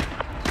 2-story building.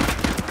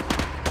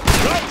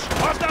 Roach!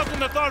 Hostile on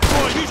the 3rd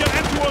floor. Use your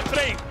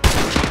M203.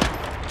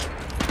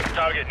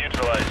 Target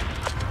neutralized.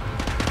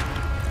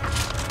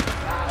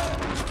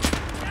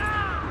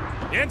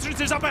 The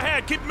entrance is up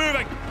ahead. Keep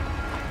moving.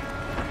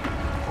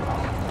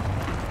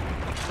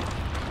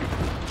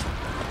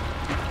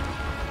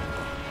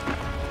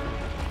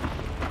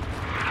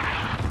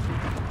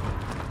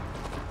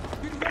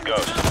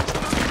 Ghost.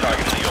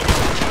 Target in the open.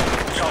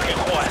 Target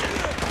quiet.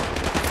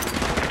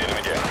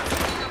 Enemy down.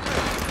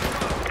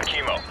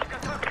 Chemo.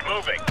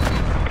 Moving.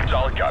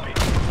 Solid copy.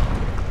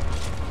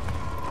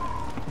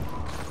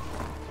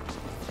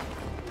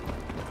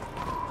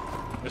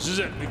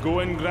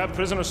 grab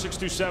prisoner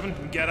 627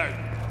 and get out.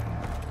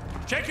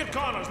 Check your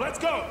corners, let's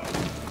go!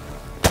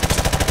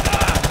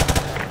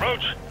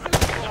 Roach,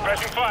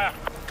 suppressing fire.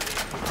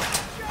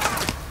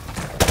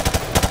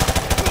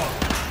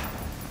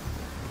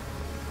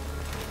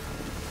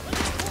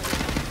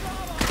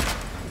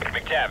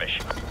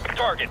 MacTavish,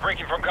 target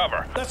breaking from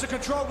cover. That's a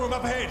control room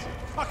up ahead.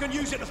 I can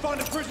use it to find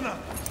a prisoner.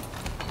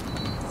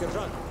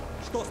 Сержант,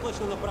 что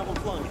слышно на правом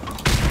фланге?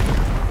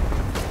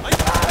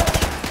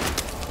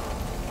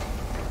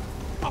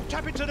 I'll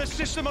tap into the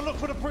system and look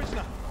for the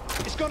prisoner.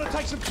 It's gonna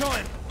take some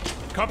time.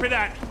 Copy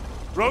that.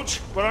 Roach,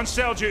 we're on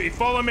cell duty.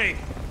 Follow me.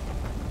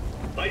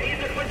 Они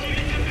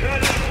захватили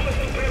центральный пост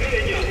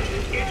управления.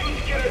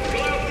 Идут через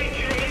главный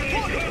тюремный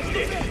комплекс.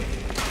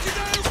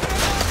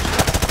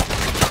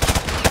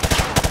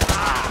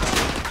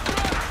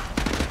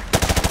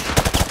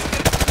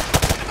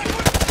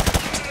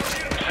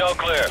 Cell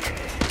clear.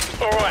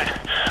 All right,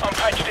 I'm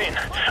patched in.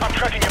 I'm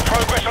tracking your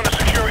progress on the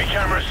security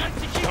cameras.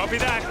 Copy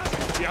that.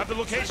 Do you have the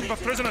location for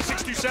prisoner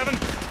 627?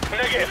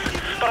 Negative,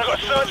 but I've got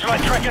a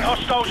searchlight tracking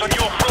hostiles on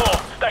your floor.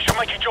 That should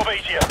make your job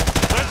easier.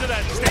 Roger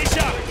that. Stay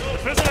sharp. The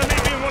prisoner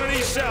may be in one of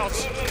these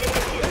cells.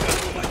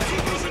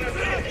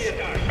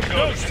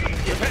 Ghost,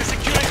 prepare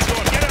security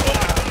door. Get it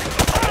open.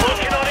 I'm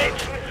working on it.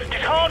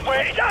 This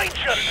hardware is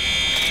ancient.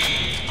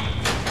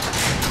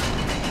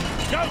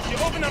 Ghost, you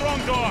opened the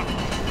wrong door.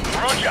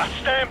 Roger,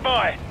 stand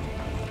by.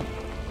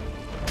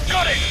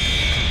 Got it.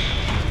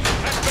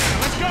 That's better.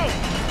 Let's go.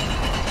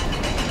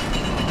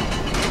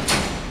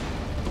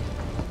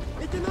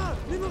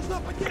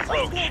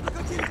 Roach,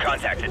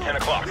 contact at 10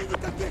 o'clock.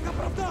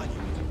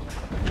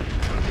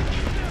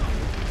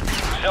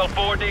 Cell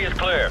 4D is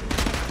clear.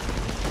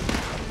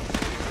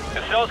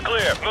 The cell's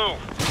clear. Move.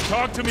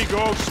 Talk to me,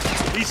 Ghost.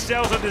 These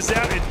cells are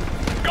deserted.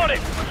 Got it.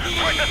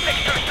 Prisoner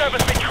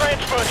 627's been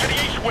transferred to the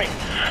east wing.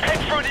 Head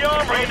through the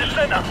armory in the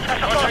center.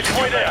 That's the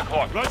fastest way there.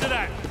 Roger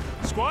that.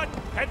 Squad,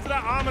 head for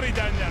that armory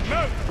down there.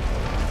 Move.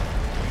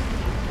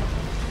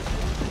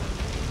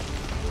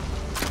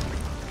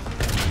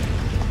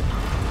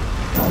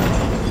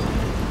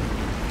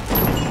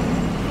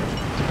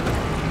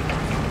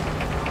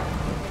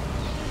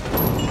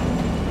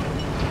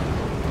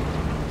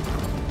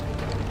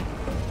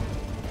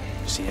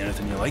 See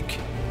anything you like?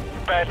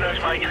 Bad news,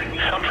 mate.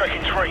 I'm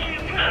tracking 3.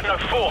 No,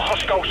 4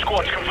 hostile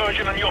squads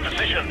converging on your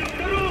position.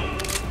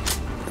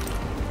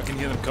 I can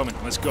hear them coming.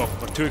 Let's go.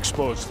 We're too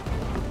exposed.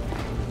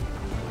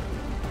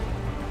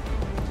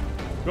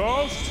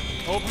 Ghost,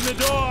 open the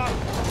door.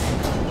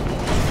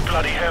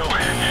 Bloody hell.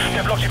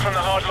 They've blocked it from the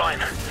hard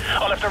line.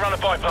 I'll have to run a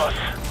bypass.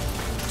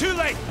 Too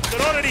late.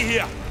 They're already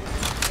here.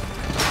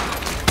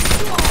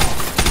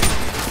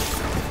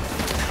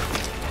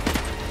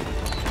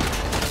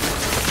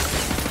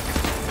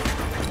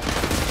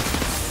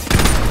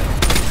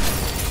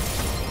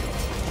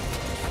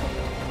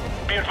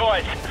 Be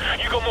advised,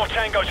 you got more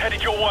tangos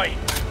headed your way.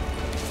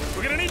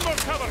 We're gonna need more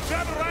cover.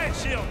 Grab a riot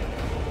shield.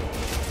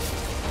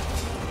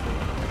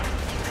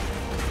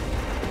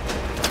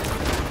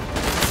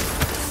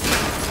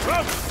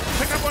 Roach,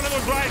 pick up one of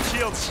those riot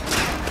shields.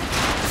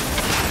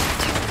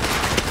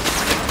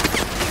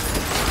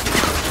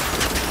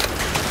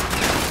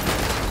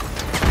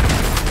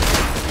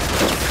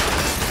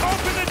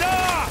 Open the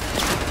door!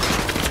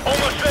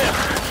 Almost there.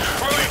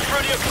 Routing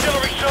through the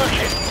auxiliary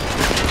circuit.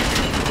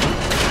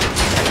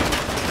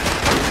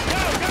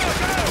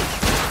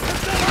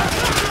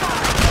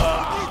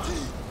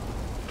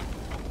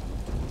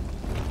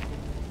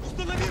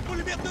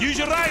 Use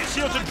your riot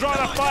shield to draw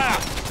the fire!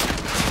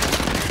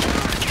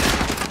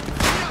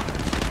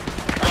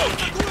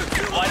 Roach,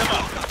 light him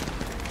up.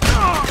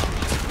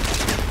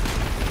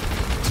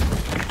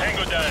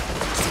 Tango down.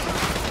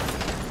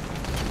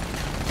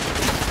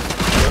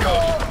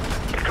 Ghost,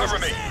 cover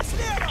me.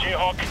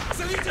 Jayhawk,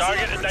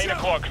 target at 9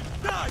 o'clock.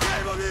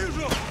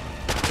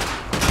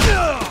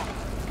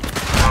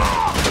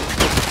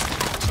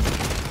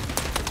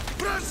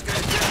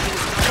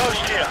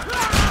 Ghost here.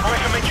 I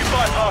recommend you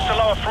bypass the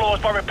lower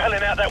floors by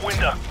rappelling out that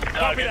window.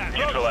 Copy that.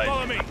 Neutralized.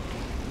 Follow me.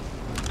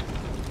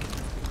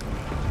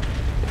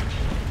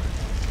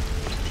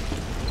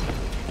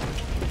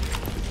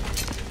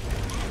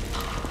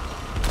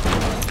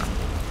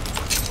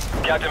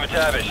 Captain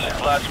MacTavish,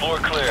 last floor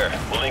clear.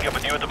 We'll link up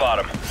with you at the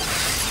bottom.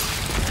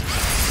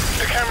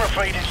 The camera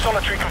feed in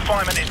solitary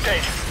confinement is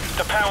dead.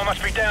 The power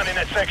must be down in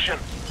that section.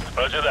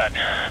 Roger that.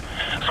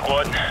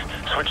 Squad,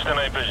 switch to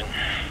night vision.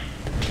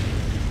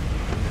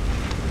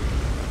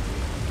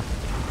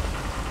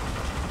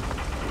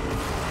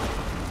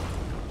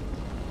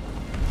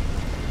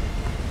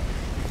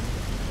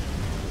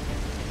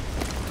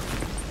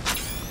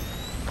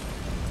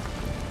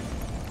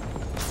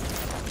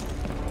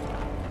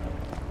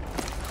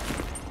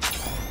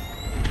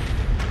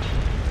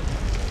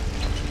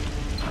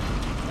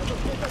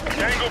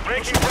 Tango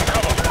breaking from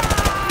cover.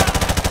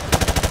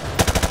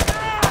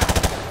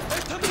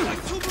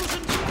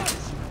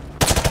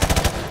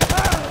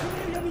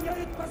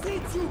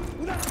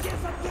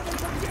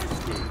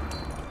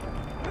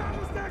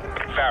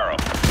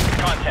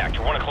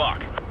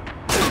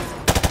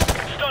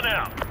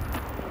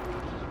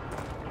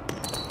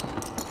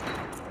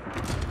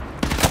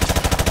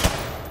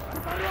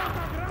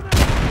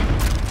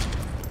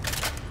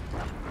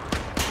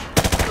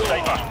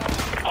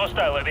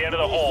 Hostile at the end of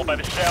the hall by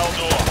the cell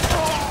door.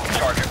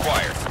 Target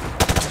acquired.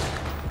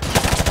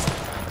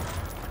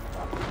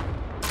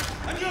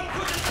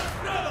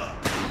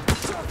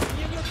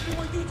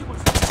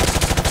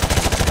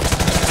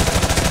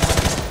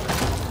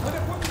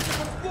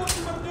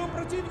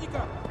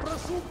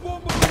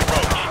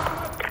 Roach.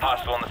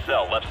 Hostile on the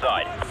cell, left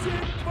side.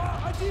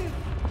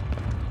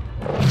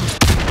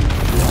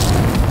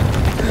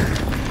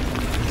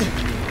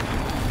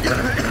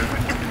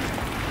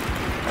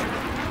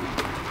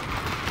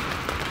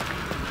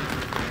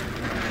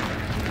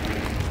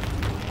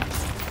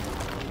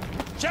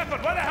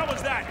 Shepard, what the hell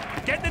was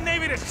that? Get the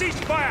Navy to cease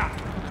fire!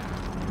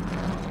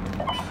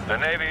 The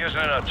Navy isn't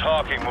in a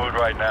talking mood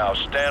right now.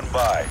 Stand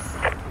by.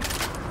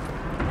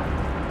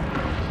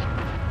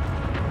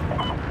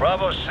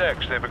 Bravo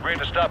 6, they've agreed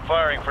to stop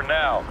firing for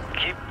now.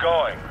 Keep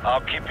going. I'll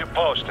keep you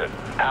posted.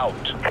 Out.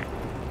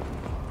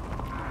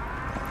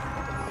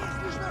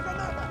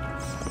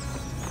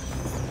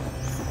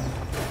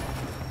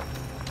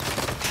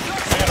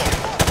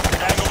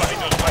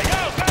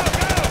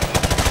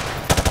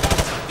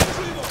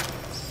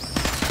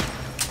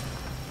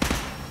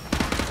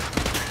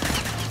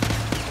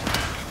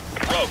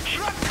 Roach.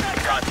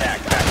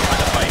 Contact. Back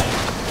behind the pipe.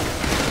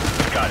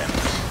 Got him.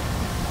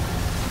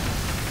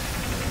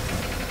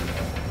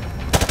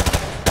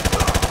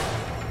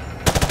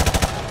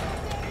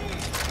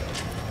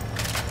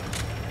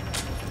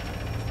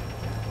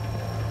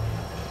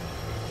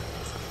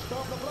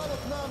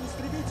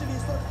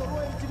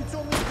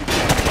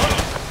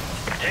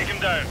 Take him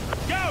down.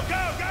 Go,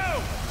 go,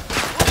 go!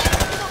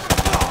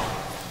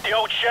 The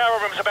old shower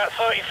room's about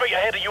 30 feet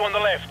ahead of you on the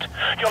left.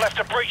 You'll have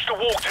to breach the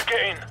wall to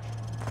get in.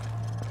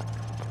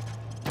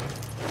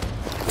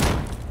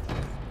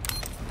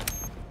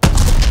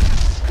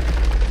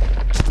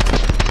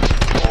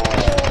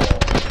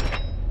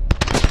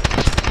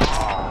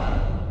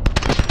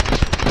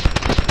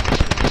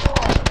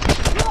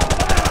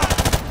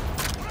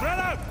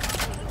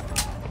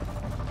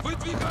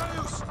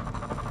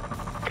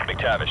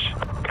 MacTavish,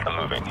 I'm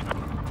moving.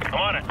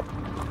 I'm on it.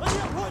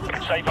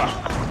 Cypher.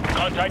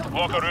 Contact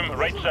locker room,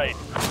 right side.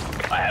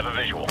 I have a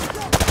visual.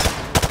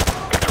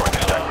 Throwing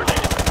a stun grenade.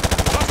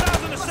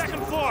 Hostiles on the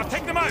second floor.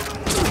 Take them out.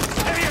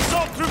 Heavy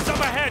assault troops up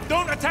ahead.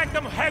 Don't attack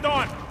them head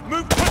on.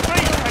 Move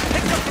quickly and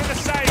hit them from the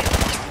side.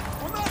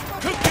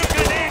 Cook your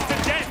grenades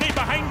and detonate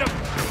behind them.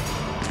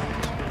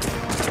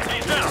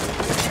 He's down.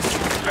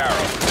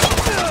 Barrow.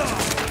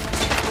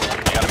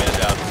 Got a man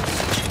down.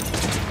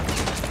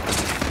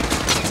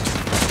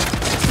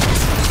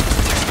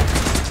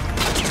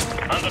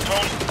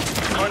 Undertone.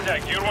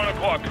 Contact. You're 1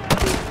 o'clock.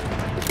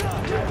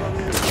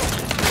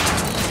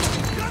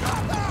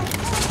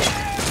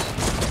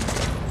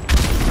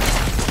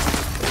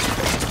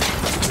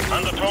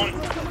 Undertone.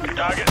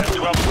 Target at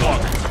 12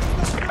 o'clock.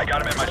 I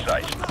got him in my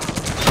sights.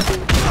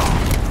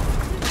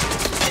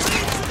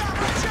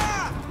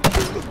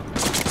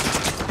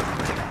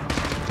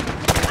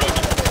 Roach.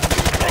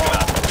 Take him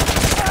out.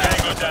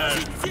 Tango down.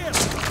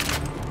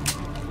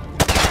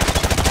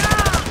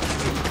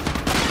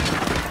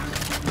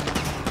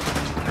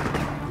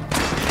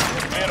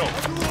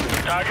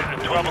 Target at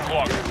 12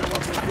 o'clock.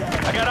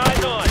 I got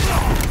eyes on.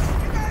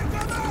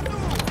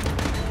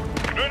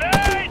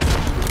 Grenade!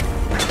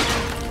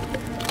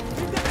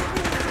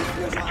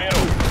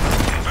 Middle.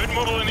 Good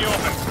mobile in the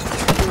open.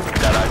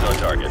 Got eyes on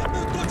target.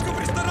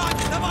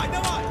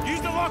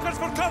 Use the lockers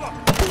for cover.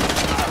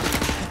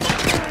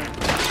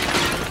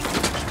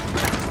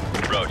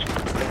 Roach,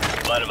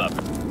 light him up.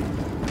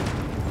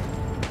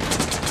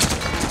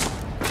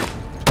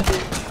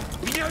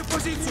 Меняю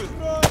позицию.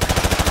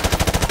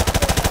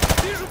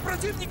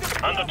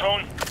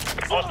 Undertone.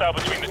 Hostile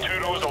between the 2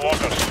 rows of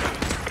lockers.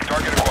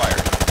 Target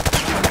acquired.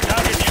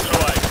 Target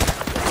neutralized.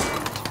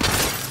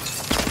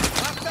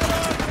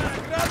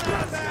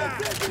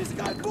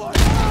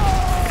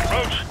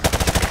 Roach.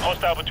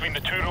 Hostile between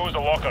the 2 rows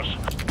of lockers.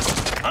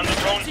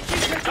 Undertone.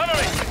 Cover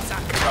me.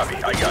 Copy,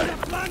 I got it.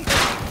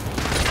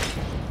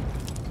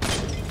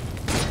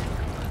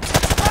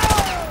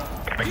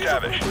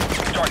 MacTavish.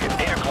 Target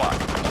 8 o'clock.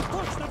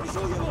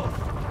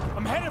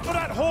 I'm headed for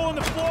that hole in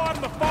the floor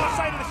on the far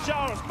side of the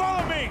showers.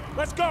 Follow me.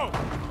 Let's go.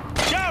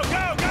 Go,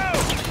 go, go.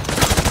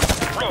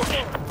 Roach.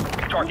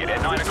 Target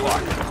at 9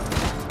 o'clock.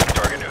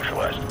 Target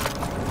neutralized.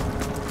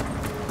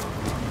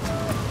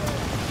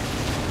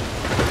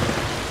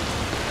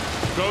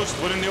 Ghost,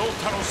 we're in the old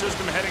tunnel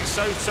system heading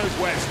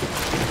south-southwest.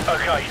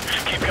 Okay,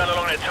 keep going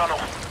along that tunnel.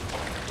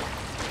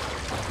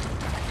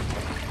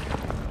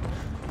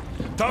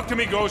 Talk to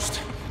me,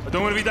 Ghost. I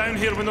don't want to be down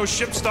here when those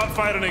ships start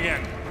firing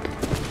again.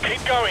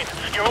 Keep going.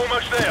 You're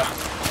almost there.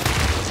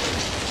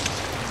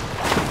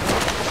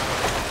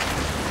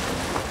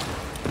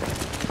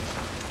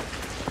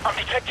 I've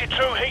detected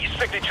 2 heat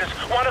signatures.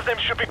 One of them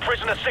should be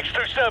prisoner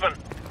 627.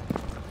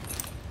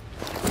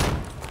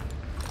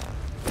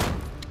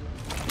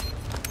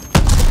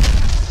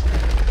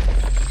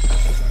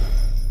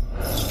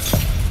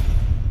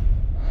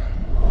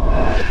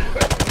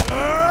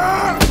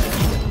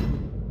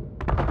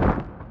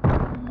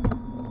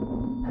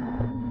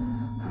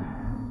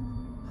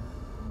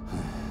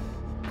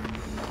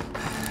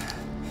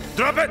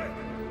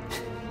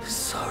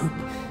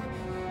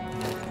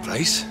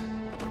 place.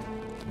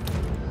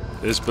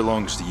 This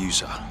belongs to you,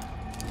 sir.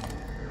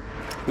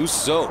 Who's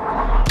Soap?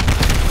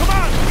 Come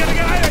on! We gotta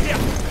get out of here!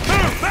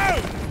 Move!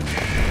 Move!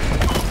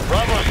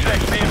 Bravo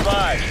 6, be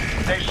advised.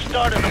 They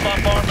started the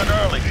bombardment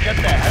early. Get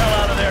the hell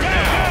out of there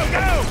now!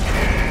 Go!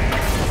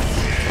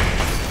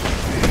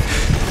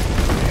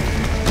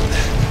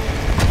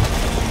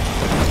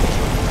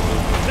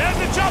 There's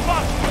the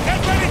chopper!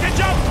 Get ready to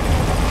jump!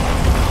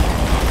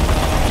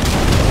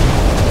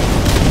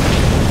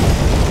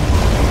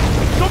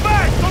 Go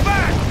back! Go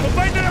back! We'll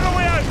find another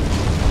way out!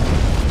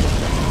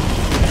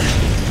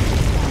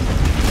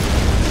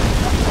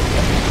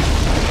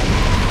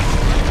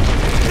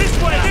 This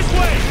way! This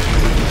way!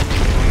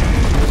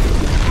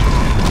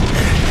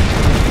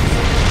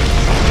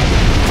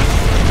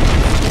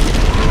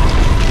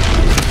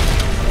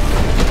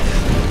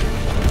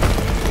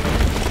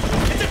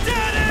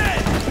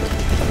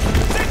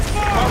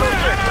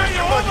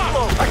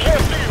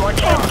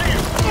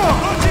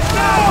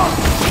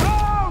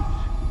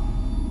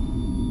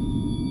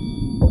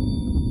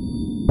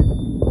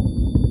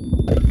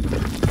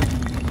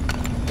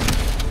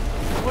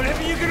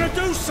 Whatever you're gonna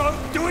do, son,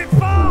 do it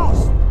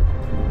fast!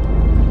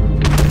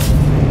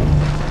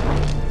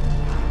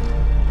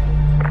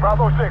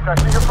 Bravo 6, I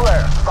see your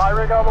flare. Spy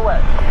rig on the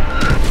way.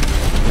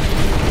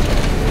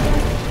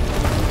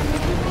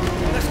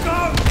 Let's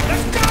go!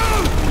 Let's go!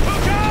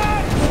 Look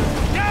out!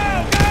 Go!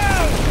 Go!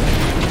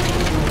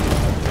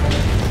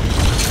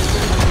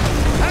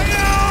 Hang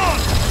on!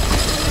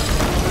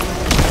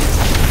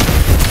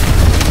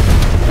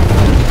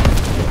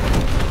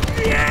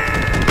 Yeah!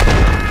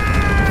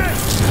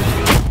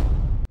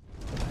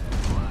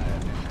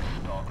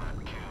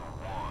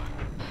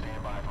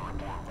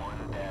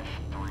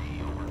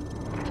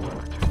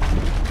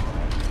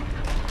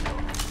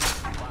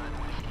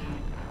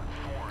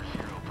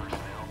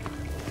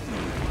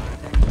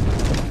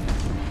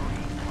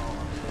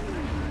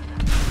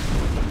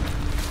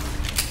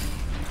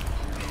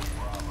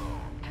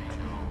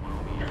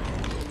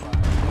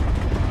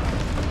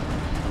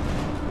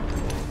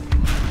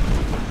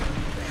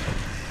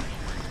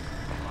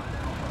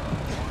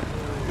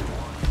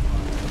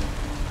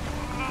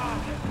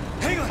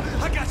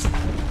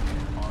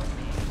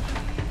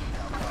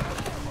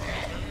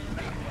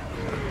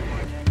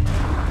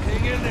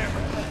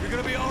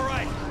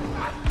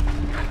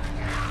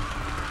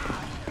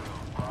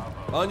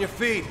 On your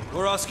feet.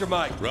 We're Oscar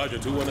Mike. Roger,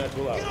 2-1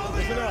 actual out.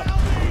 Listen up.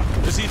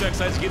 This evac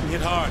site's getting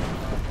hit hard.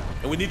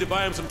 And we need to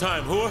buy him some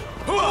time. Hooah?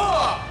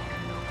 Hooah!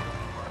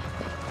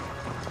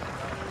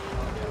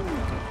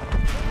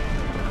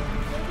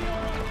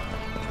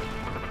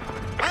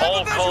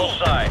 All call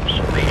signs.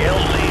 The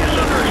LC is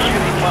under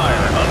heavy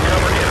fire.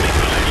 Uncover enemy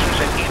positions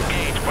and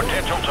engage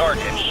potential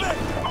targets.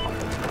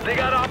 They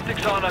got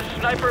optics on us.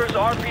 Snipers,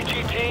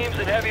 RPG teams,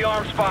 and heavy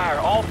arms fire.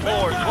 All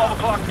floors. 12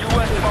 o'clock due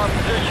west of our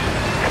position.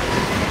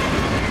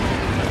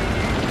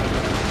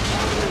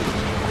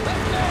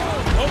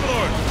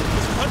 Overlord,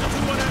 this is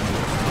 102-1 actual.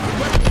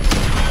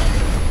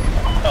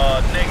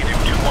 Negative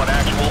 2-1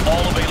 actual.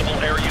 All available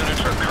air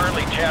units are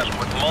currently tasked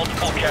with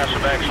multiple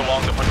casevacs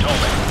along the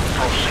Potomac.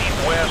 Proceed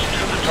west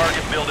to the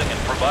target building and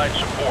provide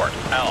support.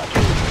 Out.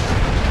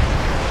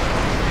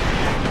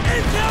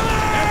 Everyone,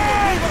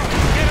 move up!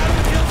 Get out of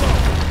the kill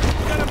zone!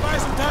 We gotta buy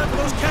some time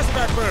for those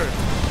casevac birds.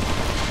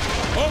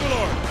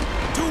 Overlord,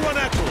 2-1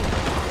 actual.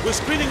 We're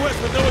screening west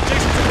with no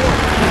adjacent support.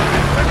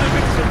 Friendly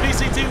victims from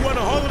BCT-1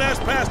 are hauling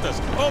ass past us.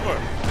 Over.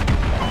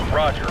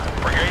 Roger.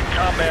 Brigade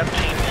Combat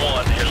Team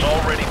 1 has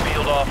already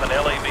peeled off an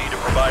LAV to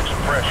provide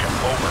suppression.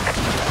 Over.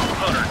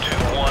 Hunter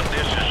 2-1,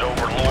 this is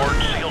Overlord.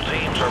 SEAL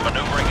teams are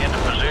maneuvering into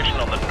position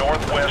on the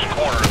northwest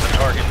corner of the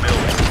target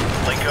building.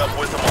 Link up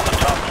with them on the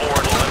top floor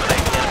and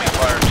eliminate enemy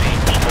fire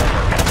teams.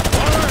 Over.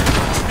 Alert!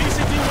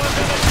 BCT-1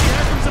 LAV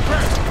has been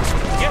suppressed.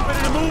 Get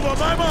ready to move on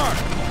my mark.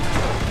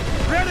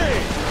 Ready!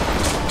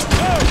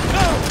 Go!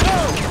 Go! Go!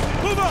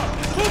 Move up!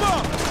 Move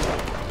up!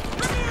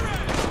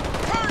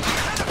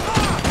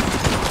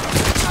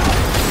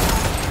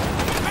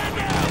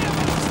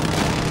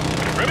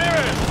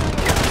 Ramirez!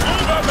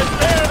 Move up and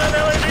stand on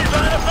LAV's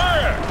line of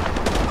fire!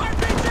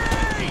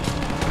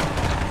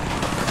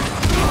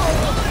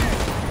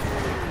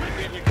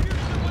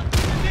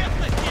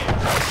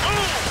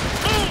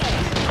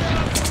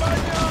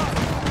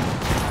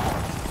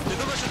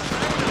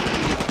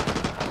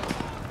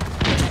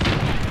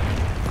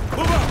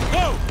 Move up!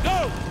 Go! Go!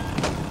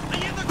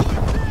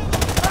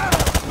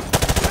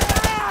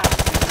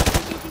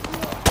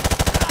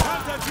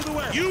 Contact to the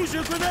west! Use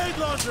your grenade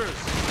launchers!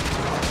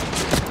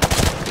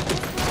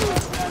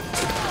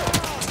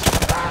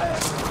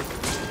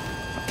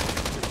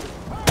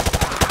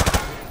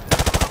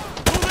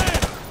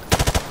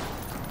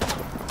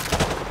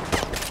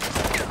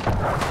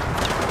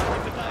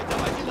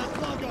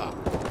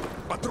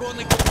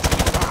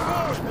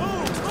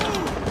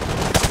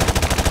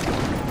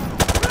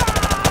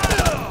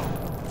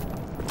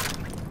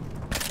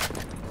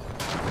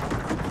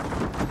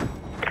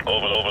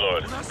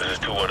 Overlord, this is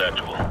 2-1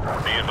 actual.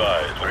 Be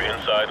advised, we're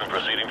inside and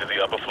proceeding to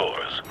the upper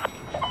floors.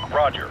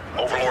 Roger.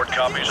 Overlord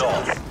copies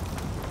all.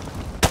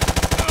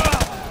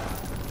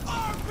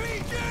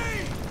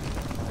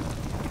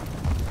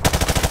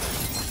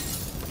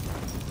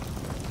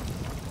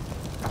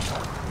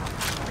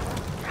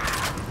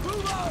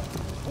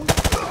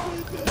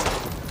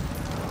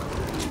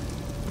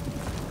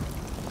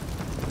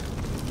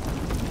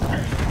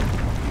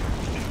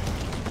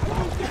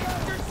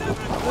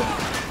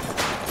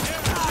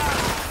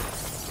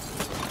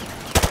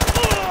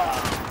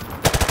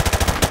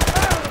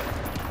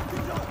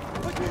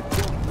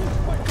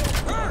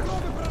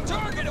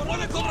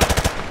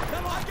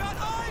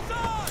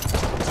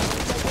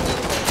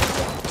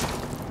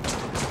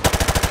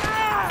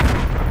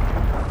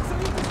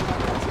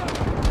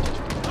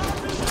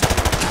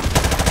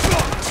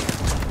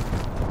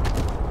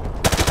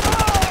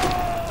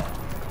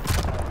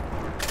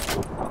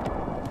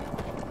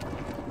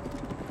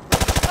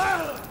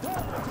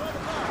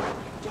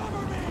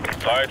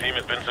 Fire team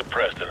has been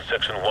suppressed in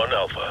Section 1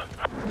 Alpha.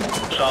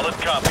 Solid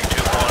copy,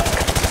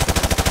 2-1.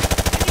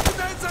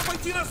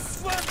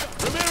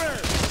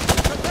 Ramirez!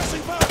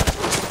 Compressing fire!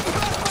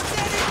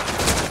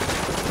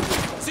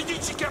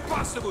 Сидичики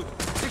опаздывают!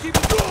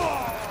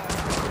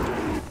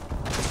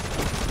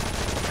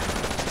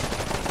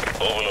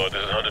 Overlord,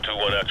 this is Hunter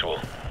 2-1 actual.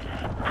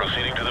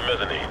 Proceeding to the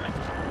mezzanine.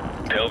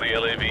 Tell the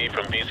LAV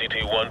from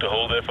BCT-1 to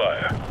hold their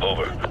fire.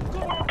 Over.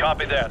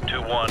 Copy that,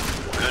 2-1.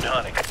 Good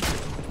hunting.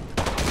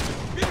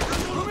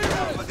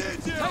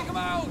 Take him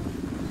out!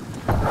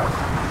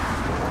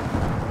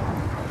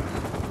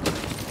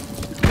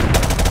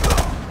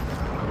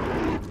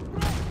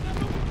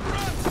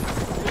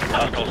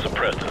 Hostile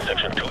suppressed in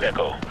Section 2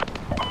 Echo.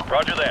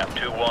 Roger that,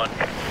 2-1.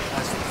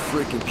 That's the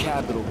freaking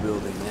Capitol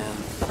building, man.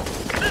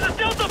 This is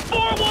Delta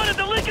 4-1 at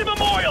the Lincoln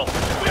Memorial.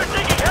 We are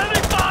taking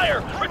heavy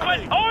fire.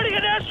 Request already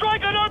an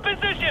airstrike on our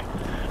position.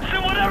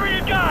 Send whatever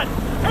you got.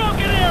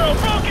 Broken arrow,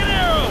 broken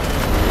arrow.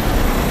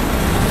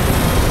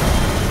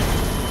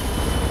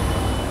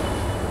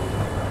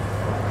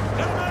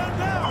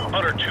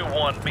 Hunter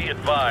 2-1, be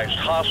advised,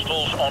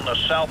 hostiles on the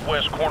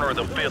southwest corner of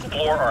the 5th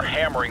floor are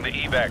hammering the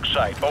evac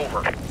site.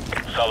 Over.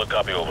 Solid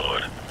copy,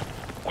 Overlord.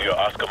 We are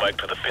Oscar Mike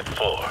to the 5th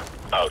floor.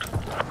 Out.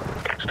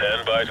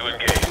 Stand by to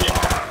engage.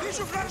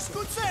 Вижу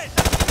вражескую цель!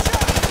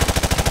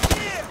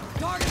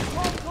 Target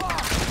 12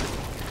 o'clock!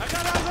 I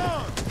got eyes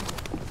on!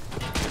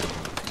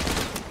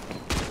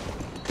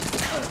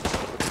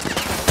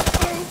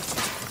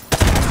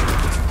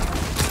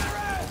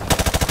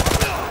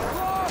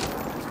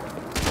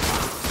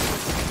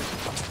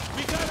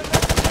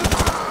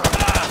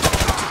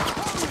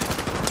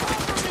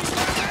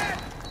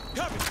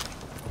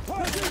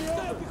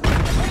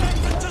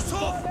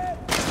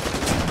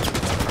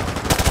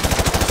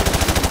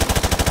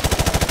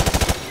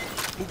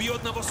 Убью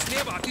одного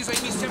слева, а ты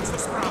займись тем, что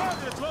справа.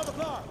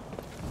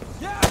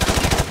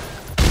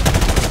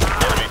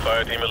 Enemy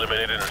fire team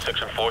eliminated in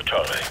Section 4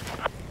 Charlie.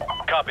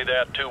 Copy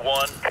that,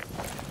 2-1.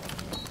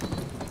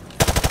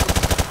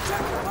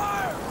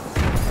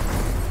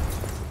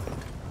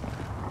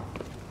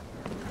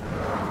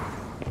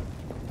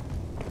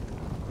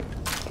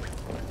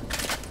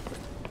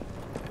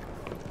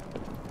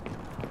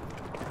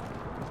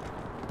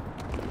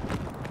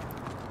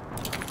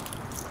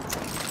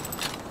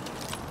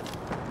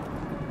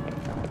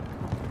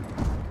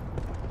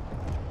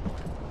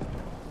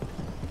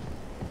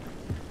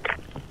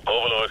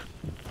 Overlord,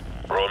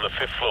 we're on the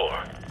 5th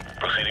floor.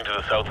 Proceeding to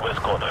the southwest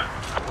corner.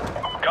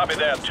 Copy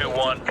that,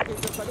 2-1.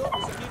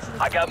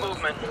 I got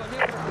movement.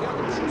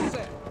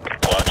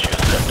 Watch your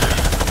sectors.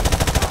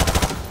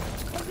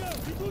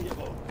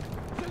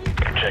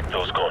 Check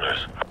those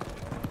corners.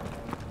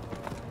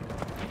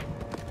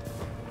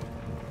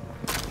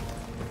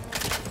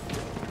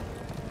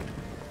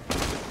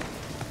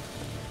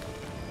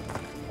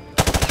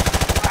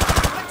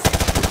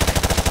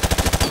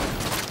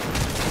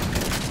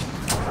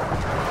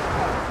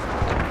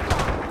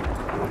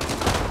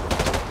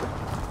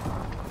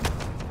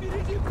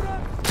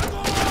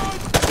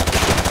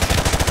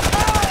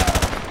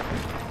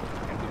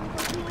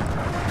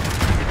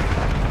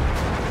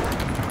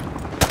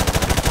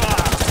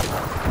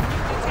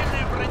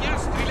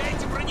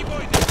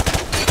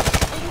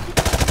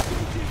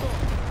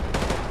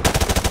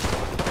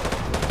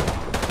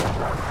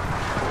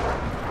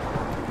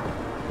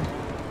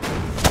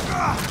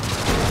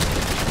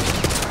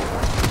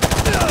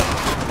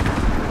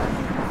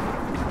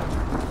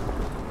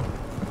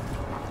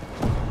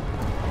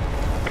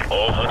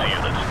 All Hunter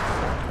units,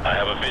 I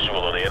have a visual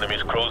on the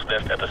enemy's crow's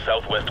nest at the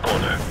southwest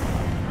corner.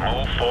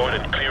 Move forward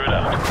and clear it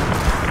out.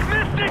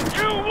 Mystic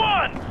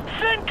 2-1!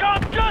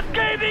 CENTCOM just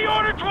gave the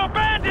order to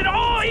abandon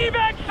all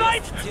evac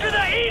sites to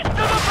the east of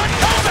the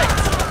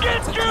Potomac!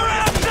 Get your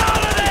ass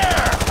out of there!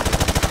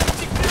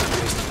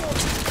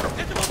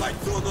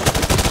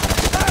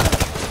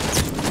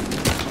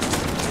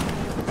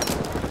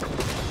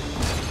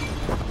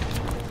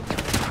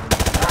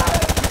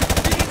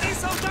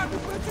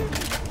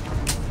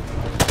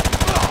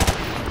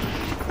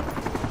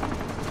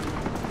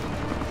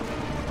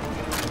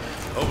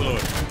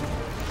 Overlord,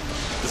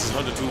 this is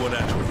Hunter 2-1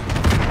 actual.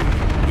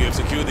 We have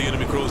secured the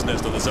enemy crow's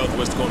nest on the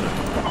southwest corner.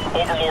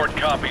 Overlord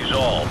copies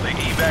all. The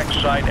evac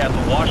site at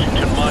the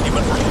Washington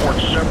Monument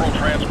reports several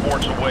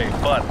transports away,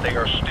 but they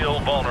are still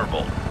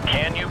vulnerable.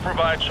 Can you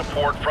provide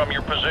support from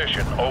your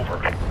position?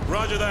 Over.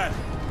 Roger that.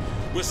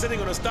 We're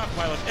sitting on a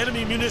stockpile of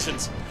enemy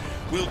munitions.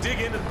 We'll dig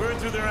in and burn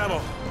through their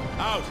ammo.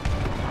 Out.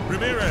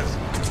 Ramirez,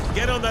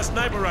 get on that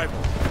sniper rifle.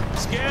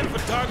 Scan for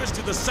targets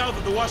to the south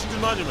of the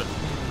Washington Monument.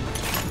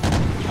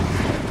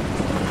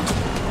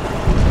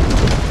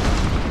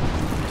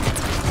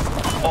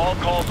 All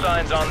call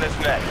signs on this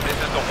net. This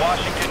is the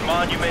Washington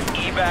Monument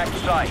evac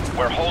site.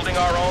 We're holding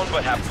our own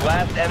but have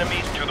blast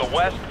enemies to the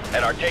west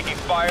and are taking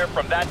fire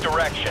from that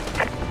direction.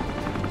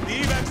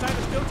 The evac site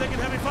is still taking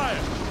heavy fire.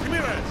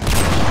 Ramirez,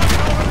 target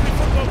all enemy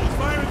foot mobiles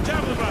firing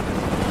javelin rockets.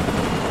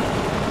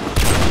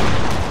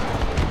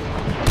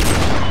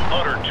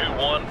 Hunter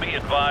 2-1, be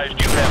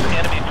advised you have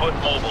enemy foot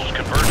mobiles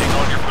converging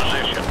on your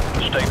position.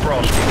 Stay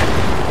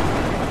frosty.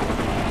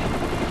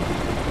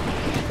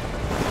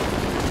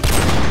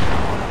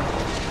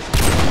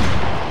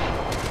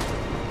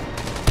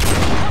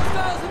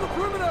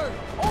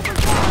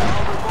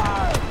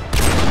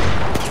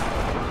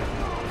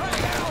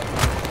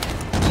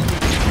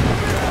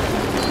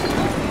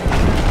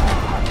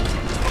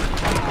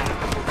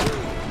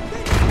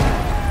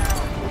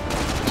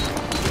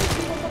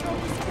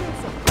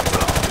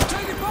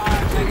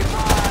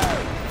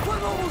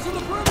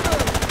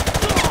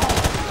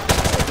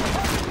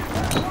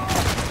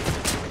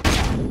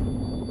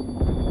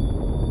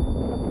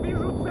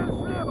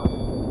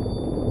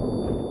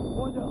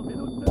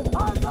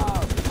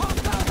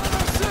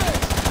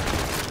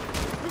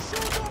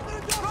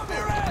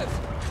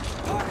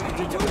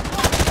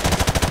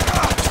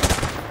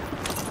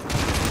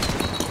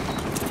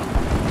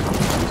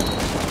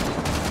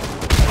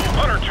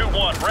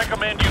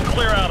 Recommend you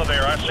clear out of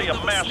there. I see a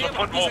mass of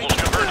foot mobiles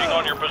converging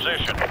on your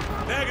position.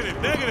 Negative,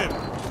 negative.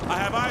 I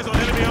have eyes on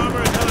enemy armor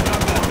and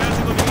helicopters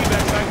advancing on the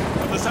evac site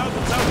from the south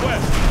and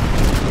southwest.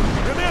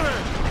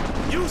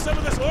 Ramirez, use some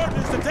of this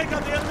ordnance to take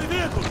out the enemy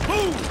vehicles.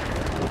 Move!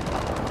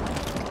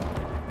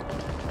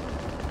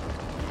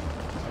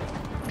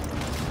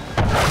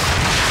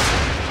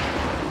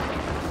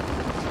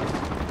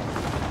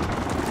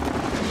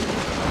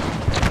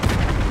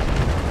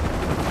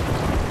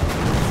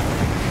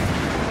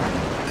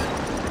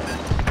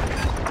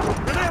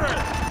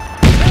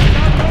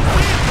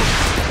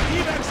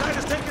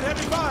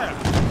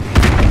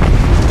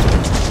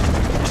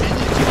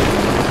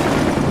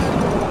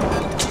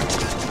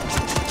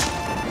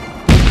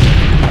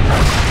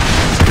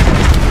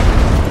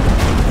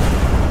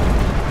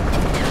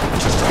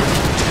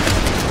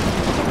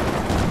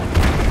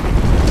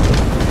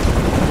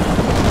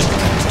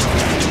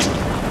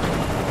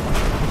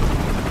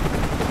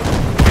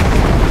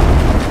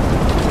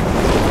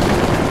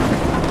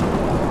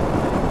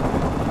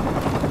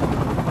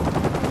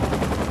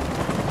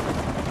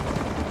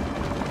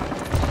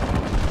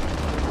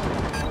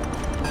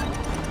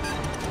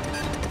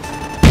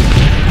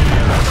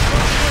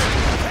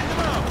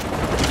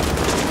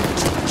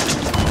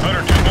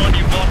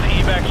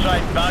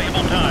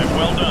 Valuable time.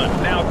 Well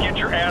done. Now get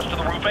your ass to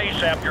the roof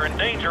ASAP. You're in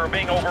danger of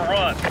being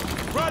overrun.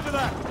 Roger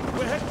that.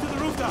 We're heading to the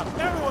rooftop.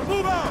 Everyone,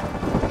 move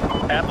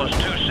out! Atlas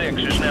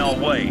 2-6 is now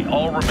away.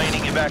 All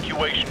remaining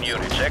evacuation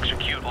units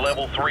execute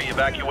Level 3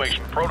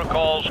 evacuation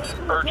protocols.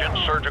 Urgent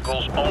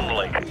surgicals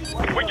only.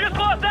 We just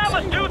lost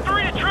Atlas 2-3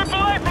 to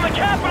AAA from the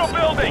Capitol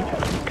building!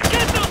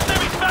 Get those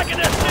civvies back in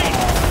their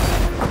seats!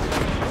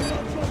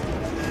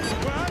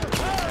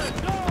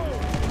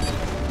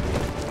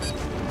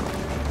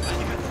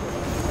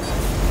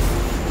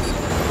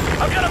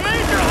 I've got a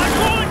major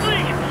hydraulic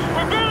leak!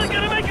 We're barely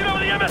gonna make it over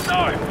the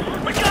MSR!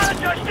 We gotta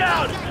touch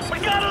down! We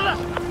gotta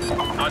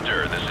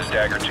Hunter, this is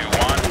Dagger 2-1.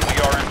 We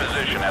are in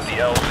position at the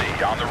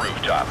LZ on the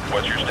rooftop.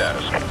 What's your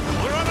status?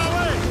 We're on our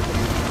way!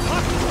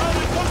 Hospital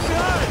is close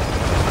behind!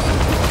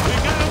 We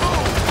gotta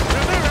move!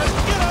 Ramirez,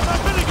 get on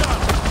that minigun!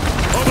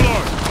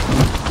 Overlord,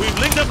 we've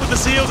linked up with the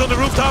CEOs on the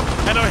rooftop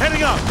and are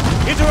heading up.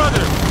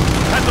 Interrogative.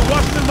 Has the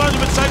Washington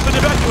Monument site been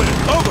evacuated?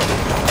 Over.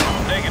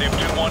 Negative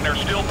 2-1. They're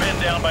still pinned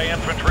down by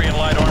infantry and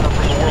light armor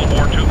from the World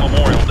War II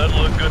Memorial.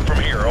 Doesn't look good from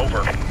here.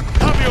 Over.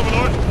 Copy,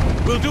 Overlord.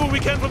 We'll do what we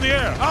can from the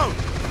air. Out.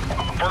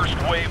 First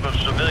wave of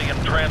civilian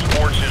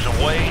transports is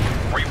away.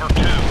 Reaver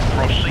 2,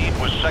 proceed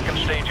with second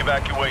stage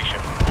evacuation.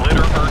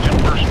 Litter urgent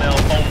personnel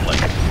only.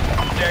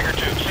 Dagger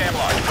 2, stand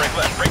locked. Break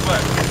left, break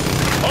left.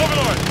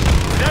 Overlord,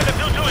 Dagger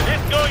 2-2 is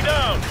hit going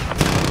down.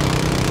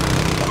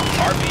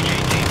 RPG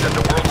teams at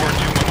the World War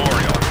II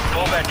Memorial.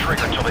 Pull that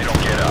trigger until they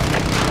don't get up.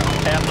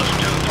 Atlas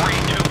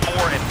 2-3,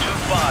 2-4, and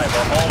 2-5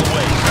 are all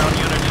away. Ground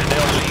units in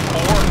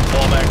LZ-4,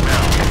 fall back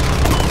now.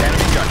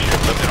 Enemy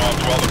gunship lifting off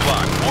 12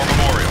 o'clock. War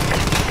Memorial.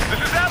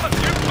 This is Atlas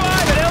 2-5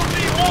 at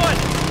LZ-1.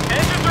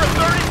 Engines are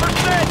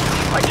 30%.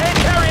 I can't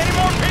carry any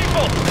more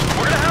people.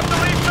 We're gonna have to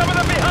leave some of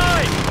them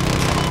behind.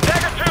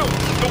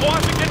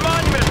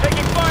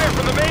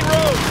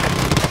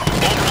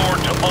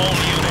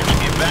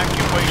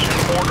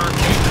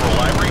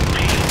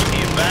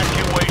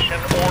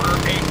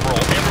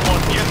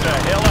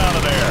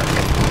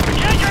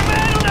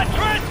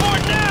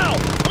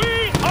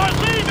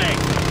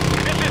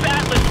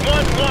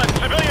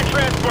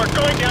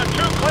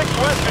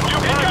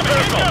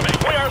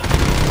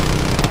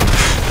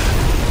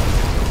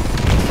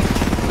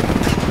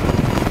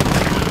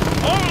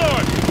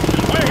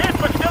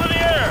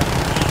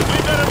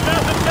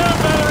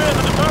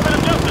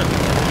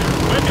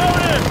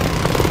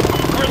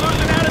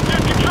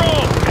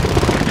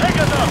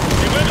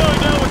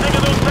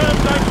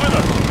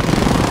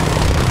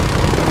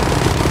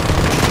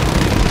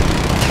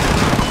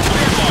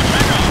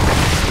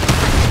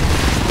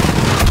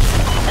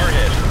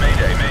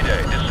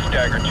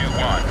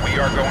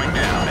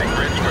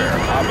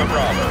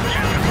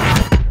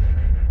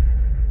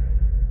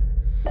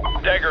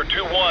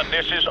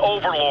 this is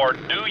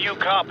Overlord. Do you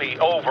copy?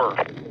 Over.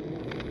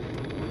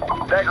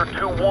 Dagger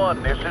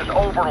 2-1, this is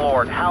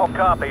Overlord. How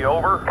copy?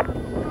 Over.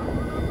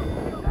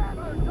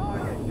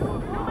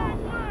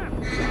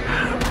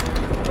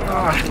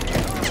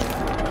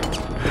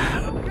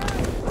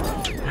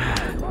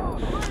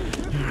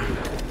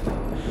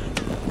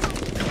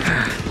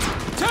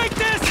 Take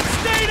this and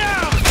stay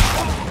down!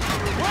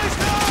 Race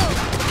down!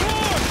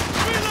 Forward!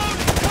 Reload!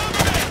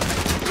 Cover me!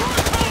 You're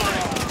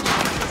calling!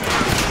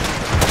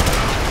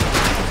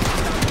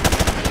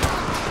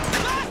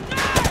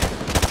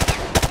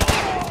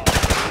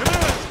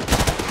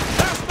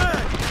 Last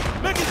man!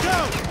 Make it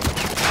count!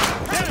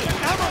 Get it!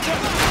 How about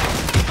that?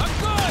 I'm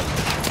good!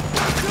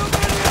 Too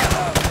many of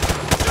them!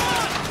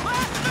 John!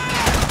 Last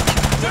man!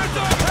 Turn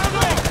down!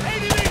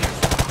 80 meters!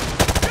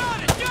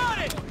 Got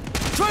it!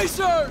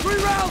 Tracer! 3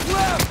 rounds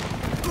left!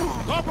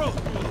 Corporal!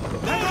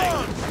 Hang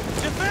on!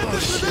 Defend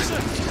this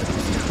position!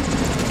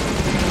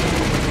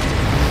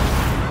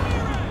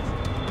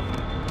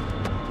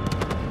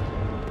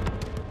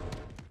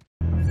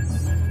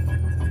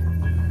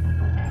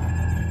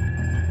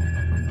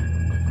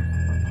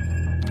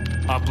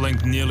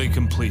 Uplink nearly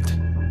complete.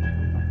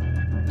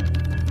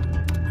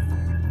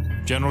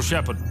 General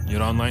Shepard,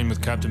 you're online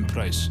with Captain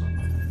Price.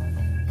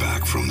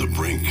 Back from the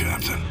brink,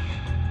 Captain.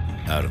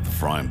 Out of the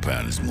frying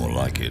pan is more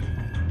like it.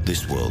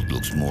 This world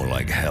looks more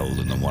like hell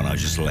than the one I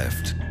just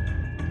left.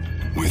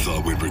 We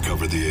thought we'd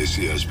recovered the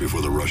ACS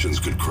before the Russians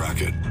could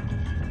crack it.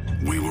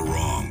 We were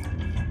wrong.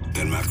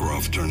 Then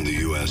Makarov turned the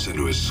US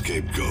into his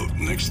scapegoat.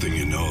 Next thing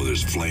you know,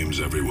 there's flames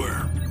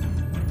everywhere.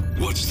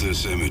 What's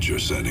this image you're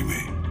sending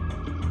me?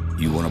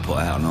 You want to put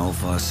out an oil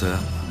fire, sir?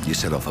 You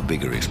set off a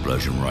bigger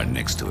explosion right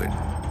next to it.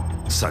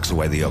 Sucks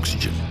away the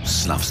oxygen,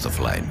 snuffs the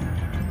flame.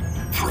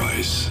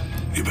 Price,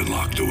 you've been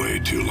locked away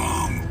too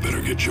long. Better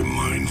get your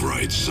mind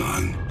right,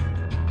 son.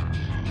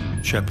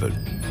 Shepard,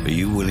 are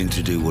you willing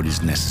to do what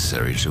is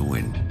necessary to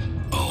win?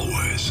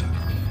 Always.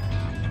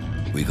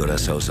 We got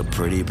ourselves a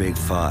pretty big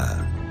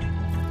fire.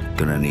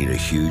 Gonna need a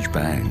huge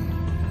bang.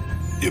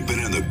 You've been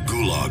in the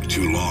gulag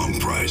too long,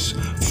 Price.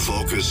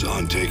 Focus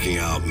on taking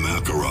out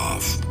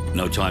Makarov.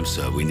 No time,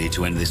 sir. We need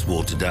to end this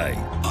war today.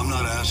 I'm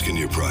not asking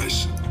you,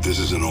 Price. This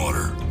is an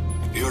order.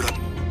 You're to...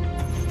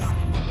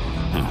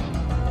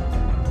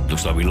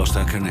 Looks like we lost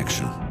our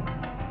connection.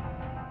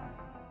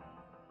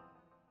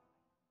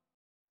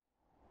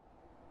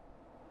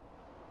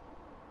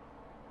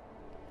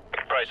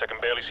 Price, I can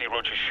barely see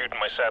Roach shooting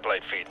my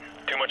satellite feed.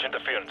 Too much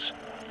interference.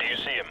 Do you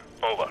see him?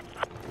 Over.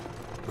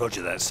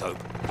 Roger that, Soap.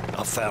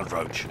 I've found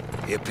Roach.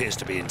 He appears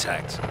to be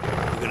intact.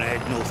 We're gonna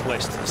head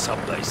northwest to the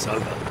subbase.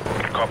 Over.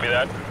 Copy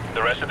that.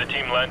 The rest of the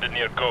team landed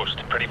near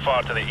Ghost, pretty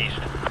far to the east.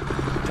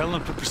 Tell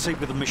them to proceed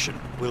with the mission.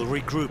 We'll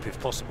regroup if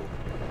possible.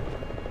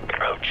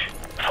 Roach,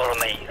 follow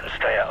me and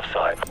stay out of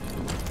sight.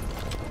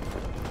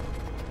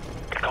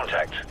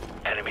 Contact.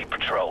 Enemy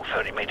patrol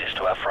 30 meters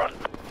to our front.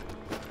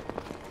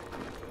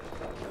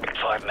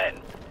 5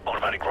 men.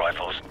 Automatic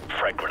rifles.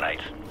 Frag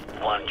grenades.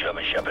 1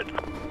 German Shepherd.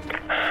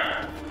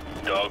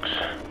 Dogs.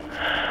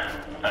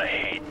 I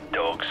hate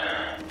dogs.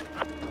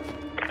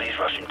 These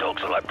Russian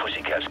dogs are like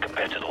pussycats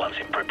compared to the ones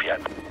in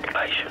Pripyat.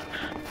 Patience.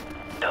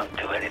 Don't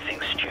do anything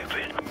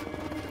stupid.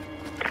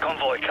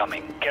 Convoy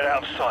coming. Get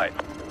out of sight.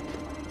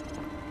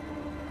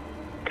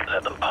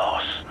 Let them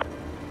pass.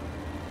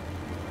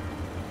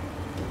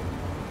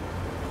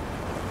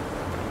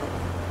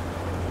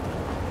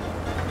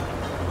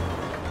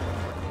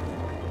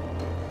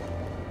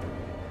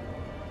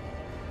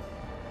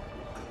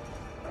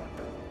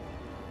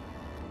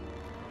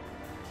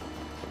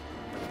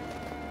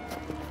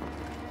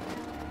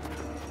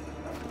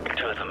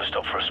 Two of them have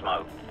stopped for a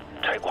smoke.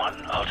 Take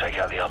one, I'll take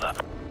out the other.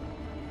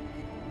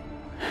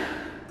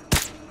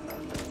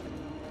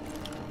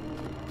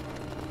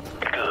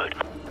 Good.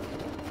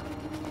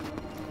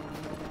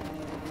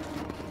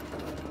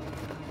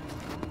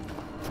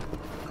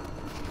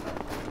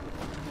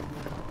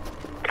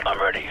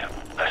 I'm ready.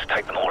 Let's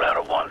take them all out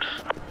at once.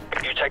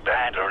 You take the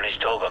handler and his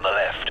dog on the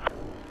left.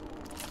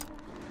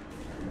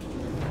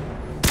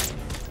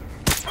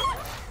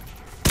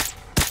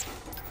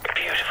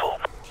 Beautiful.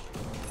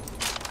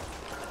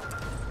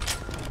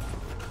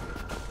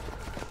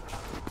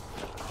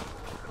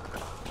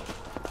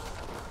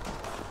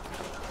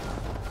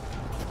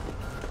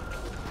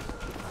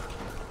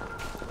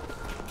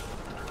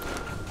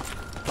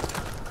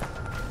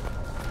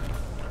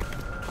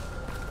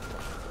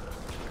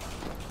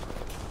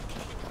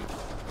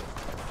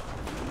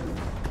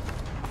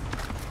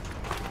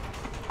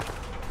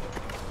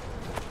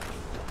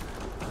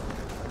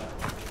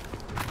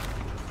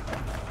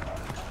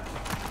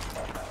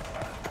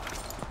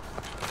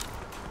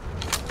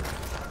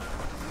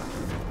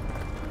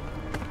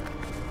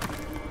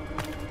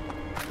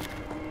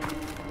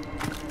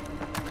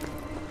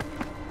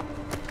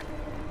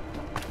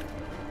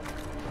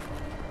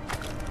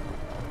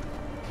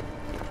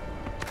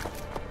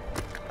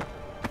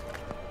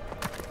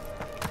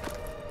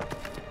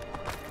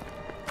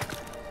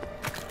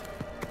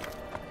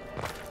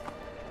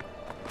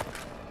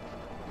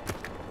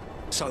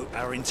 So,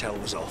 our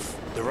intel was off.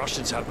 The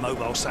Russians have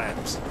mobile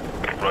SAMs.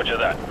 Roger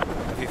that.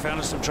 Have you found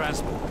us some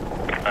transport?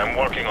 I'm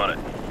working on it.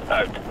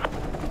 Out.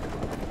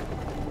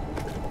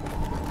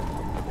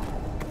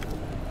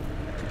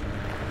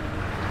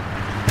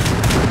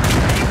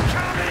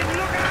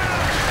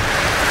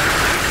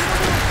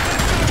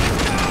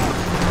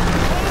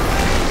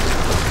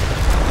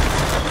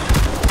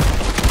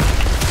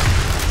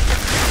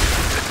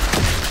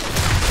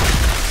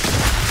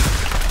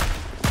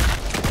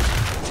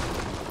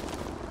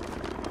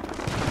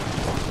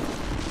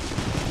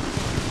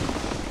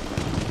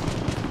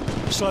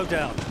 Slow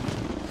down.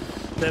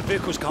 Their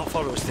vehicles can't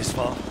follow us this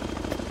far.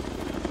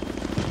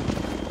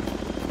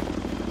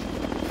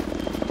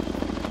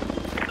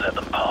 Let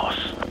them pass.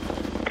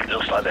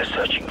 Looks like they're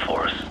searching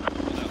for us.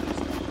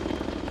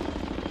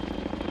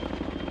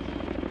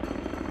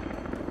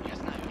 Я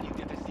знаю, они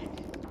где-то здесь.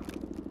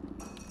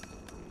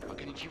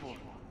 Пока ничего.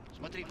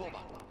 Смотри в оба.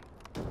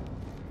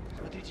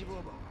 Смотрите в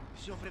оба.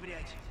 Все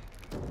проверяйте.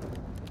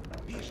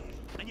 Вижу.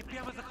 Они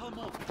прямо за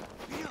холмом.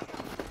 Вперед!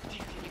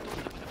 Тихо, никто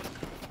не подавай.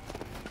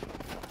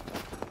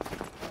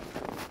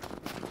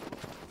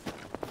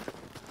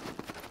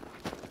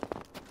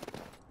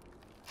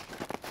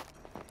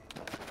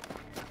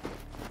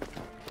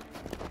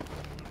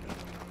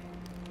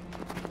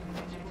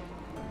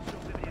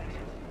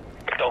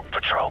 Dog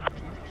patrol.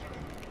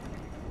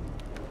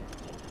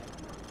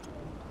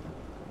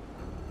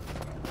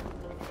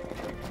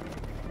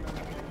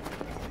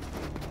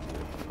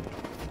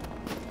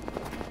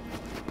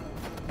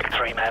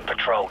 Three-man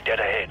patrol dead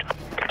ahead.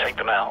 Take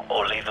them out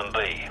or leave them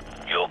be.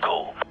 Your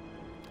call.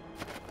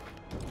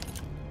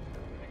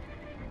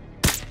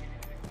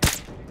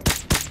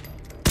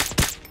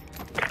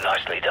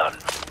 Nicely done.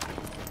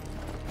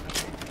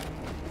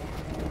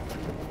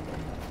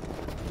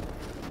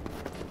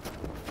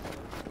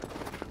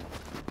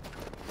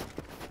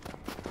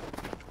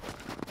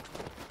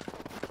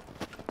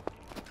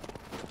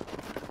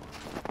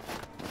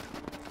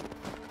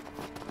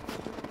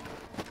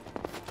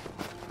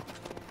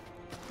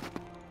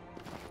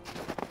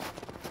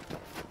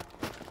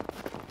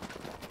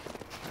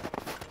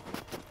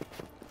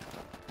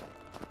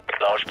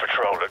 Large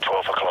patrol at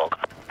 12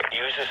 o'clock.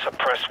 Use a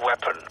suppressed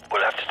weapon.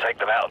 We'll have to take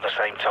them out at the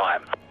same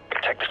time.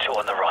 Take the two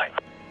on the right.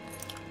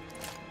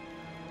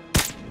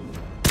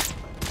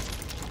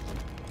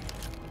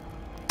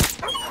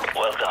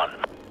 Well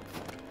done.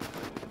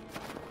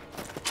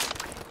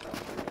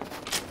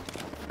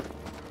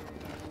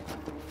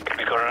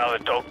 We got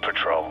another dog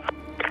patrol.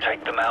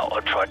 Take them out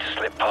or try to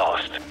slip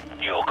past.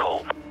 Your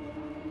call.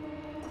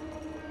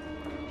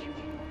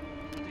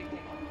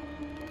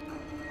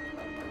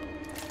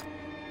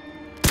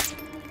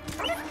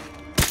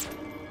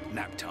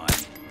 Nap time.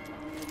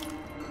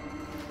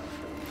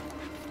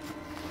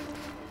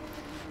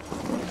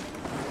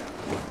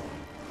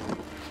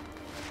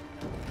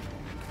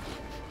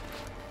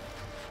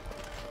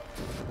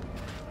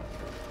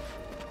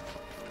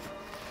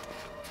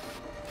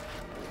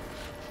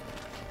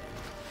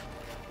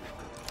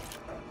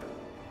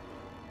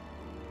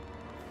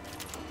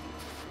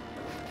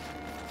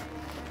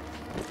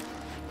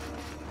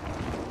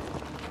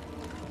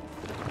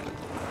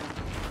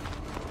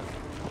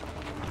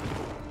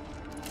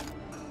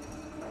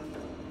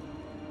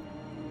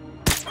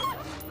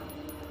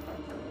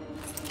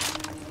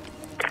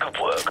 Good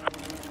work.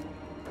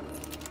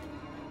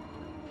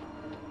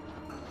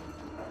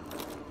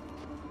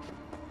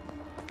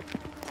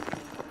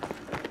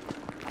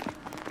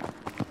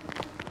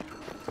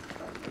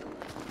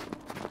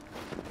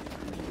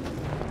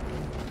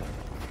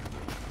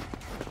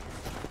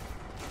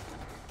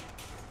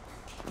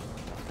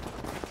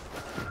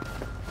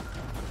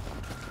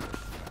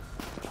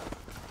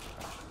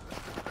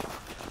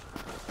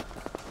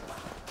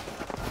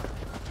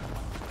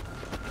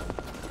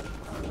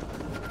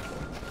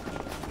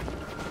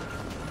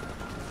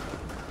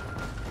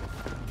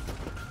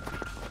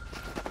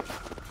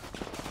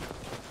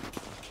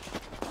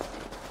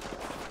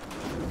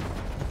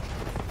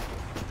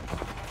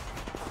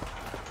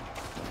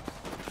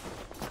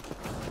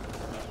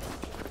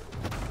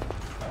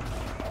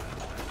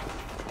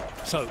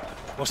 So,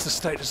 what's the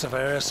status of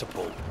our air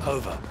support?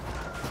 Over.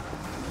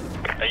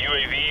 A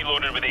UAV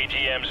loaded with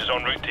AGMs is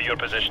en route to your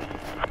position.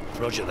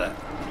 Roger that.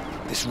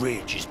 This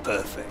ridge is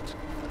perfect.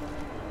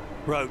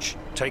 Roach,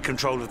 take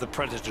control of the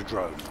Predator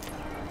drone.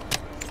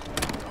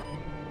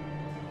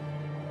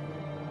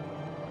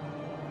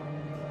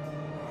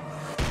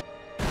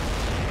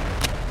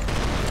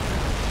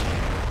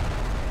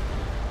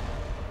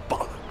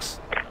 Bollocks.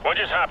 What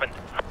just happened?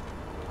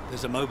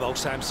 There's a mobile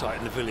SAM site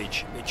in the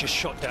village. It just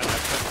shot down our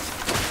Predator.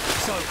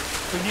 So,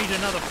 we need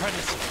another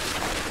Predator.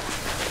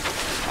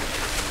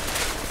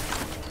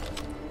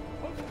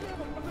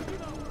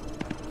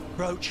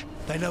 Roach,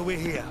 they know we're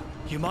here.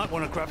 You might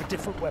want to grab a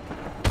different weapon.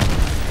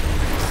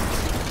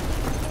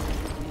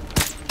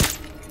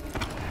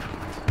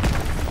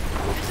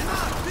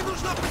 Ты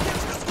нужна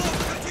поддержка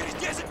словно через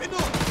 10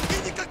 минут!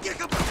 И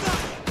никаких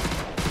оправданий!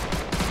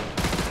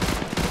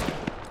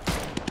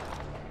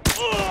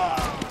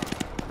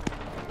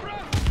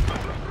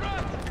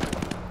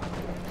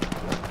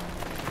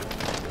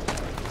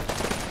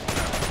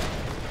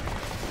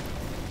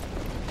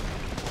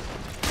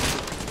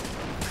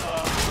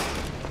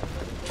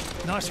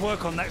 Nice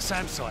work on that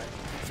SAM site.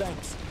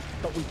 Thanks,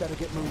 but we better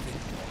get moving.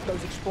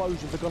 Those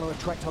explosions are going to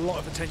attract a lot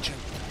of attention.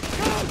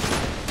 Go!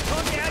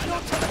 Target at your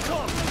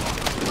telecom!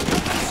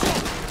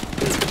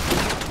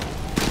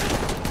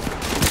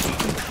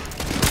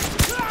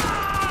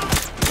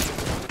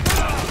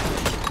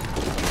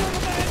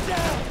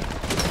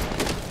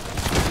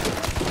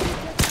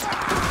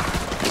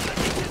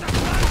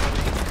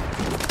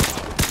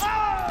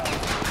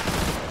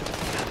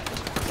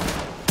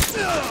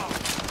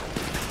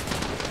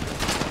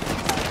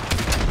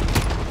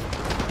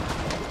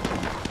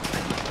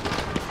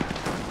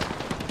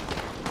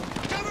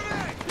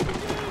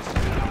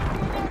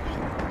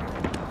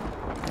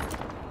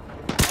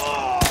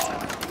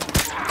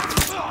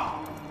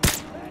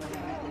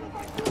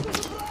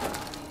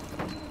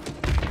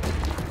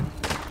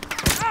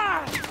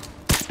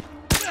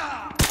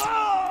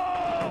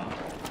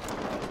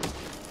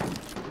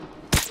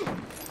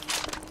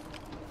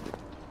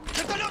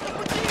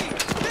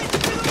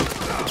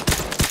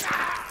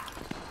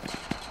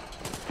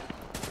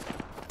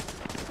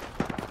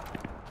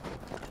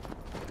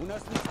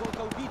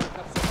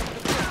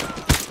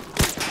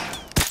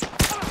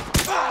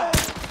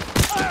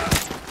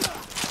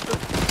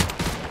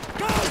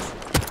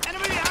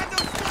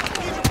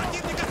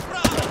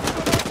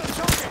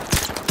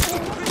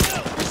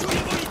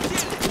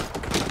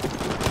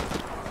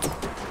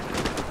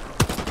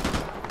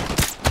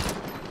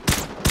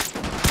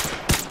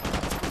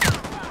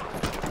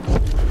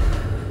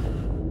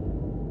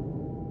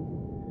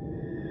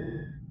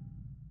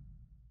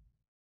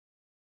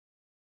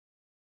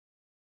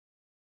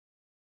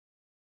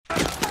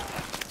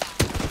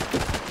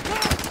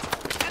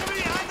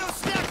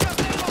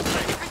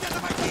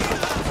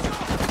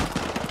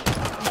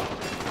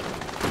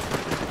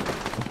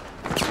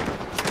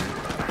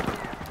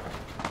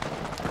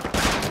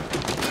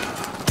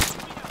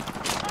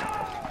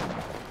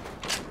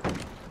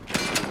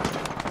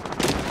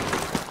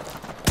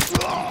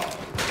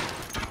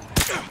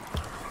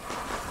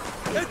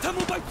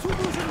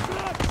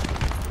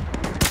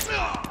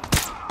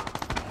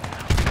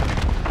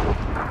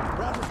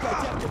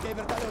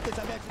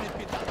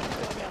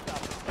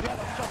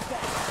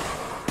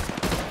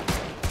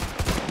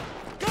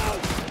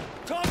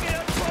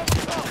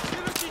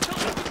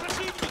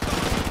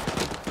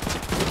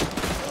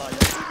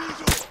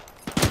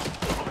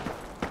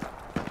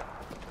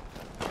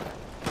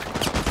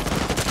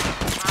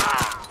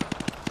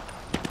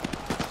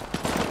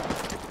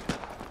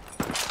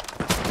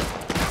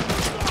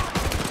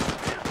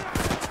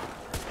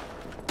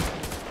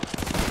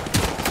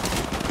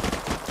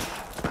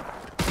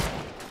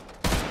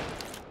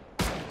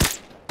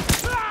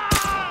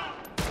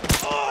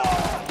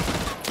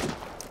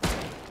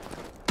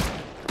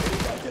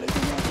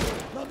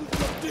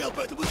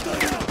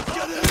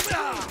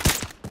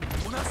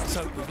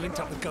 So, we've linked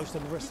up with Ghost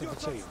and the rest of the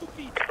team.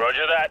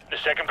 Roger that. The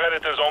second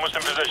Predator's almost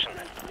in position.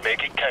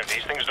 Make it count.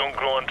 These things don't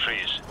grow on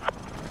trees.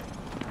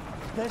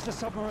 There's the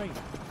submarine.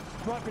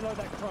 Right below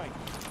that crane.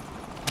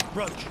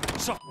 Roach,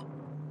 stop.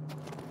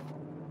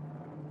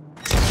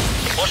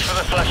 Watch for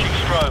the flashing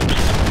strobes.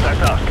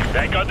 That's us.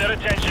 That got their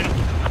attention.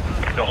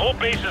 The whole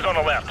base is on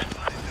the left.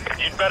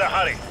 You'd better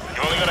hurry.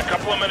 You've only got a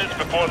couple of minutes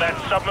before that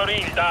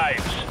submarine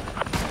dives.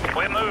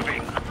 We're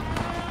moving.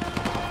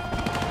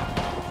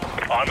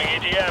 Arming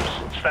AGMs.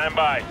 Stand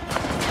by.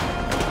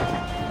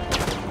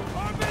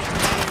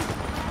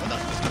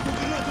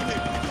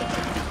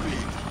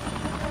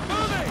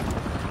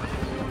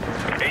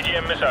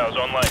 AGM missiles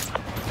online.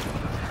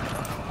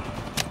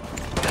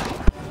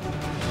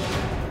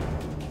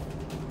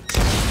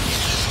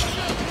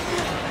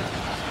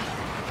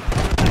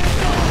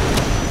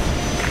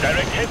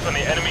 Direct hit from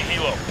the enemy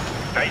helo.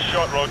 Nice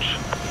shot, Roach.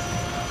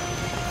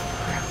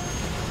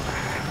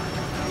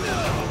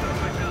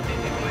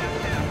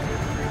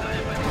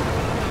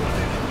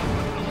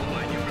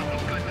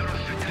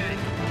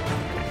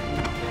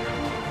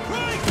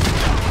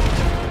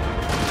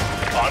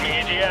 Arming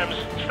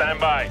AGMs. Stand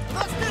by.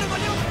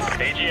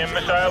 AGM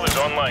missile is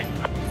online.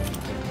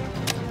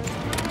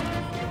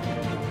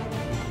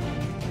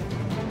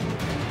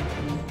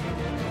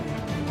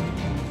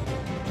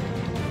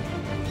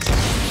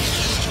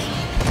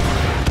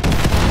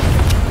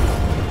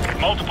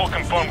 Multiple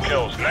confirmed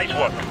kills. Nice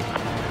work.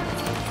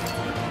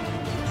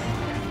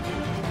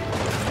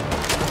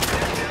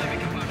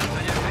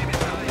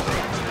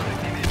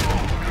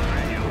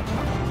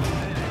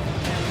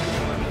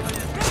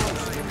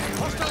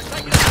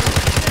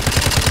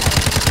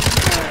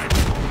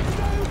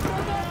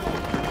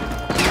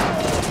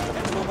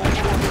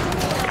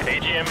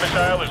 AGM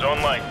missile is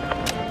online.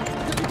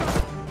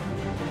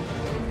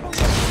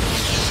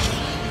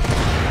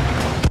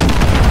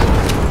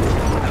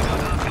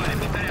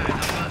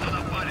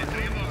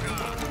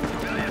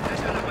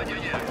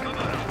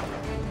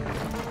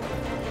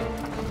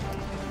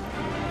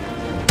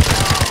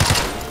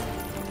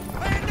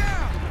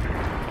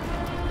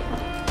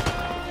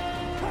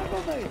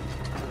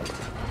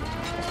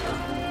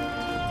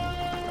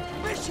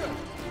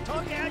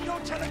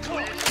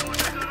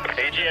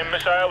 AGM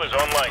missile is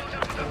online.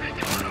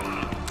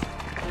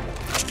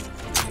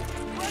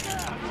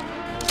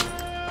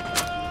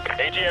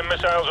 AGM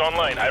missiles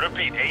online. I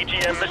repeat,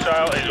 AGM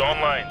missile is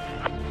online.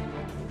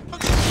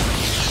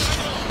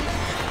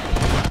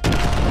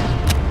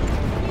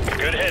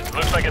 Good hit.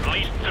 Looks like at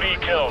least 3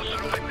 kills.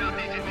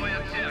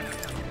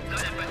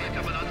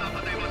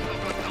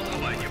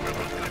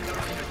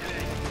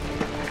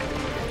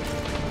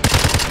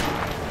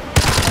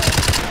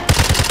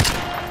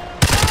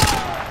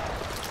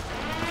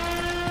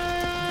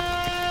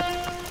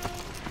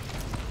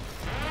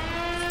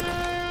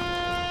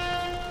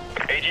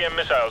 AGM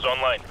missiles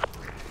online.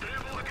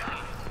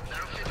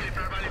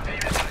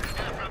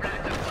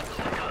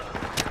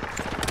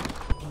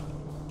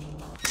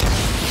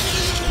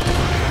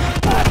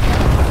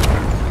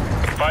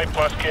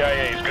 +5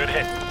 KIAs. Good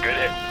hit. Good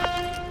hit.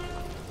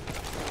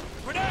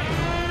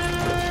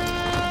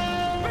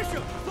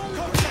 Bishop!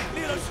 Contact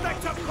near those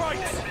stacked up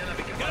crates!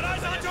 Get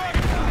eyes on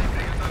target!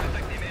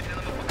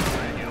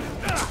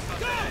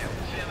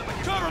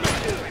 Cover me!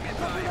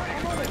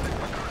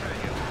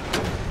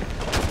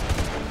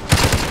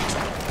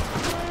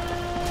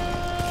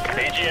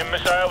 AGM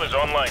missile is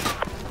online.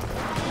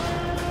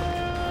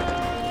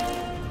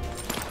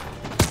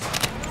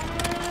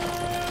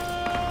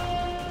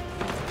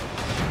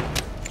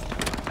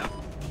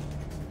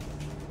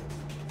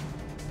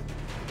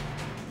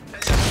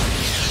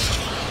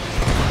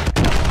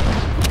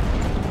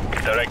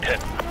 Direct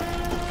hit.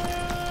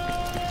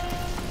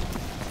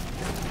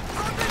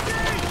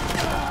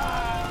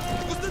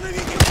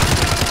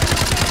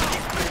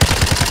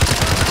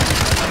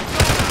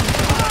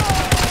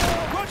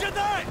 Roger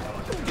that!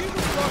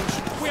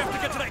 We have to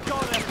get to that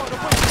guy there by the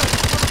way.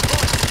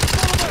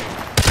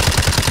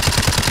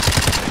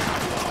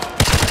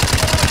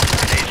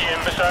 AGM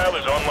missile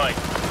is online.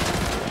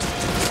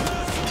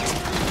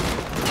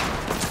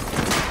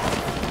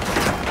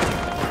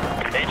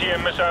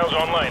 AGM missiles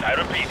online. I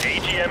repeat,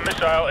 AGM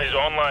missile is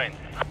online.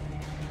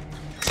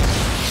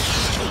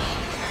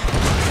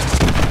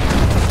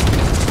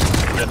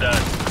 We're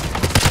done.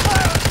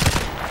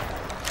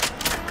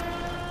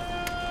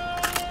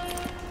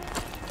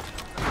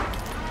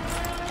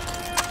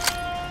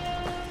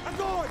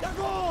 Огонь!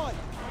 Огонь!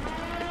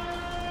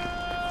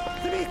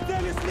 Змей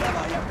цели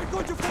слева! Я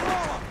прикончу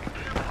второго!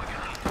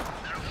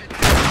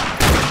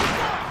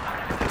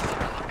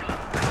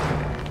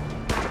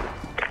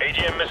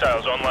 AGM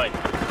missiles online.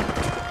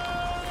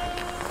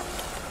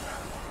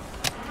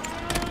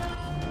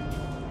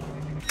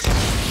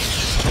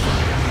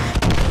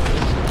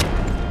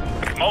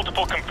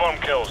 Multiple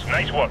confirmed kills.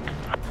 Nice work.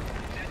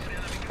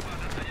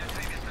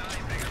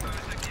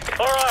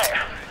 Alright,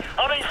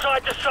 I'm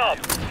inside the sub.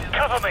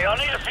 Cover me, I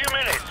need a few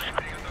minutes.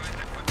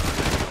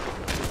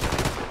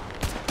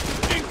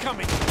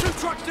 Incoming! 2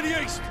 trucks to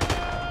the east!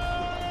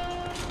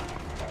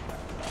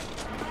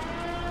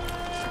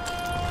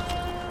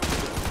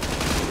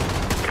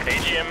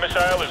 AGM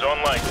missile is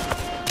online.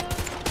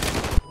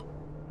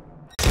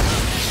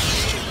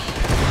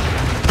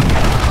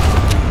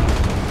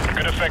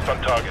 Good effect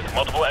on target.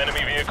 Multiple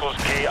enemy vehicles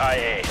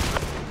KIA.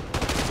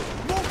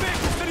 More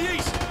vehicles to the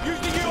east! Use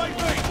the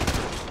UAV!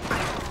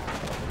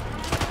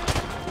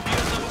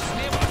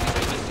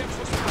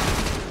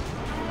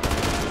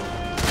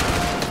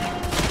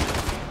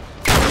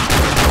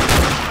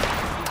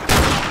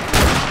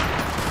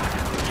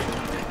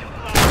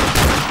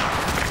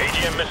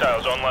 AGM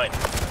missiles online.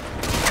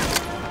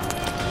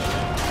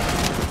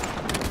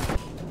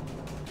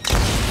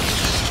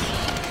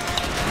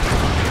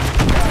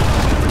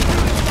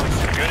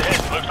 Good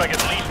hit. Looks like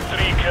at least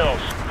 3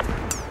 kills.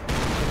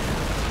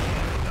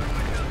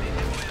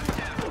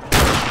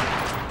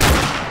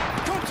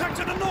 Contact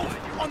to the north!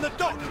 On the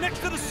dock, next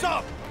to the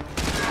sub!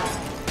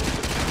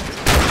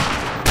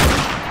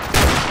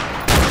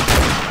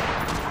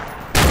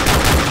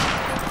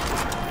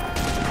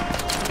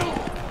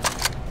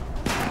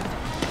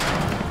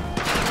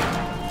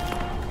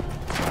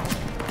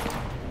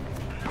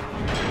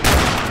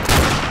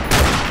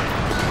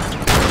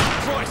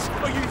 Price,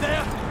 are you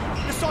there?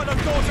 The silo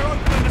doors are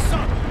open in the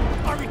sun!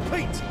 I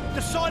repeat,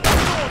 the silo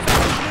doors are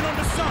opening on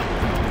the sun!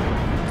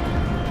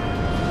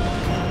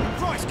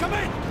 Price, come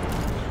in!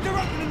 They're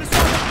opening the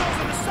silo doors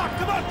on the sun!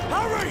 Come on,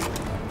 hurry!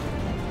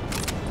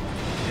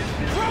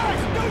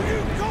 Price, do you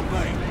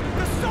copy?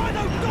 The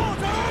silo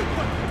doors are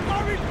open! I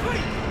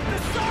repeat, the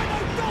silo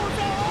doors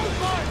are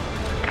open!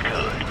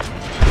 Good.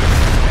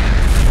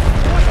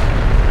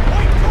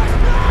 Wait, Price,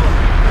 no!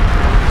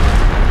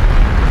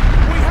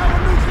 We have a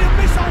nuclear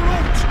missile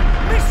launch!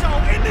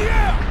 Missile in the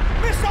air!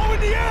 Missile in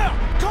the air!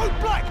 Code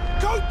black!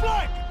 Code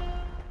black!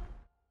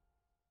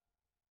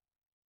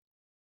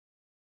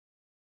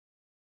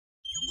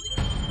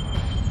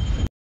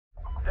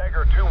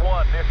 Dagger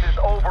 2-1, this is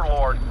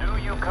Overlord. Do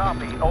you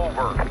copy?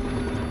 Over.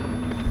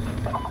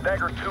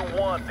 Dagger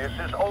 2-1, this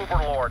is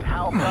Overlord.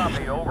 How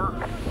copy? Over.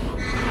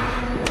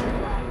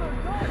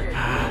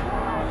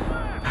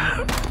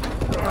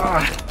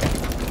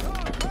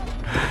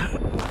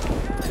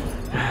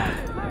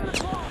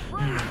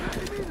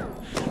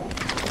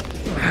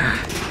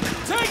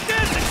 Take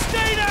this and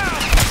stay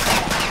down!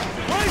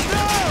 Raise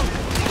down!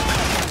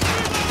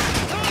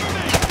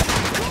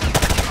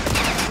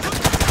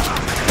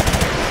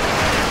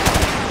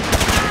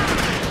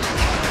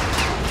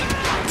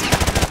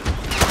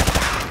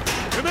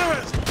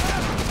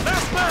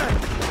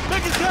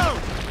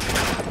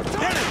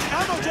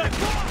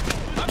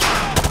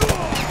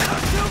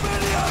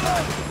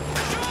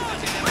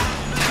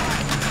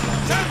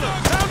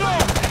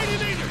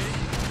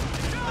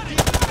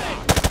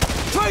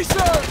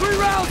 Tracer! 3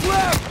 rounds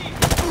left!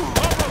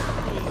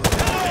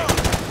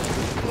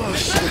 Oh,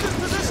 shit.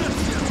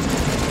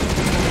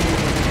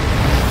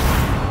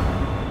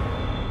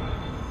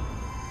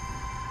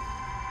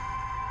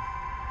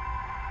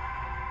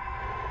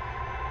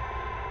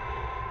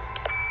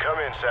 Come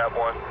in,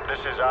 Sat-1. This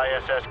is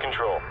ISS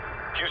Control.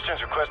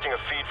 Houston's requesting a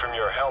feed from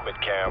your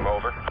helmet cam,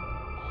 over.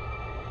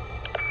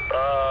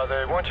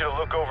 They want you to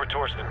look over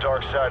towards the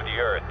dark side of the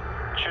Earth.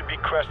 It should be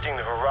cresting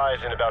the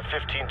horizon about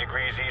 15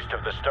 degrees east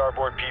of the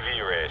starboard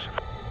PV rays.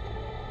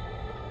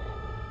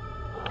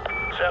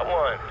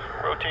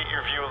 Sat-1, rotate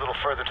your view a little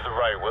further to the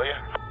right, will you?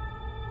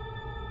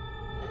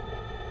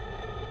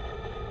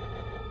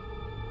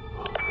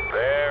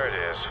 There it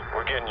is.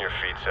 We're getting your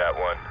feed,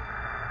 Sat-1.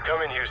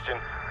 Come in,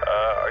 Houston.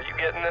 Are you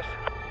getting this?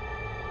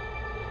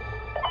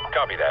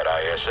 Copy that,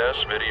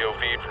 ISS. Video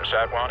feed from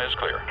Sat-1 is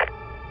clear.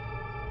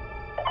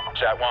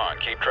 Sat-1,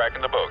 keep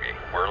tracking the bogey.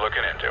 We're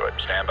looking into it.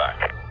 Stand by.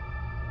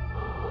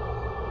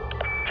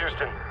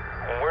 Houston,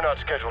 we're not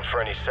scheduled for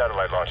any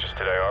satellite launches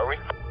today, are we?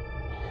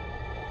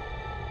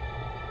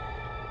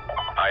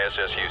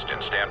 ISS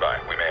Houston, stand by.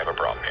 We may have a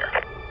problem here.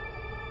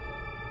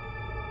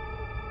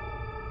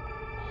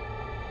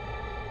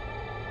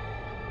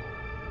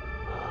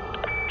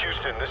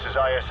 Houston, this is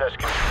ISS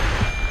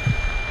Control.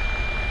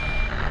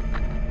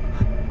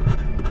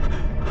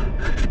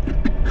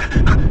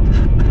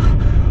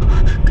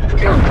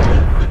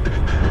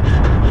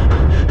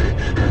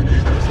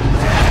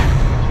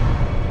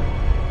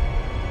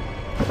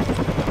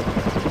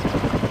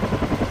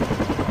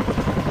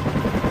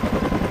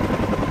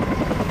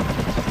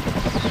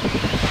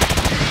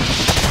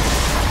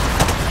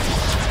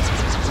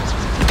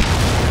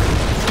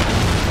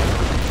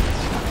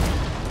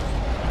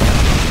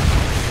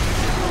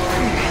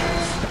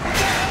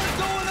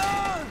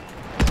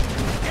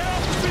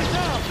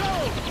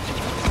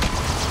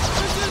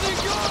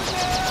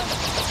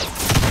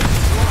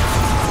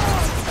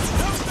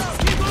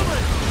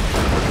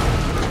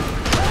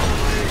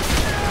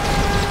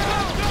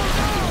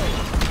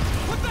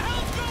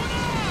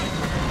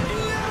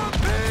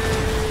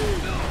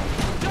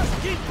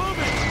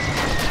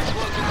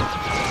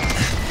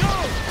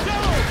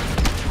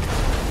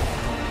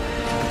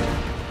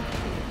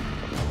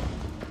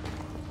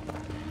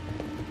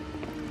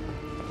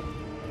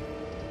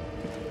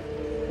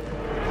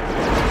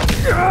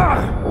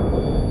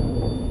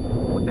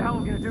 What the hell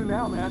are we gonna do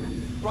now, man?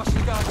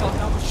 Russians got us all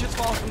down, but shit's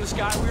falling from the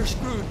sky. We're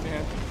screwed,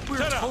 man.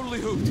 We're totally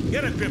hooped.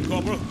 Get a grip,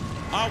 Corporal.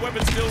 Our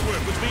weapons still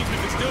work, which means we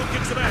can still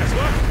kick some ass,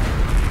 what?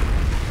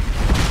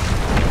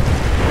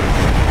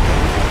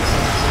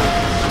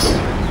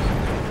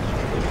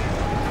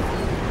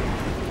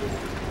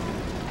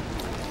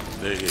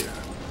 They're here.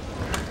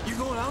 You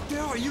going out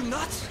there? Are you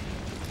nuts?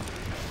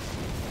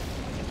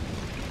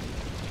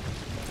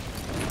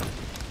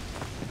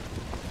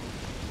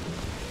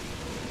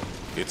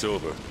 It's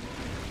over.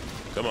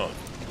 Come on.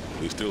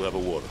 We still have a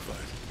water fight.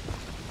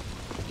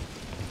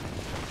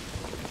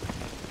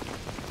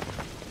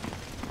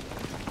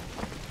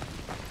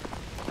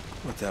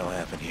 What the hell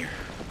happened here?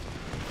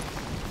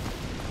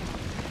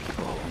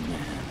 Oh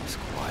man, it's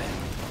quiet.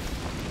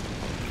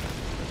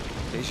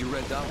 There's your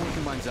red dot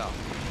working, mine's out.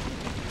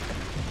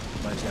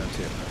 Mine's down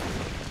too.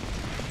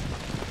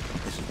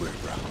 This is weird,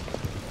 bro.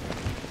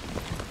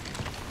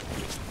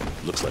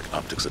 Looks like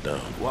optics are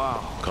down.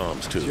 Wow.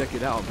 Comms too. Check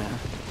it out, man.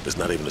 There's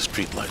not even a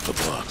street light for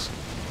blocks.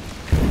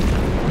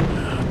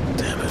 Ah,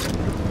 damn it.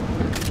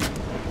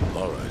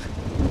 All right.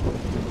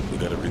 We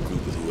gotta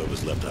regroup with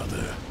whoever's left out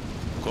there.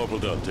 Corporal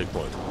Dunn, take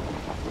point.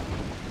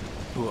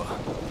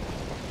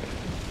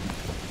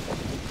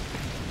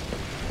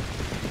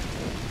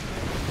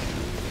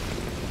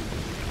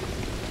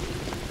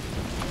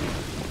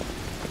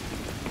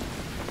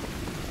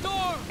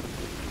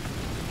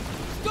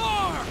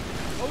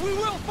 We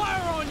will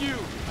fire on you!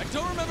 I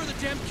don't remember the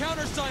damn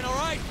countersign, all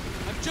right?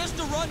 I'm just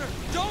a runner.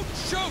 Don't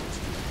shoot!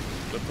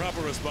 The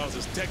proper response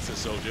is Texas,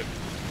 soldier.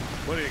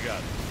 What do you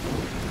got?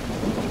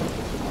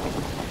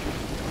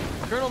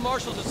 Colonel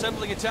Marshall's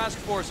assembling a task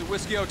force at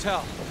Whiskey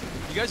Hotel.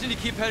 You guys need to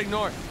keep heading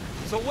north.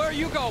 So where are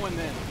you going,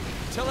 then?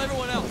 Tell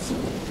everyone else.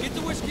 Get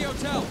to Whiskey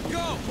Hotel.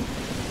 Go!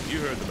 You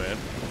heard the man.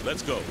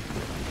 Let's go.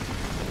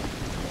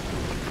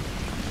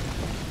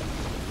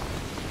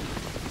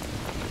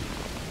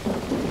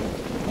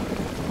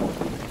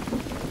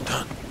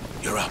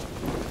 You're up.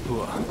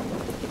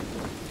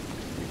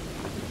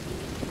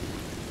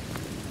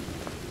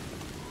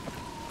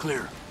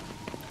 Clear.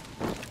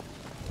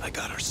 I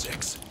got our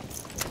 6.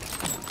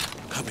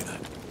 Copy that.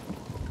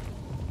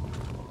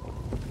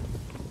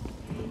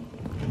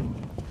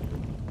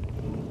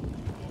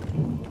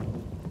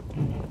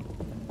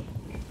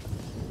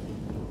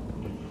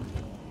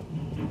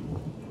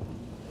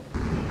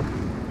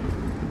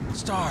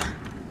 Star.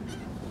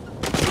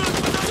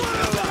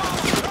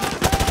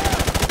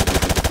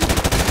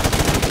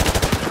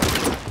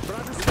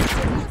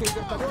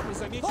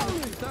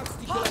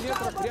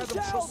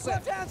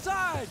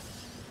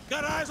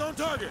 Got eyes on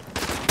target.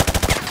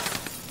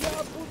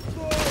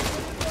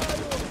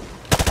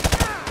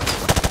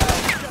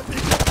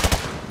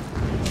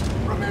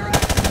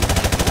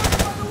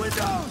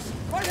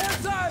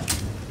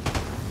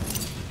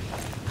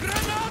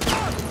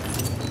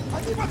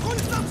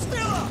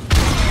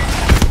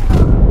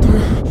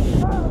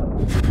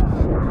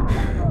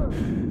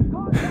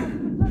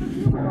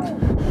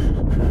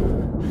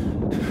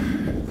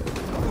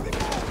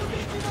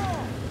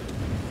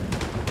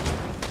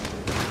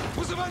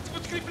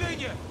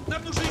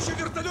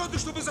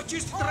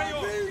 Держитесь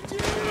втроем!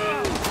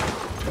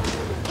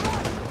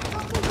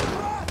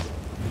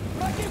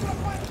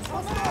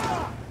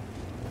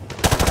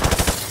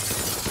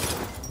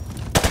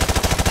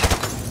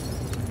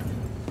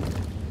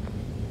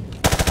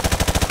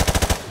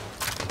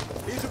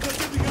 Вижу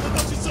противника на 2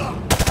 часа!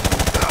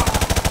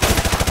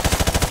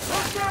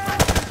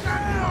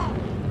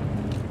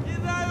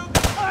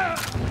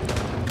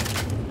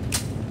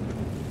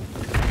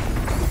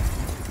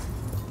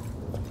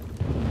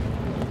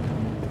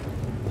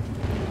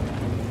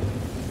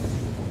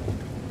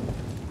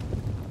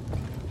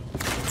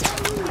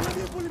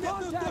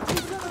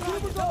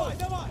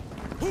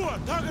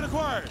 Target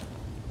acquired!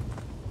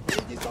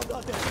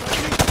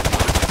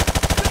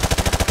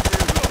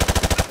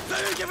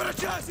 Зовите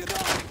врача сюда!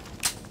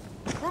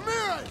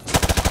 Ramirez!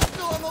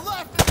 Still on the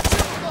left and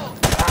difficult!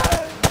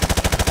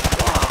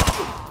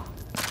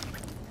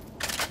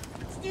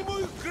 Сниму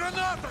их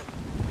гранатой!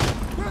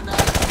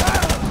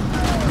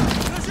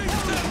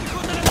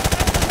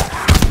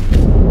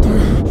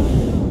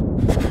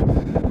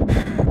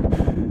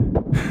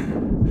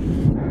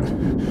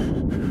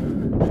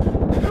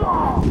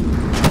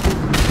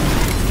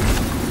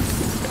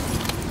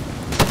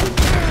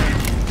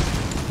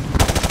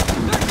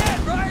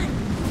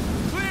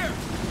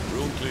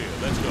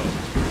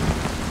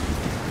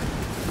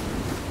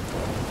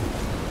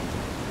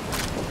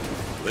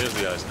 There's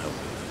the Eisenhower.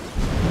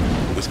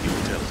 Whiskey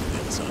hotels on the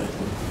other side.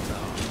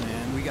 Oh,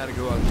 man, we gotta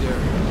go out there.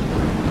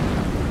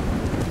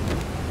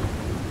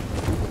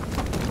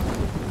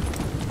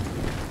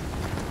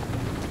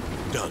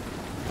 Done.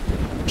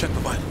 Check the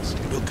vitals.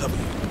 We'll cover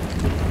you.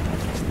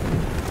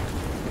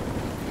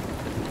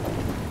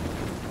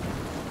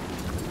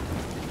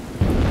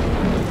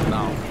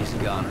 No, he's a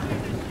goner.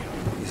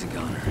 He's a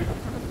goner.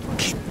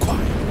 Keep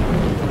quiet.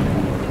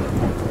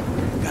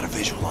 Got a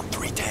visual on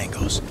 3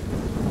 tangos.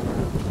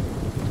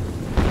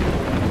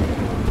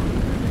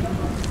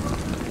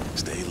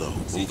 Stay low.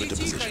 Move into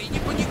position.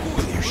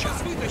 Clear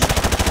shot. Move up.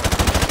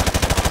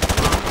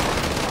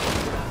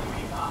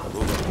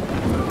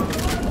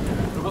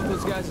 What about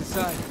those guys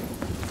inside?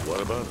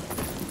 What about it?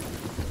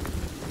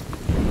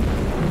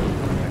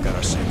 I got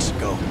our 6.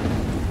 Go.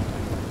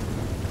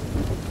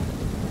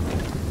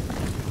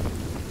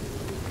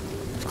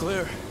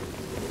 Clear.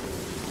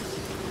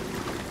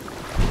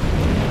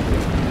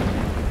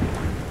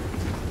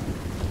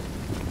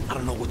 I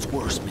don't know what's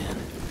worse, man.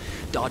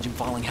 Dodging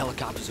falling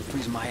helicopters or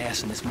freezing my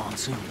ass in this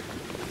monsoon.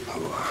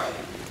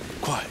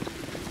 Quiet.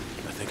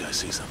 I think I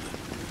see something.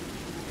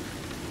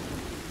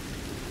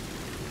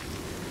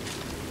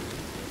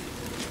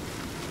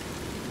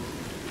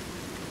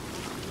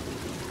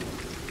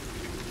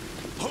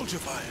 Hold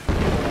your fire.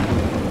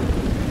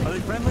 Are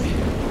they friendly?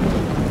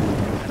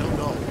 I don't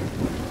know.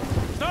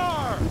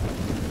 Star!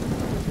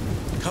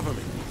 Cover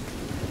me.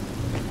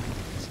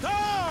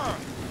 Star!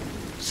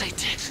 Say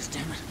Texas,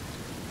 damn it.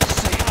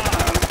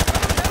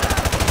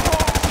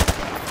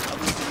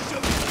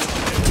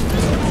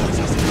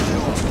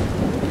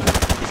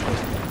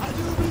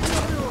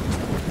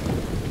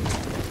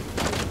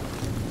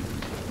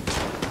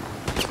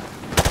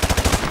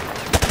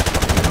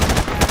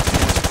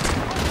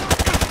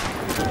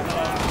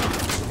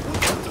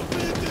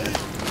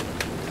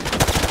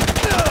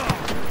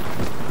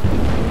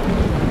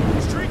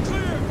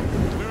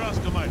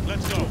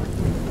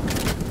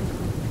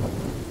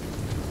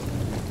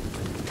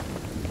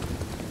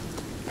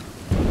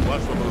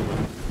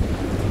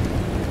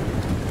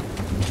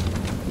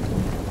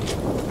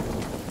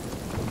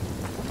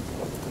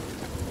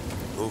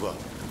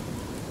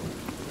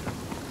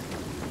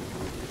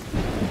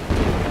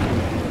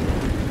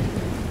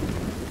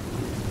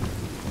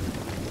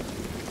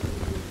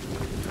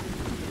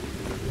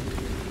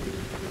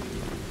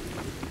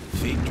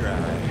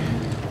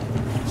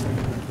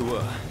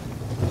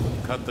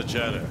 Cut the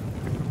chatter.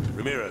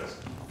 Ramirez,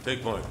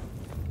 take point.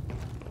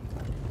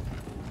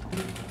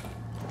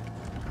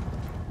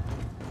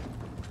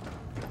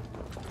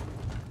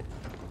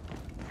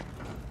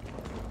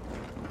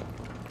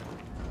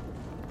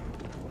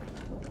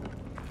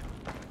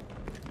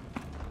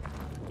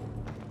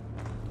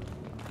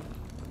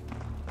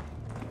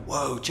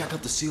 Whoa, check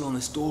out the seal on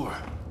this door.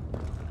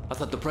 I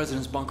thought the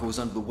president's bunker was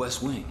under the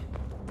west wing.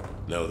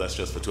 No, that's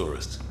just for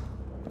tourists.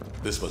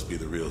 This must be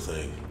the real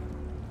thing.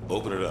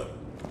 Open it up.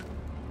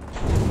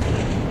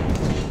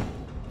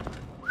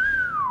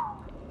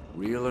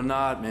 Real or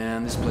not,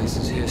 man, this place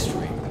is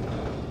history.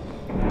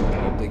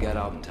 Hope they got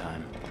out in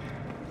time.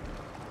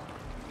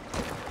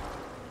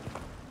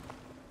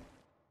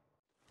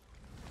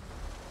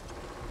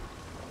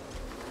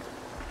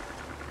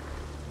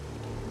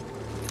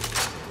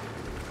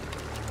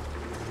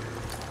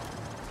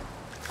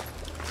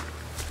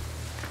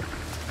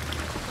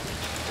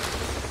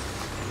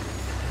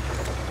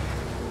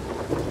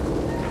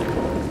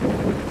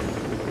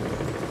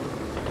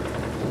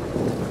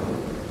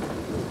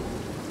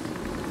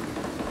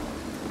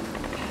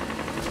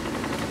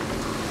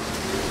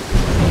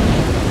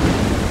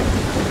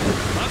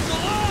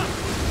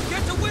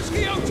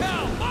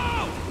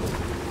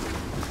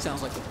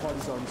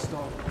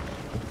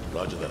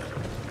 Roger that.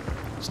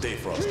 Stay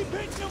frosty. Keep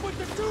hitting them with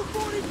the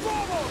 240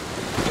 Bravo!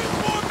 Get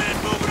more men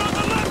moving on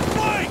the left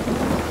flank!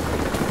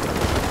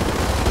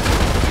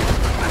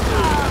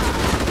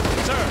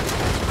 Sir,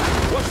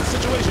 what's the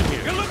situation here?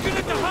 You're looking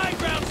at the high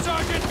ground,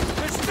 Sergeant!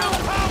 There's still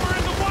power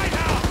in the White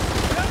House!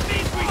 That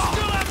means we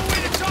still have a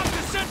way to talk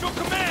to Central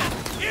Command!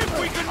 If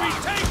we can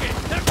retake it!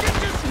 Now get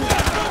your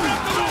squad moving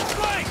up the left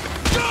flank!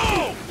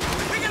 Go!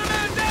 Taking a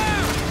man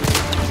down!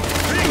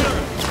 Krieger,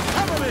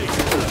 cover me!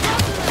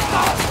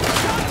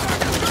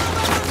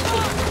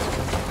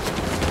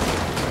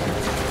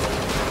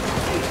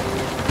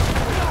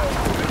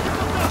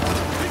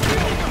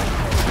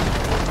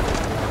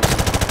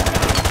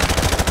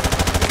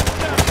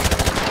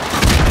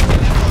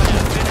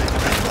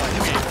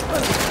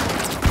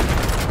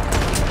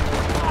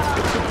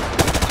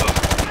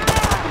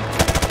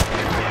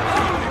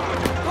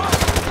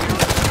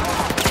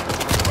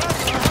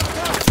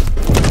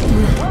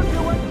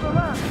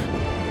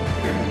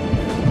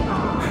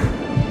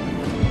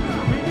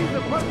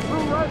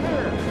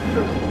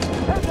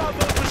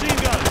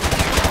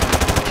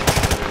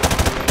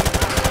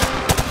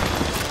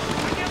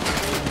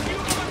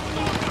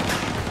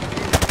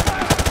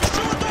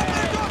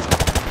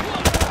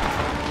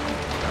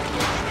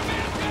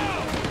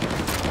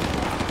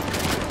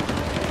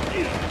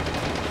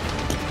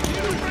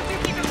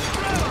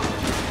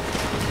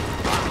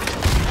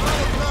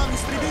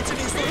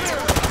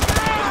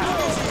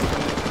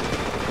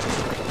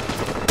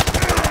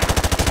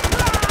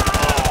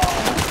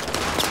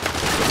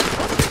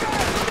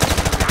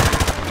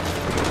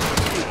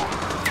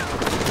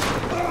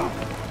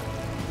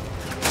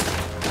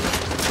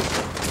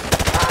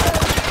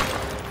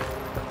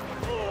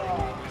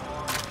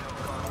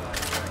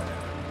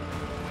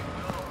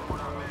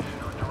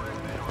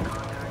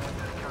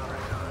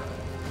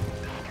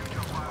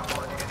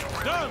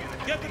 Done!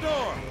 Get the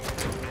door!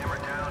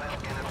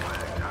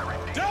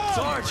 Done!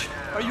 Sarge,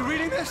 are you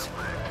reading this?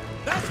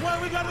 That's where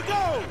we gotta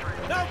go!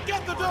 Now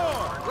get the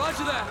door!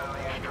 Roger that!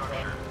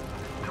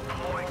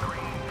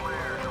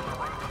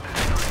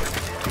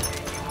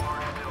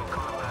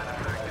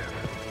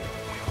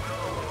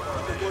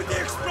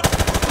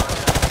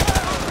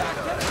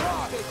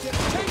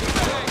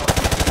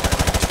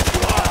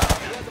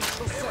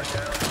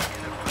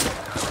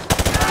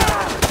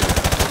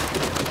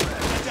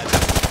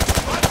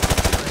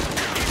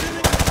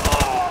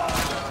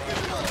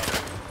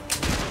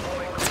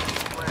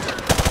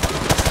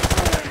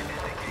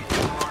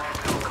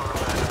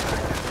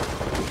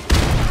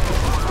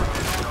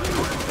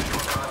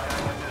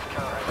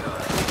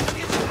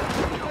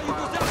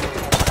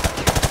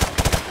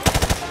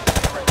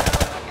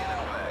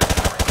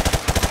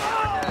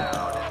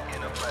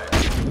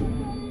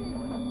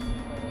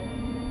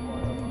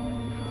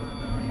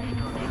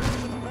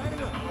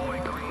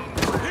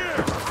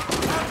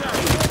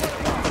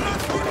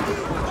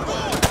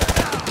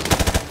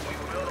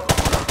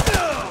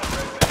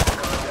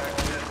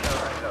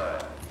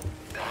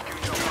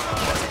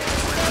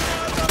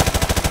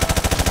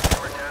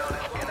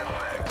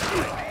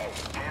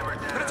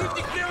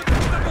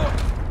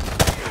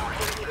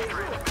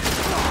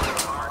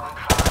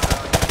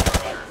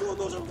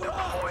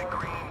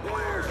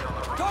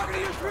 Talking to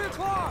you 3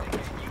 o'clock!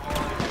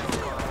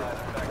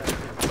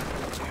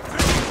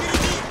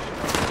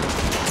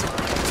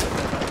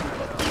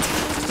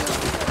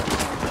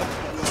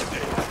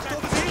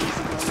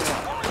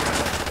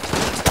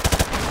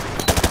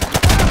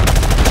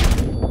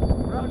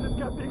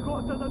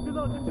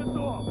 12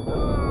 часов!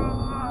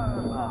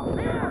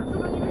 Вверх!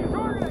 Сюда не вижу!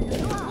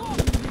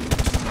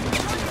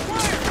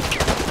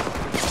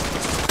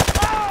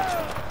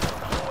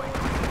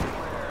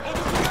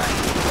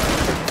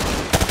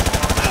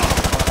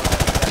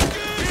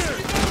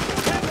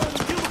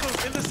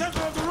 In the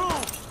center of the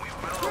room!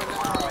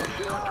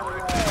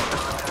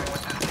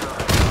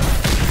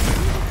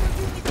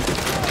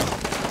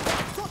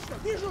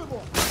 Вижу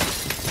его!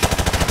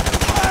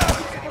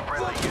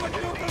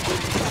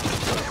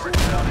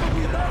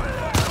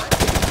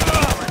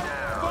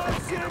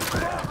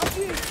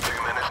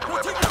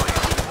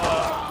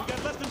 We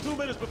got less than 2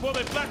 minutes before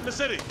they flatten the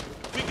city.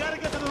 We gotta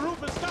get to the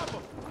roof and stop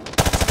them.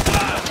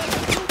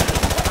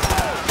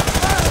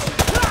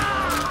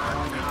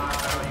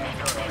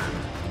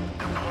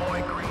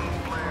 Deploy green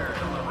flares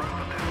on the roof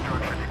of this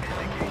structure to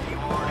indicate you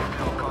are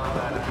still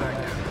combat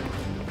effective.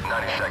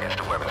 90 seconds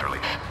to weapons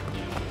release.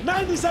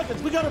 90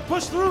 seconds! We gotta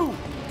push through!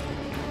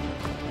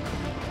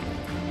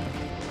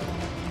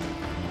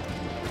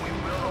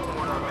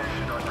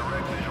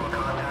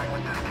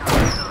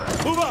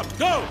 Move up!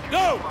 Go!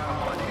 Go!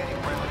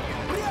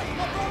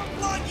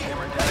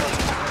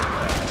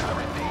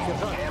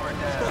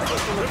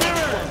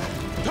 Ramirez!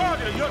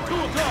 Target, you're 2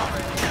 o'clock!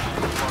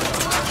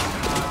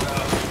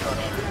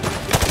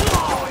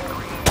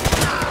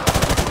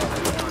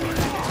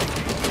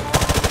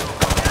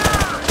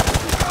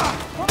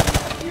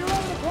 You're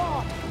on the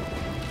clock!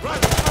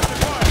 Right, stop the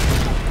fire!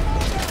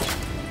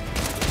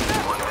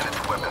 1 minute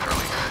to weapons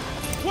release.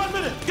 1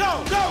 minute! Go!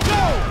 Go!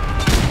 Go!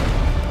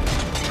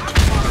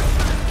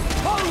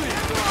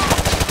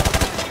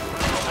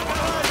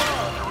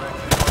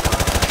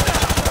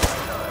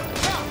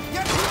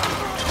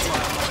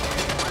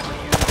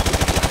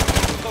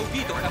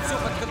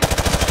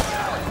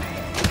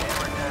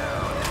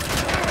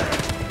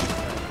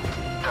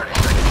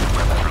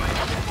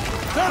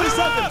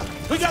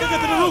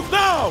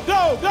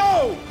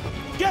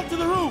 to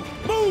the roof!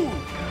 Move!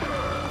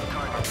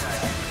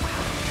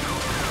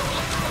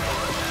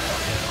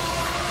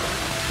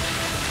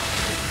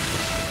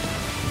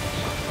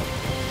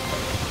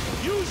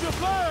 Use your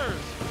flares!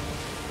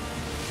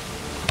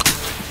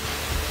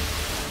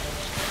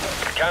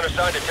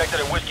 Countersign detected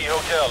at Whiskey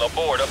Hotel.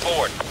 Aboard,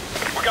 aboard.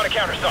 We got a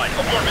countersign.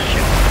 Abort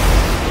mission.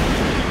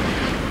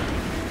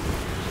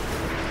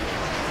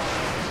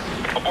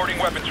 Aborting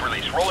weapons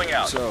release. Rolling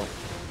out. So,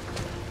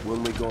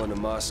 when we going to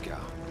Moscow?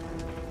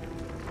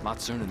 Not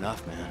soon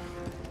enough, man.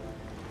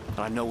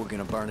 But I know we're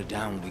gonna burn it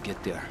down when we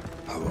get there.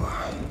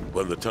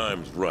 When the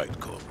time's right,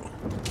 Corporal.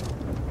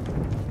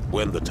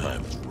 When the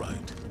time is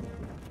right.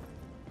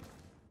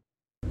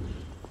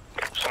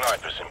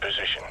 Snipers in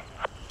position.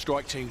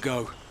 Strike team,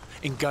 go.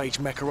 Engage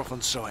Makarov on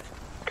site.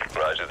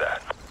 Roger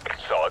that.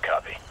 Solid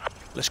copy.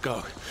 Let's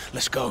go.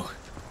 Let's go.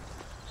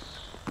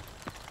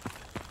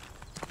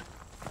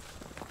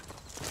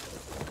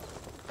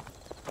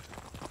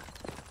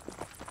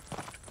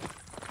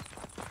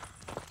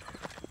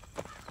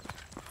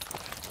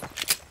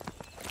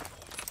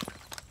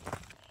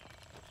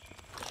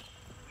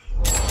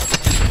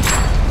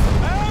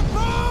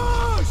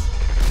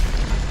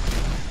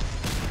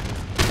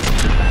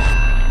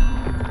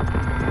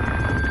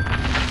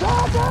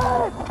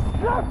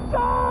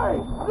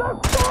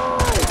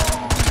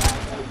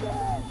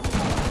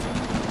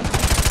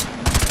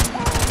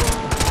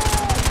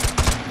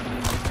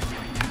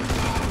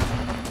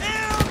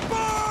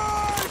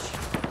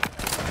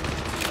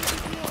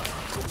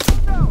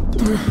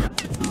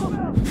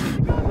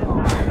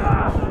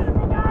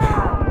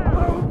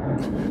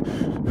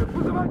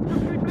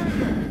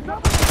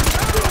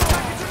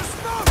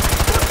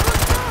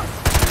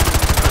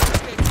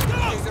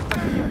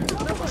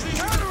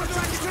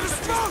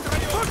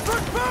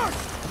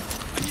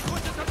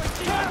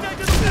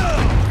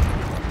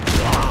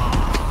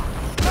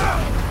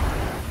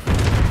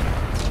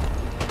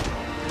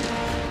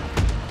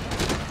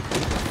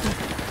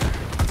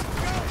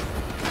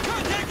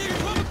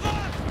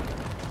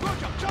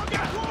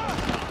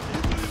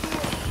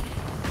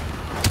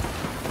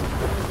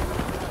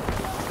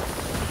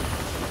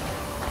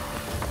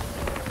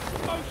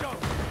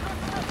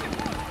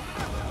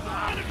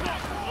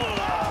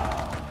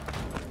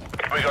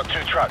 We got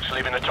 2 trucks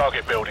leaving the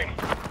target building.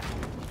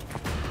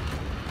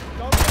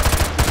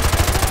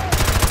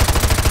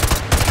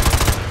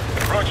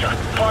 Roger.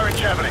 Firing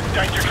javelin.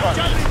 Danger close.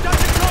 Danger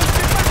close!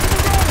 Get back to the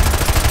road!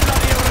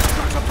 Bloody hell, those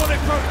trucks are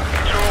bulletproof!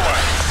 2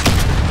 away.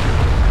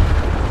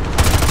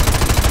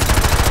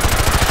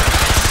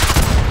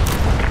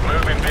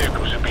 Moving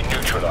vehicles have been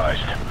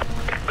neutralized.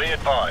 Be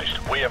advised,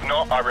 we have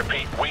not, I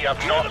repeat, we have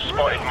not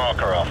spotted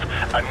Makarov,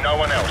 and no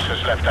one else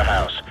has left the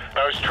house.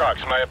 Those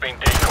trucks may have been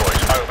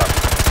decoys. Over.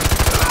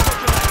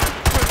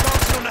 We're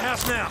advancing on the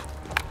house now.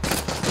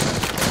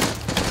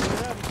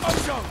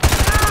 Ojo!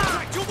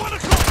 Back to 1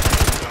 o'clock!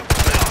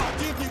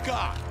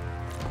 Противника!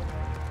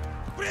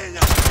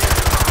 Принял!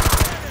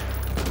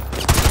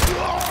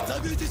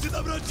 Заберитесь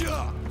на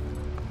врача!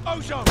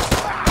 Ojo!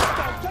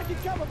 Taking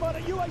cover by the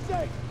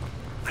UAZ!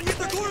 Они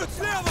атакуют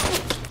слева!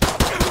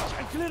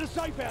 And clear the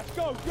safe house!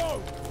 Go,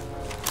 go!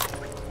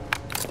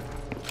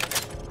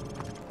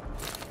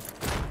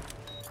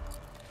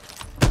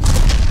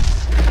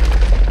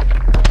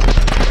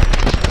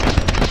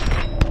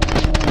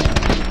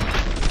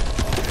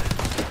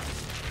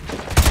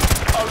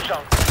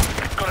 Ozone.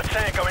 Got a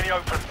tango in the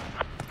open.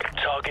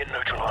 Target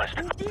neutralized.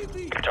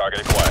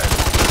 Target acquired.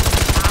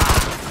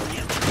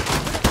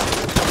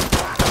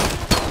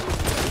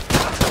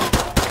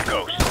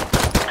 Ghost.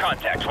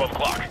 Contact 12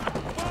 o'clock.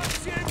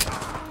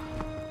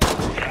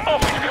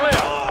 Office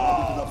clear.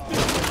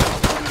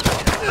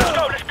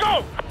 Let's go!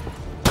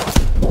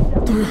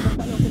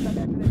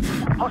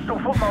 Hostile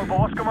foot mobile,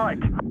 Oscar Mike.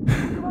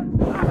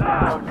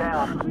 Go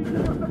down.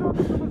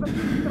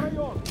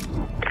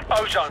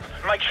 Ozone,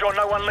 make sure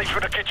no one leaves for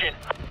the kitchen.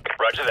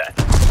 Roger that.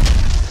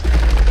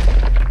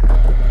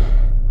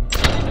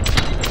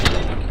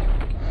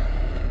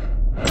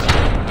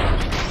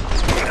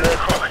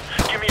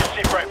 Give me a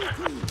sit rep.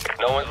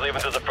 No one's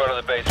leaving to the front of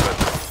the basement.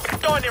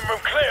 Dining room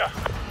clear.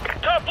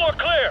 Top floor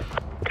clear.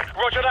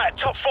 Roger that,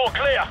 top floor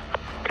clear.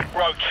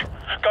 Roach,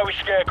 go with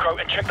Scarecrow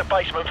and check the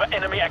basement for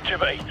enemy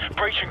activity.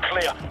 Breach and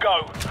clear,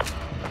 go.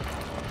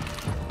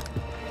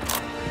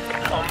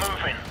 I'm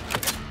moving.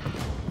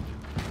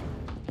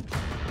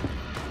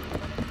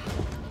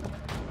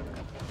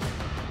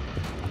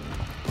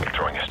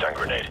 Throwing a stun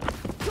grenade.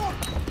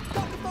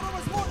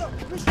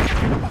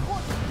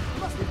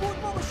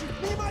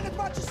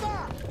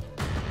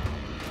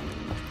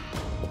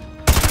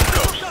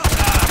 Ghost,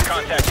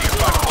 contacting at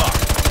 5 o'clock.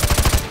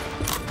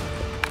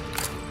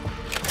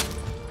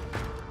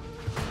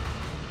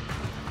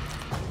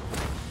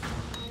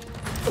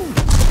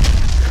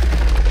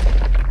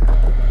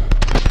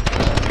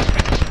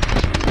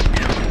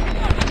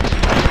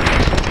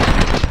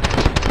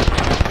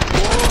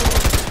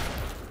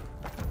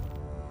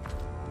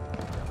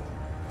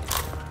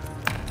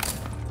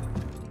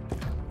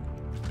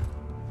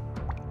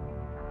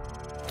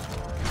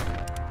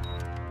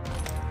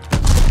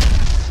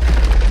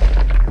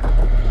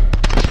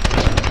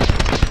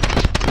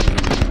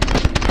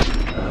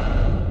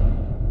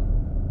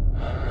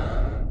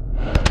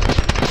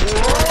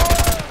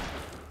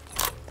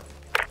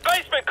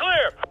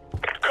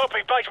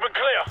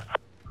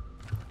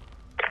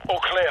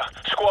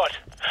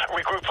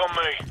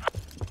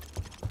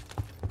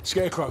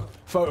 Scarecrow,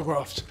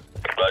 photographs.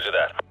 Roger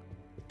that.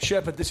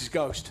 Shepard, this is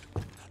Ghost.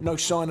 No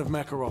sign of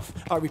Makarov.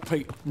 I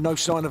repeat, no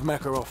sign of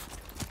Makarov.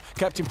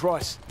 Captain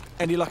Price,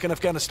 any luck in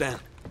Afghanistan?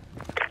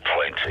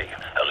 Plenty.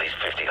 At least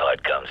 50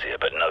 hide guns here,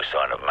 but no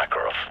sign of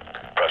Makarov.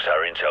 Perhaps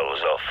our intel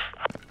was off.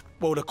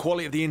 Well, the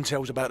quality of the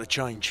intel's about to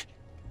change.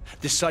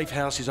 This safe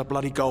house is a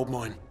bloody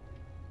goldmine.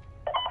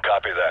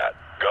 Copy that.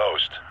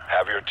 Ghost,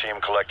 have your team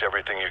collect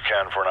everything you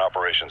can for an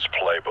operations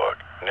playbook.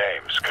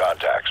 Names,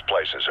 contacts,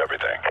 places,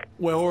 everything.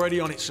 We're already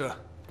on it, sir.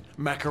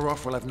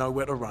 Makarov will have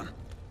nowhere to run.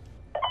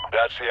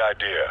 That's the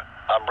idea.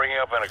 I'm bringing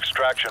up an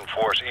extraction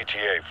force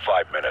ETA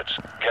 5 minutes.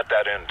 Get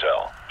that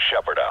intel.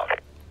 Shepard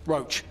out.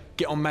 Roach,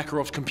 get on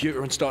Makarov's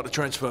computer and start the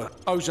transfer.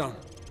 Ozone,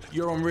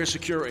 you're on rear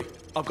security.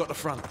 I've got the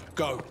front.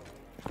 Go.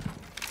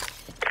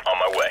 On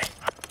my way.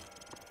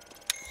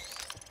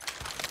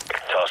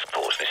 Task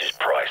Force, this is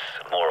Price.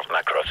 More of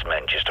Makarov's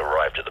men just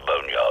arrived at the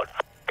boneyard.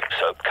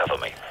 Soap, cover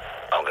me.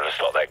 I'm gonna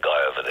stop that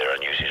guy over there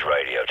and use his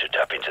radio to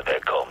tap into their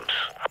comms.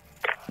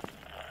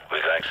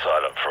 We're going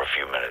silent for a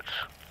few minutes.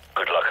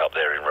 Good luck up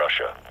there in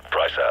Russia.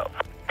 Price out.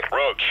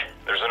 Roach,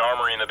 there's an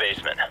armory in the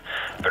basement.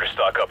 Better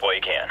stock up while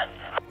you can.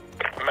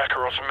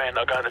 Makarov's men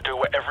are going to do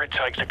whatever it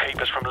takes to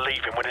keep us from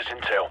leaving with his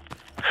intel.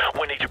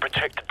 We need to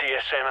protect the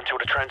DSN until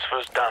the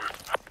transfer's done.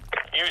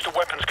 Use the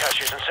weapons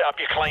caches and set up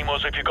your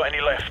claymores if you've got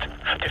any left.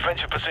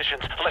 Defensive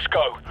positions, let's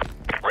go.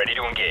 Ready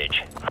to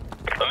engage.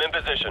 I'm in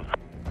position.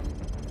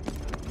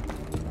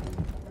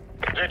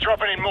 They're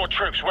dropping in more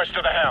troops west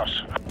of the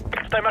house.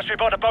 They must be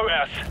by the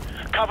boathouse.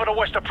 Cover the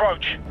west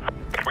approach.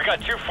 We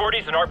got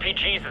 240s and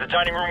RPGs at the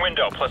dining room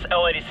window, plus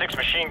L-86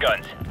 machine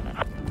guns.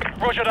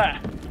 Roger that.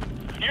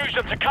 Use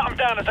them to cut them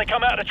down as they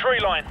come out of the tree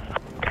line.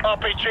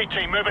 RPG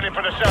team moving in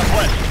from the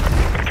southwest.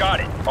 Got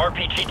it.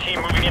 RPG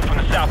team moving in from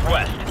the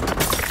southwest.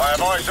 I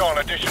have eyes on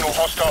additional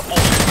hostile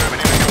forces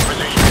moving into your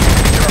position.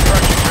 They're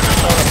approaching through the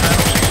solar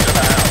panels east of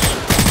the house.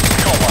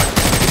 Got one.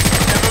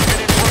 They're moving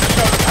in through the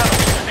solar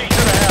panels east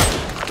of the house.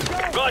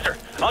 Roger.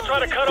 I'll try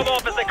to cut them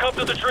off as they come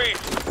to the trees.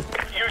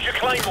 Use your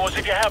claymores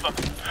if you have them.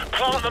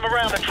 Plant them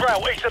around the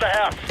trail east of the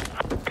house.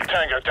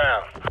 Tango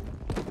down.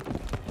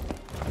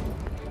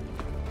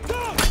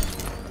 Go!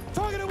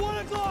 Target at 1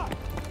 o'clock!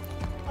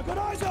 I've got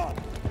eyes on!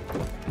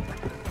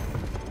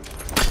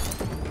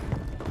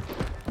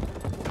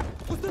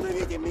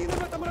 Установите мины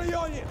в этом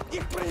районе!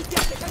 Их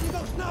приоритет, они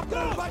должны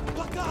образовать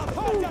блокаду!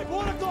 Hard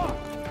 1 o'clock!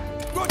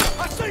 Roger,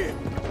 I see it!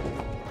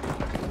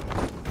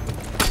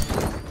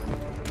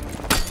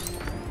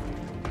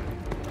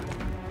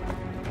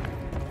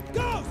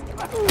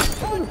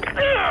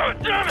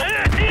 Damn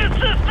hit! The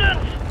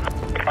assistance!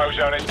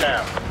 Ozone is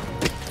down.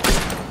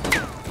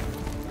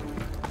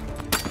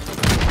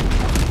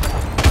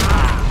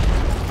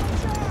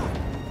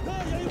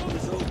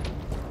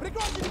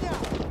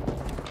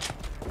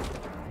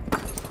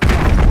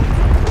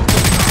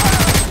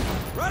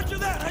 Roger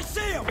that, I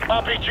see him!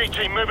 RPG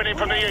team moving in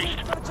from the east.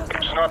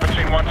 Sniper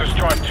team 1 to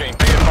strike team.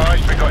 Be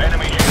advised, we've got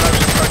enemy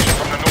heroes approaching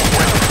from the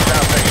northwest and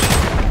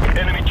southeast.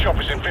 Enemy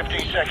choppers in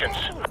 15 seconds.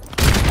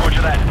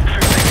 Roger that,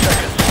 15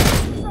 seconds.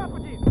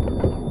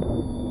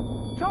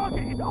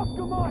 Target is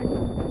Oscar Mike!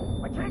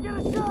 I can't get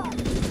a shot!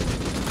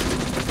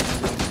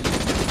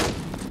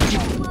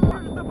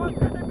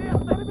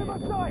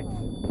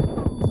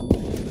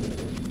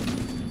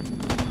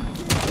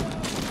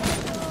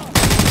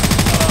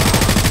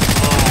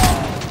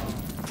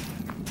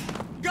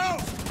 Go!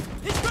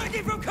 He's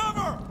breaking from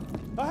cover!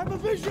 I have a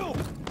visual!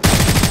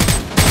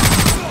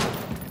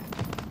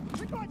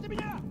 Прикройте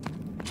меня!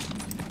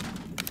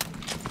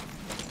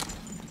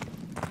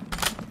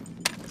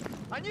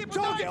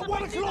 Target at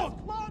 1 o'clock!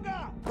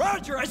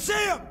 Roger, I see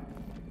him!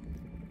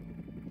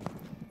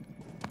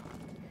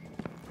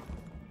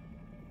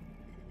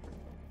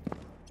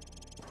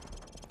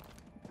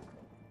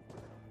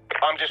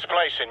 I'm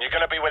displacing. You're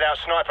going to be without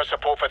sniper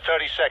support for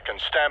 30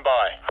 seconds. Stand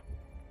by.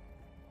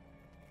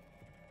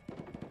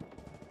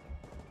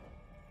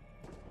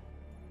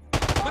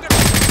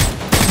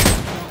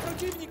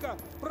 Противника!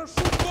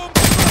 Прошу бомбу!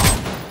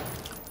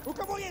 У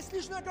кого есть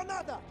лишняя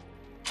граната?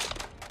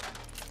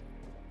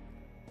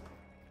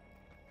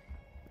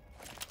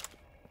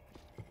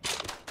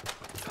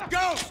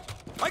 Ghost!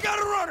 I got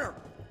a runner!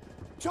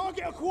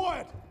 Target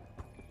acquired!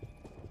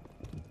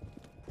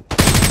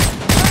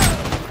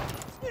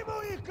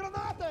 Сниму их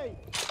гранатой!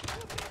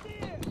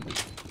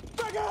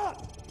 Back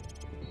up!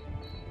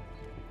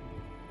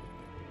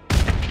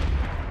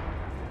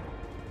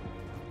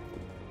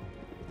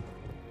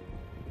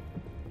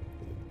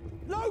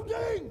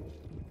 Loading!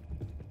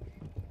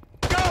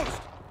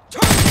 Ghost!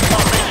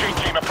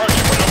 RPG team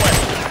approaching from the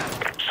west.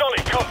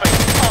 Solid copy.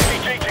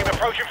 RPG team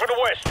approaching from the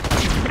west.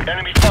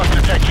 Enemy fast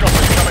attack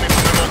choppers coming in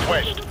from the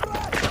northwest.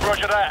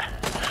 Roger that.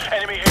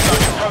 Enemy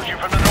heroes approaching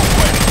from the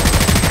northwest.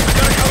 We're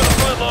gonna cover the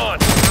front line.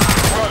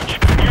 Roach,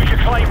 use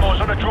your claymores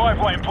on the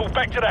driveway and pull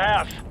back to the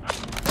house.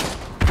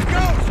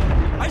 Ghost!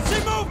 I see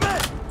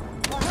movement!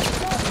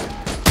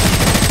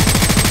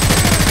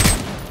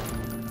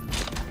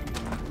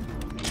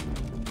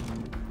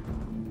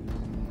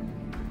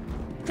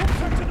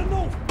 Contact to the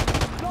north!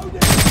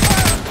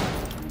 Loading!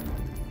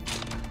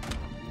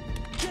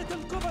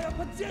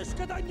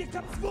 Поддержка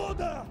дальника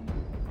взвода!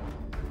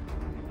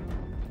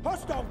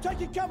 Hostile,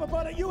 taking cover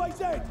by the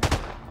UAZ!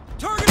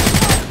 Target!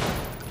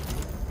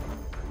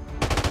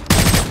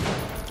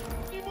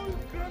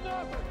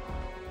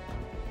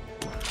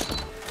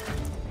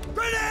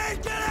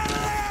 Grenade! Get out of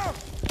there!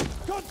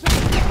 Contact!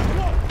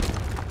 Look!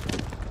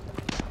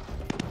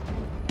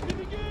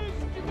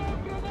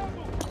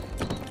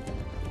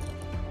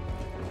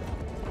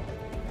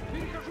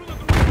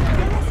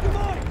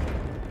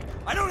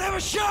 I don't have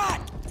a shot!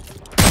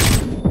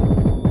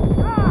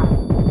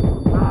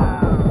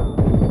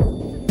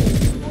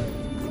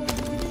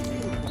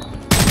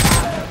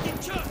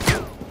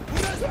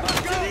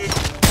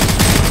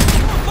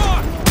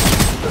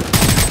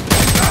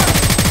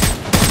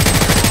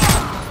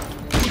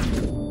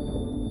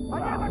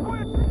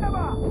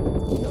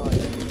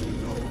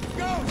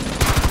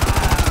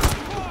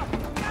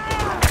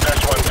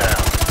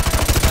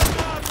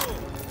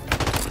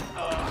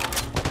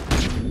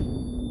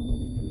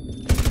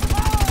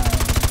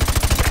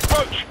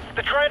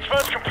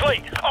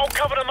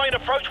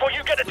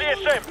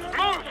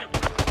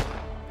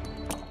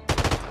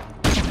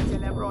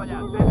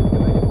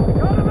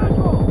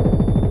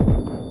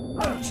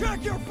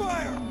 Check your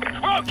fire!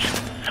 Roach!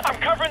 I'm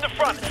covering the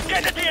front!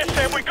 Get the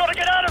DSM! We've got to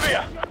get out of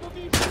here!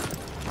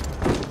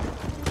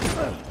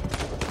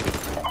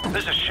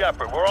 This is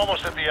Shepard. We're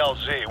almost at the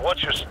LZ.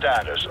 What's your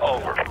status?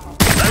 Over. Run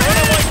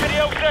away to the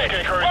LZ!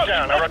 Scarecrow is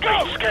down. I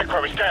repeat,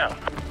 Scarecrow is down.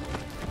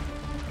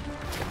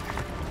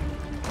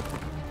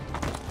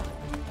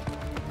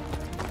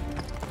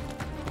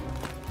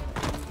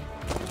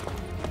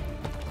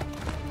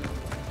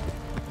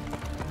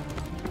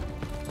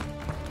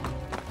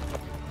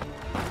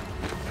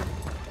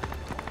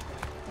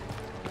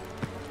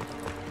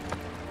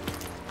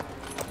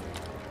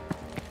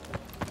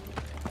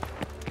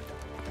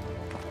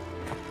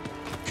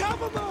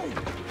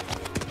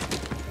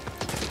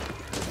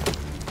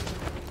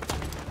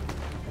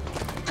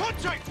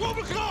 Contact! 12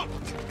 o'clock!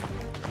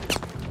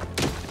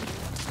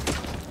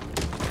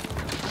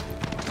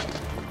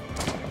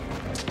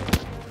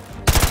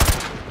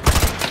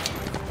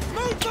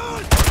 Move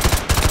on!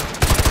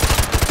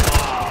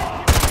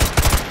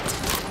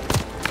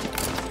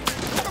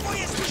 Кого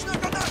есть личная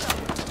граната?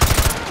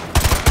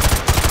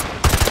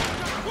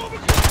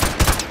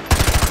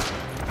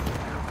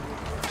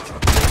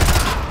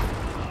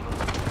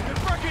 You're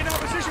fracking in our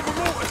position for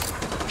mortars!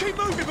 Keep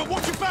moving, but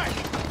watch your back!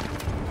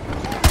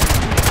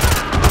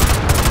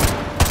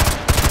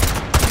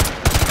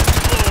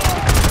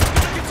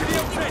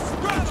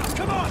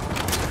 Come on!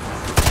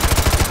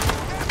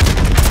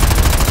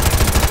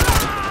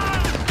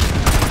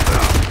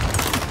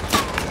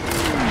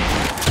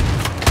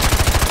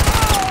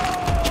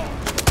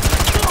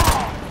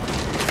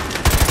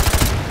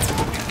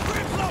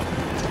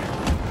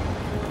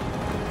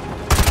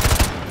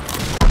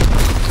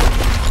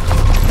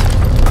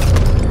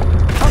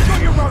 I've got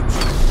your Roach!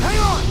 Hang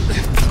on!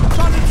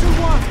 Thunder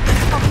 2-1!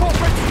 I've got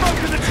red smoke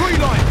in the tree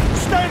line!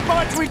 Stand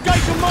by to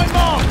engage on my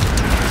mark!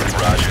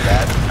 Roger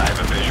that. I have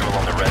a visual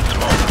on the red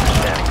smoke.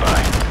 Standing by.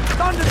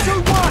 Thunder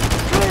 2-1!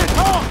 Cleared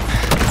hot!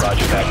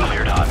 Roger that.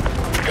 Cleared hot.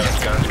 Guns,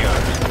 guns,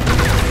 guns.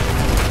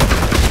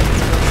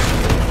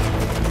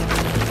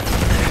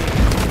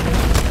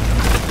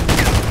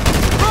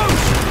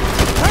 Roach!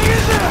 Hang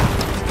in there!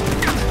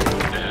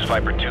 This is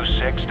Viper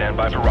 2-6. Stand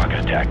by for rocket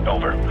attack.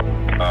 Over.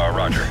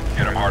 Roger.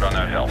 Hit them hard on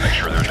that hill. Make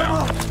sure they're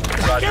down.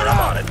 Roger, I'm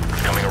on it.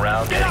 Coming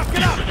around. Get up!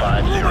 50.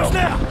 Almost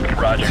there!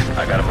 Roger,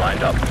 I got him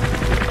lined up.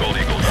 Gold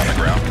Eagle's on the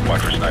ground.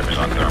 Watch for snipers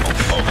on thermal.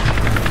 Over.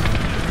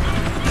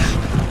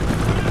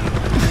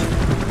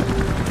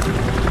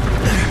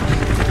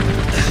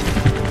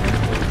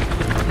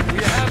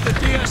 You have the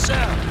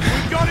DSM.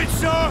 We got it,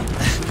 sir!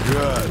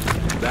 Good.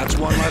 That's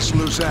one less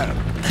loose end.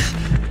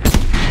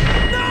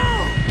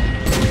 No!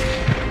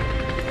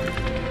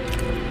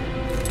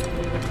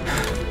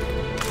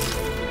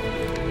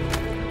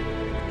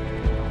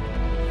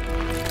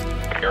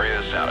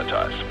 Area is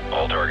sanitized.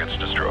 All targets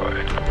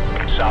destroyed.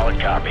 Solid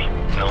copy.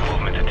 No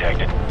movement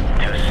detected.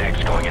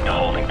 2-6 going into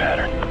holding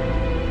pattern.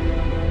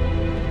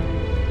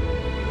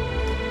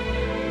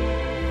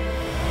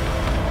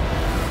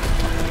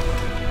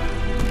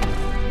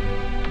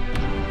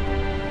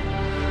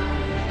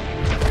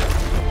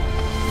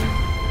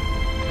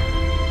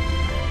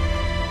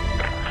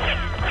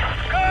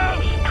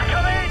 Girls!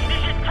 Come in!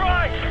 This is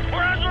Price!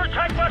 We're under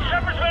attack by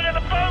Shepard's men in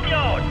the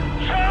boneyard!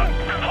 Son,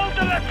 hold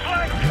the left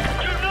flank!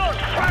 Do not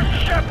trust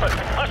Shepard!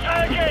 I say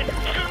again,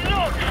 do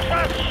not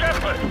trust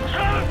Shepard!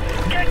 Son,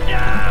 get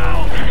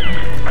down!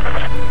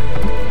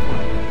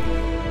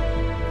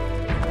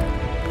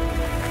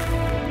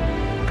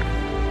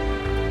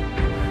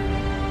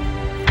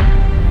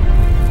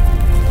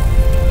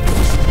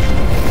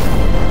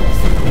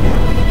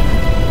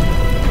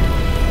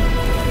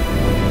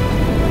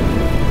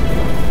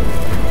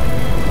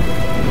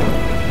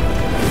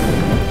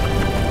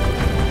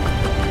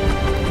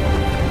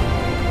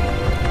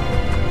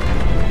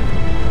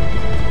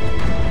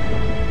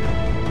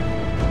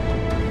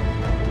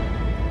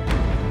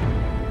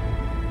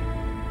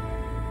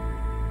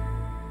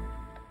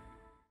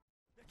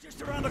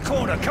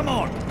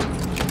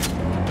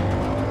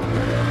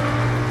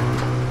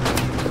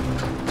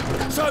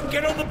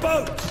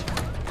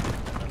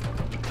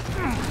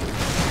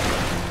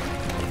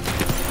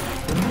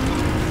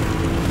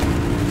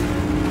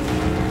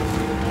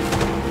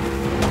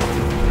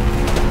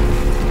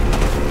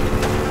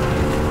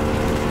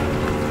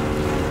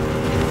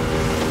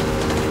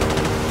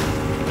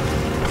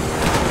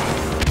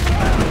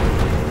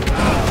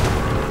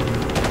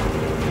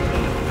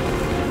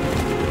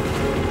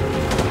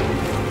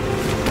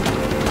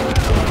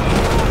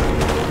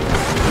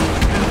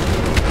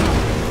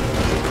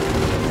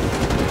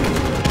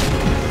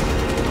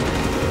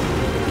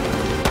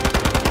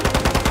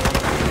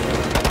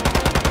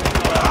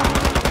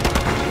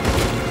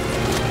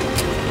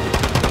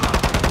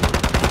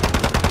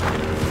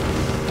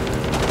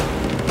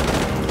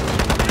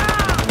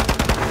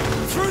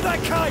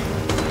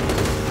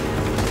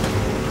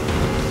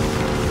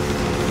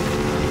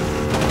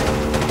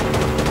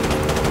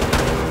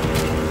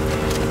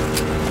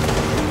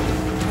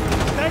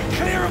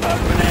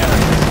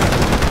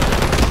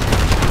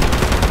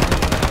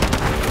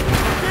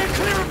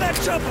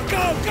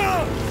 Go,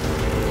 go!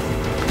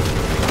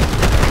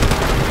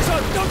 So,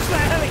 dodge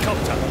that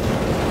helicopter!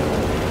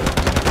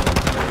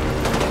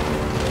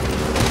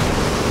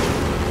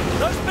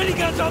 Those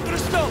miniguns aren't gonna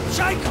stop!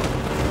 Shake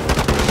them!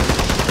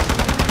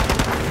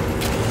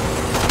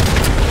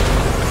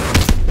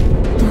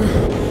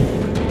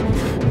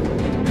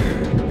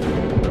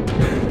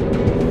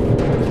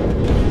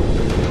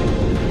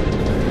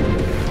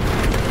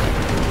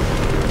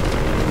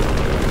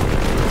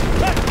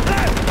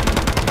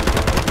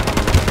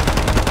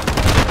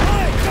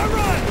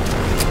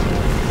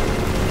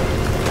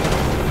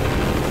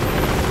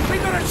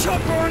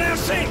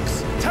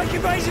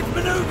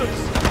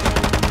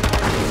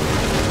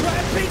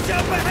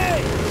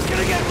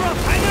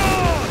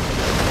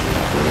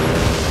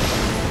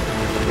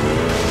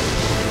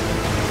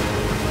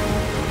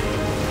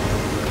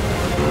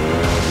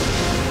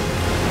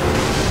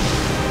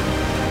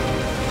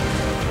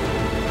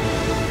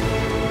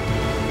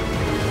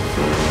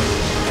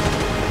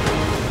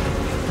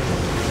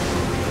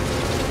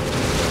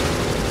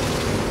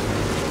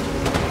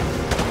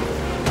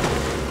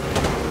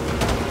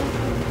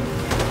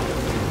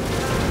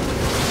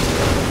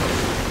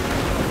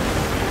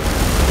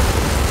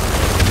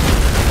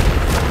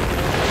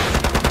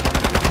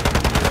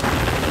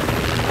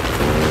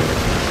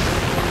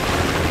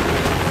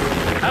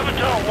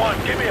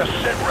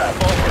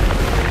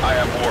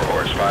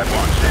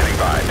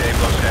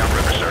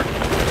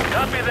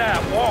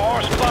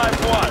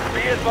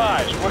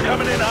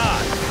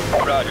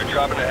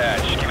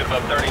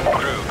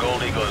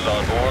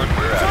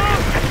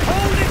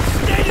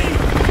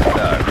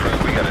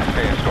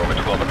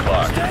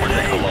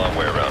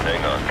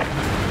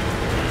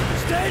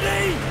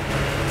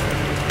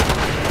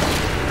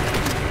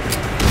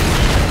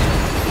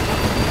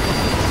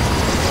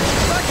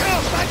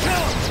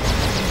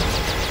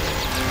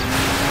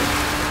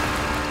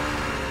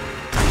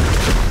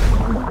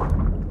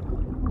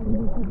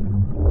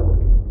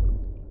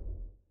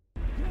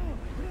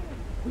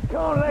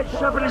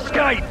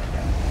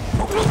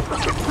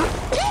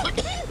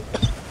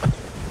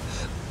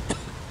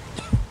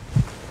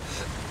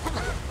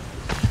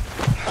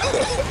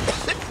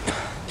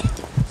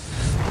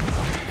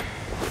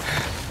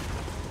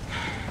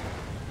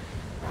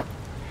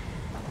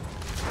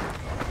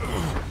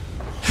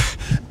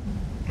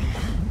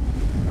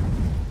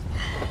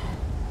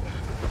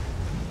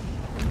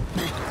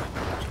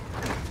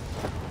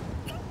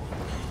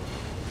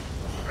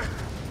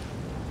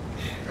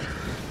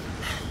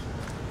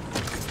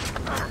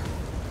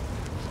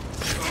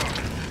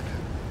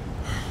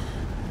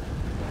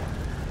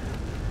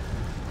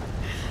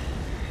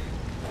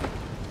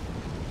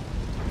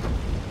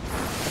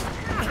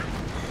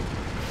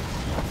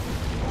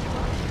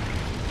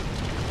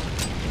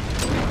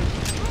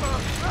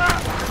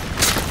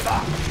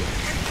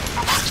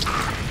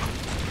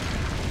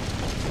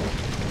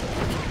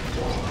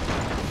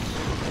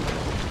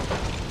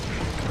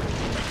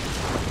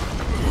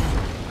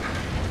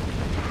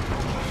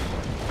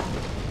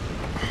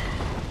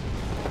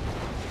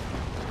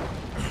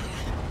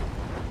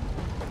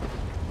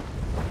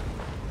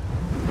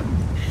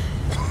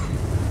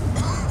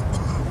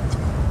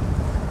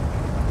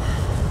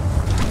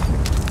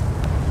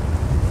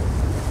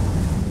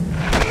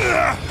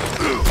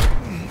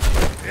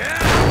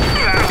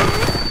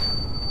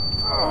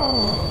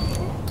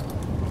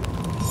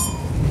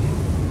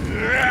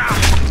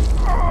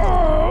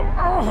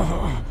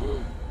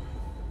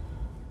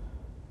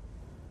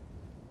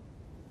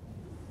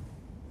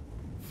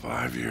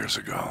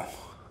 Ago,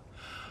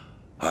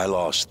 I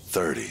lost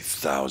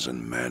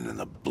 30,000 men in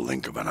the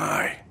blink of an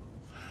eye.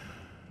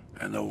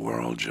 And the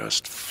world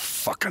just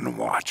fucking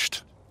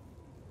watched.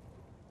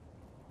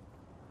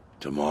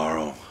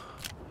 Tomorrow,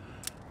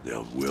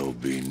 there will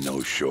be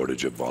no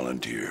shortage of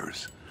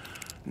volunteers,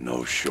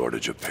 no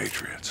shortage of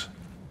patriots.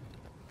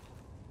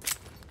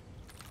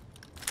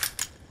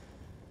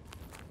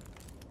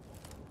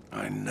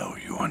 I know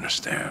you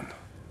understand.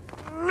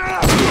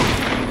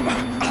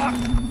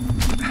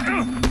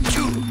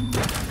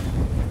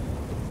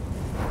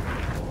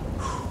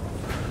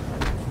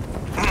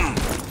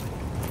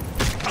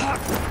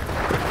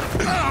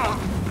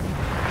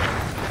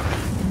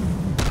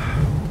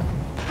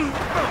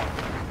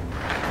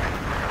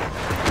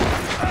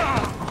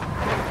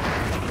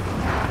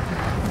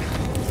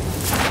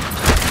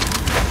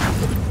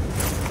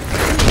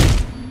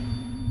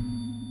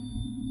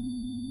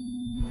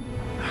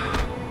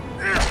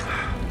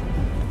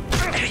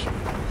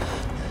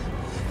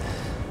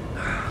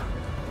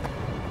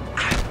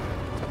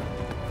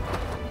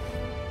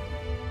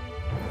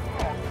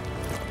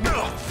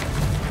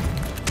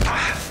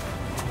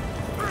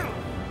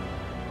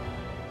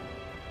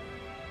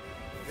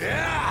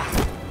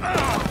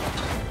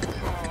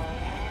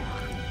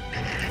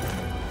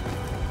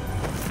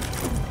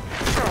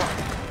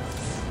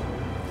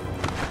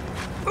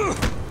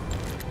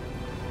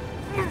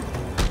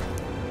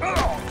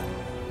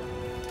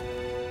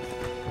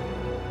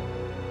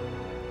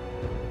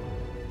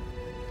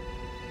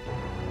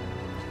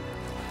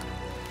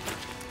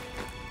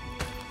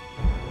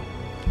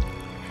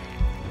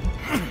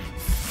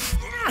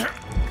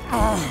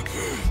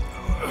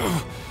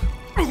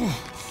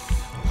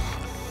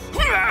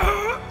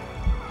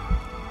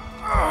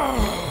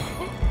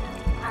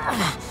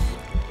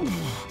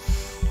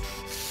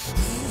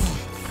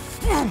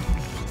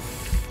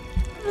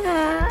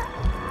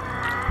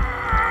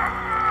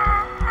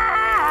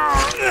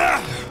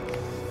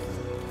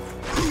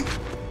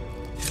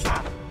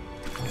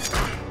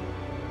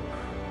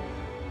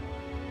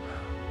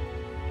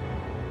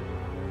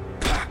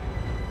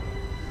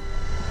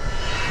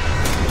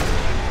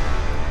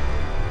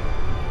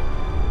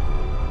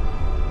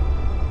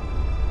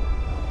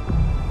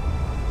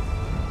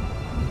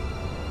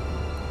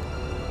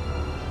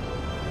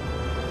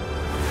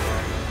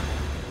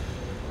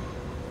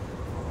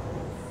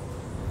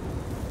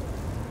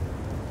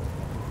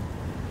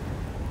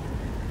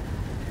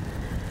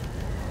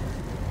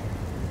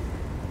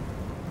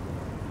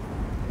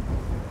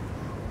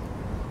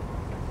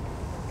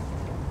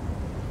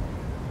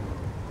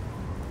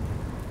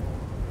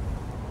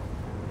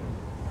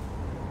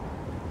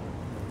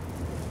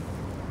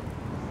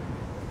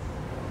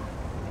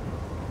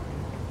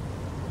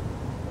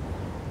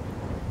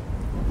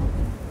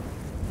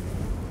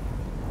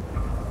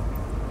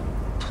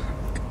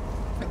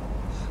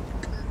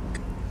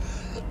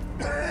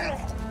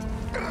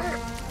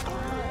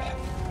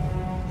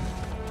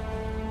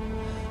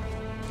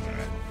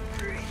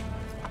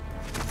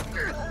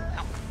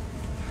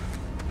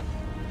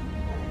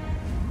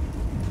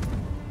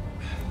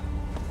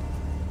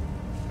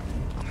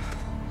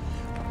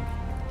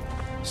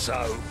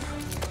 Soap.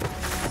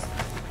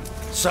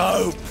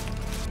 Soap!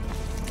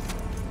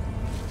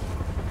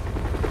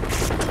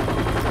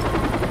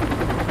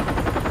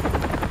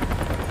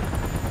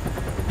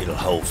 It'll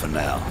hold for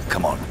now.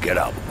 Come on, get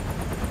up.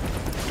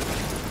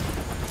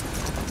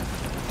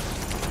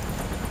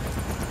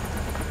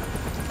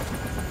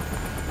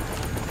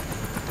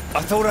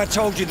 I thought I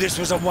told you this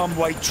was a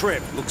one-way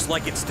trip. Looks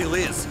like it still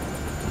is.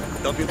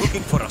 They'll be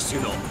looking for us, you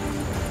know.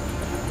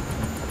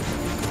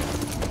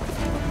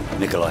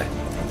 Nikolai,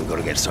 we've got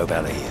to get Soap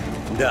out of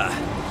here. Da.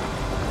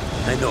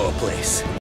 I know a place.